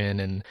action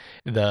and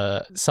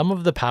some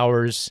of the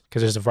powers,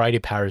 because there's a variety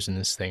of powers in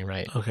this thing,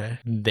 right? Okay.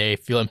 They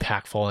feel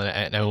impactful,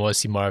 and I want to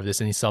see more of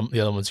this, and the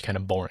other ones are kind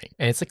of boring.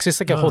 And it's like just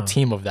like a whole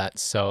team of that,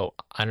 so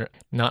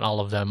not all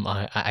of them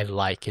I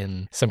like,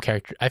 and some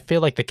character, I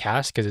feel like the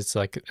cast, because it's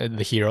like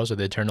the heroes or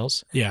the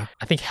Eternals. Yeah.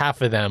 I think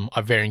half of them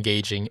are very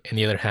engaging, and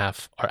the other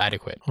half are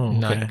adequate. Oh,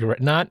 okay.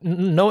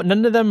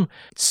 None of them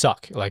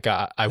suck. Like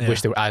I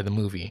wish they were out of the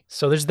movie.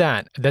 So there's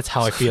that. That's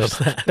how I feel.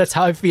 That's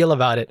how I feel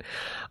about it.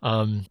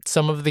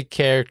 Some of the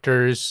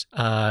characters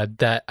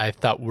that I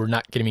thought were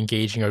not getting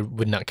engaging or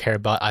would not care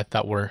about, I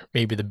thought were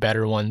maybe the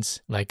better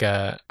ones. Like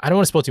I don't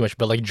want to spoil too much,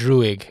 but like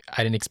Druig,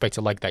 I didn't expect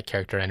to like that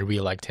character, and I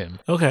really liked him.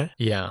 Okay.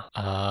 Yeah.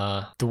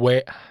 The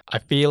way I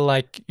feel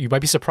like you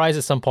might be surprised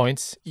at some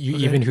points.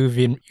 Even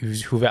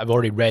who've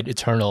already read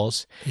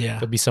Eternals. Yeah.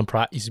 You'll be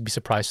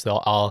surprised.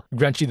 So I'll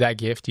grant you that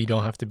gift. You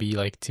don't have to be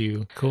like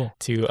too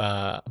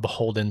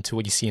beholden to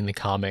what you see in the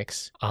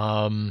comics.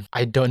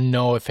 I don't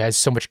know if it has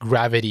so much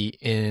gravity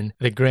in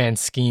the grand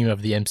scheme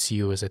of the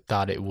MCU as I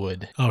thought it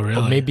would. Oh,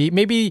 really? But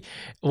maybe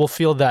we'll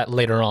feel that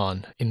later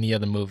on in the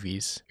other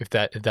movies, if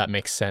that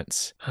makes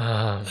sense.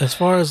 As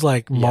far as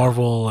like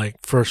Marvel, like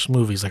first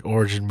movies, like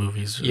origin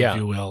movies, if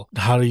you will,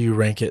 how do you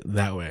rank it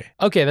that way?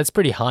 Okay, that's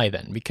pretty high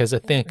then, because I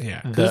think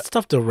it's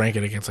tough to rank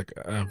it against like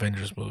an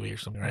Avengers movie or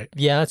something, right?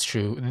 Yeah, that's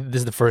true.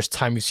 This is the first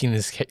time we've seen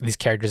these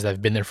characters that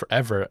have been there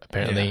forever,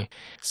 apparently. Yeah.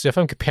 So if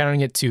I'm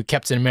comparing it to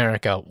Captain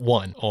America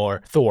 1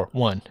 or Thor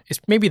 1, it's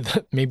maybe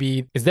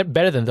is that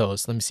better than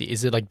those? Let me see.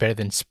 Is it like better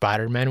than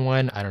Spider-Man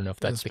 1? I don't know if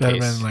that's the case.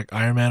 Better than like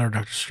Iron Man or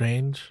Doctor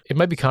Strange? It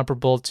might be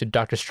comparable to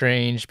Doctor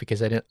Strange,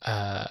 because I didn't.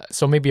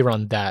 So maybe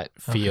around that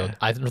field. Okay.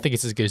 I don't think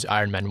it's as good as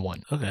Iron Man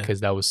 1. Okay.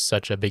 Because that was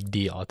such a big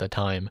deal at the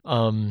time.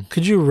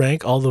 Could you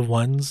rank all the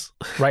ones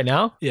right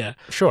now? Yeah,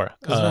 sure.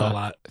 There's not a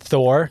lot.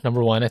 Thor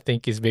number 1, I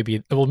think, is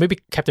maybe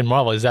Captain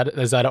Marvel. Is that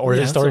an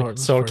origin story?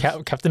 So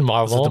Captain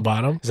Marvel is at the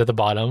bottom. Is at the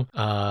bottom.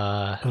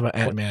 What about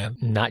Ant-Man?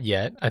 Not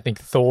yet. I think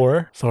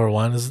Thor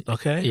 1 is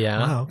okay. Yeah.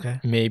 Wow, okay.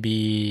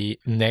 Maybe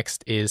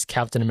next is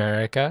Captain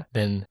America,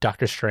 then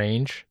Doctor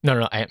Strange.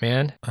 No,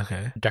 Ant-Man.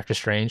 Okay. Doctor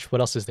Strange.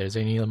 What else is there? Is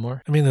there any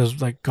more? I mean,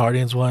 there's like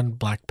Guardians 1,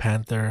 Black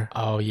Panther.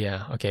 Oh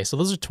yeah. Okay, so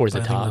those are towards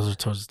the top. Those are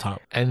towards the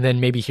top. And then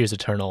maybe here's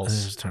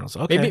Eternals.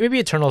 Okay. Maybe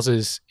Eternals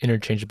is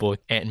interchangeable with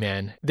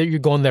Ant-Man. You're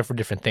going there for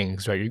different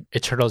things, right?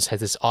 Eternals has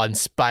this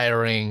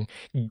awe-inspiring,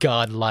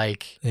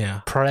 godlike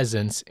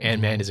presence.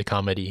 Ant-Man is a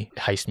comedy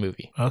heist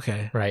movie.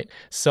 Okay. Right.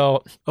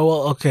 So. Oh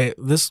well. Okay.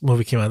 This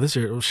movie came out this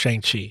year. It was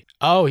Shang-Chi.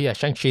 Oh yeah,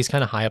 Shang-Chi is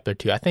kind of high up there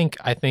too. I think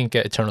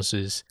Eternals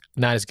is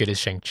not as good as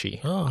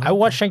Shang-Chi. Oh, I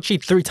watched Shang-Chi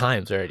 3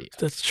 times already.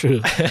 That's true.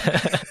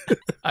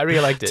 I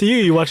really liked it. To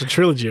you watch a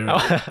trilogy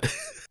already.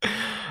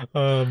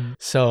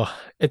 So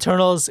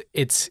Eternals,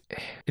 it's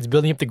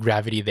building up the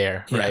gravity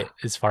there, Yeah. right?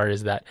 As far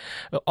as that,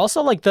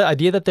 also like the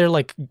idea that they're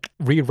like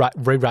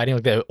rewriting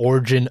like the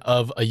origin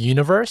of a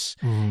universe.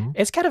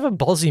 It's kind of a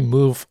ballsy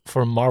move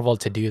for Marvel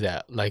to do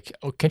that. Like,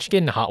 can't you get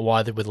in hot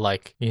water with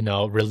like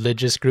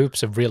religious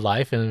groups of real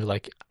life and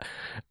like,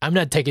 I'm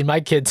not taking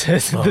my kid to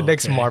the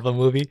next Marvel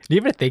movie. Do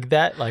you ever think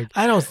that? Like,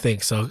 I don't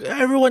think so.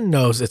 Everyone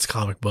knows it's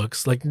comic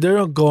books. Like they're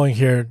not going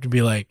here to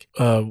be like,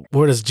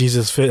 where does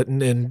Jesus fit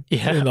in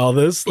all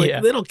this?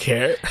 Like they don't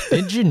care.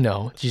 Did you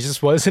know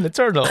Jesus was an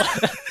Eternal?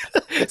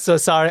 So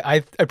sorry, I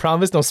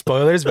promise no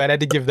spoilers, but I had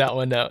to give that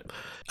one out.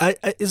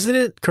 Isn't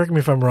it, correct me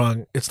if I'm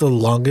wrong, it's the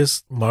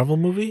longest Marvel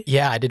movie?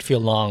 Yeah, I did feel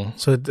long.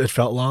 So it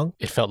felt long?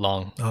 It felt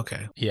long.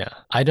 Okay. Yeah.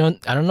 I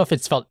don't know if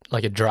it's felt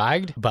like it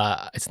dragged,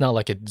 but it's not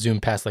like it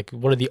zoomed past. Like,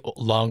 what are the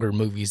longer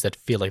movies that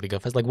feel like they go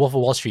fast? Like Wolf of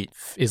Wall Street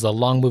is a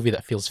long movie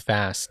that feels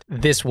fast.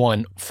 This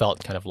one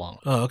felt kind of long.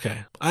 Oh,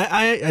 okay.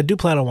 I do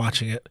plan on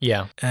watching it.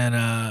 Yeah. And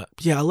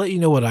I'll let you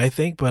know what I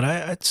think, but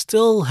I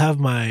still have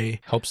my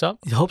hopes up.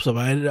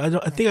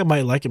 I think I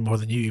might like it more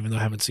than you, even though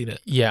I haven't seen it.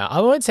 Yeah, I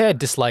wouldn't say I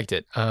disliked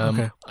it.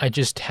 Okay. I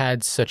just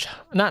had such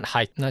not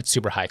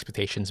super high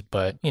expectations,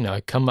 but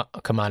I come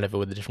out of it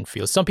with a different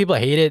feel. Some people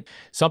hate it.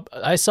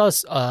 I saw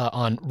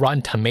on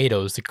Rotten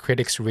Tomatoes, the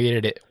critics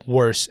rated it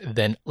worse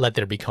than Let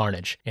There Be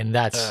Carnage, and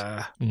that's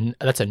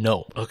a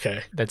no.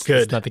 Okay, that's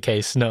good. That's not the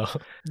case. No.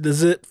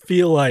 Does it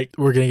feel like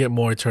we're gonna get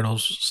more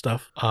Eternals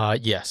stuff?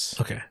 Yes.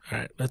 Okay. All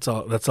right. That's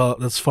all. That's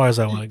as far as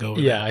I want to go.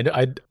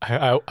 Yeah.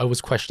 I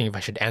was questioning if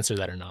I should answer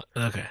that or not.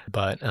 Okay.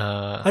 But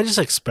I just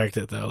expect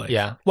it though. Like,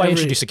 yeah. Why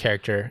introduce a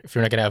character if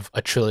you're not gonna have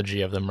a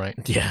trilogy of them, right?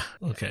 Yeah.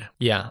 Okay.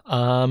 Yeah.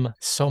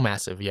 So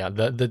massive. Yeah.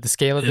 The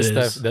scale of this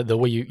stuff, the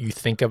way you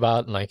think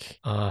about like,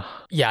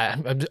 yeah.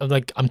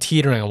 I'm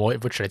teetering on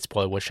what should I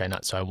spoil, what should I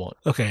not, so I won't.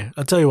 Okay.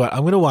 I'll tell you what.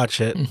 I'm gonna watch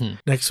it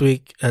next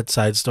week at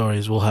Side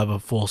Stories. We'll have a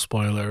full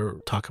spoiler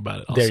talk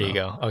about it. Also. There you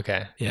go.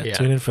 Okay. Yeah.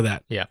 Tune in for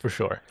that. Yeah, for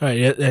sure. All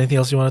right. Anything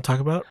else you want to talk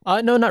about?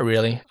 No, not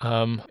really.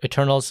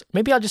 Eternals.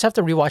 Maybe I'll just have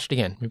to rewatch it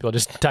again. Maybe I'll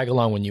just tag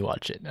along when you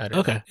watch it. I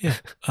don't know. Yeah.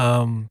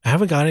 I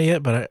haven't gotten it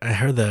yet, but I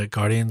heard the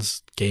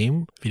Guardians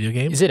video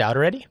game. Is it out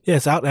already? Yeah,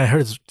 it's out, and I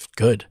heard it's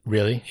good.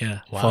 Really?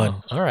 Yeah. Wow.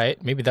 Fun. All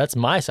right. Maybe that's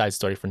my side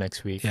story for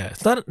next week. Yeah.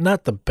 It's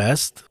not the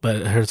best,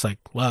 but I heard it's like,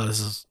 wow, this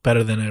is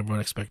better than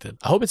everyone expected.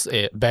 I hope it's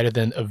better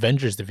than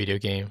Avengers, the video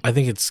game. I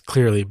think it's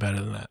clearly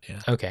better than that.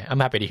 Yeah. Okay. I'm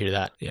happy to hear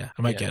that. Yeah.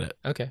 I might get it.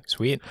 Okay.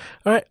 Sweet.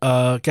 All right.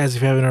 Guys,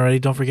 if you haven't already,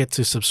 don't forget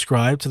to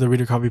subscribe to the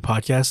Reader Copy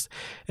Podcast.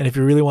 And if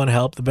you really want to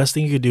help, the best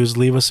thing you could do is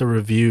leave us a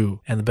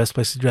review. And the best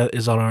place to do that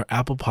is on our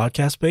Apple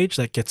Podcast page.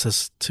 That gets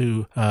us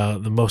to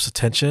the most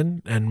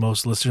attention and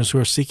most listeners who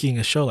are seeking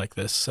a show like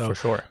this. So for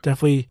sure.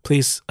 Definitely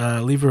please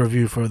leave a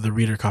review for the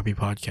Reader Copy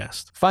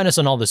Podcast. Find us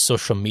on all the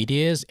social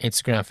medias,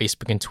 Instagram,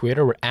 Facebook, and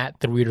Twitter. We're at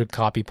the Reader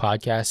Copy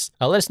Podcast.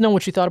 Let us know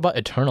what you thought about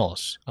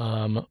Eternals.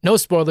 No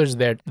spoilers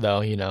there,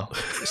 though.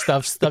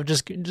 Stuff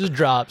just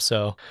drops.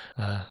 So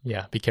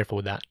yeah, be careful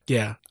with that.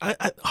 Yeah.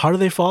 How Do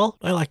They Fall?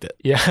 I liked it.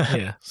 Yeah.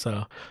 Yeah.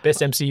 So best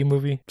MCU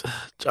movie?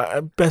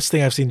 Best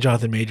thing I've seen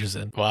Jonathan Majors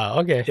in. Wow.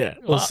 Okay. Yeah.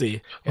 We'll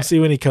see. We'll see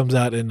when he comes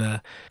out in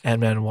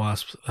Ant-Man and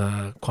Wasp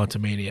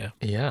Quantumania.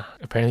 Yeah.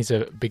 Apparently he's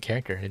a big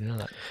character. I didn't know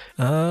that.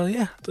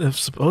 Yeah.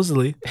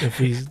 Supposedly, if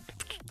he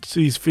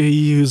is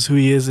who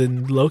he is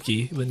in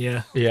Loki, then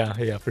yeah.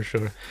 Yeah, for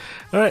sure.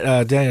 All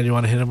right, Daniel, do you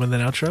want to hit him with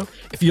an outro?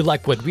 If you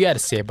like what we had to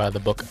say about the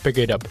book, pick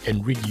it up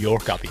and read your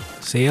copy.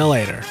 See you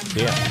later.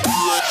 Yeah.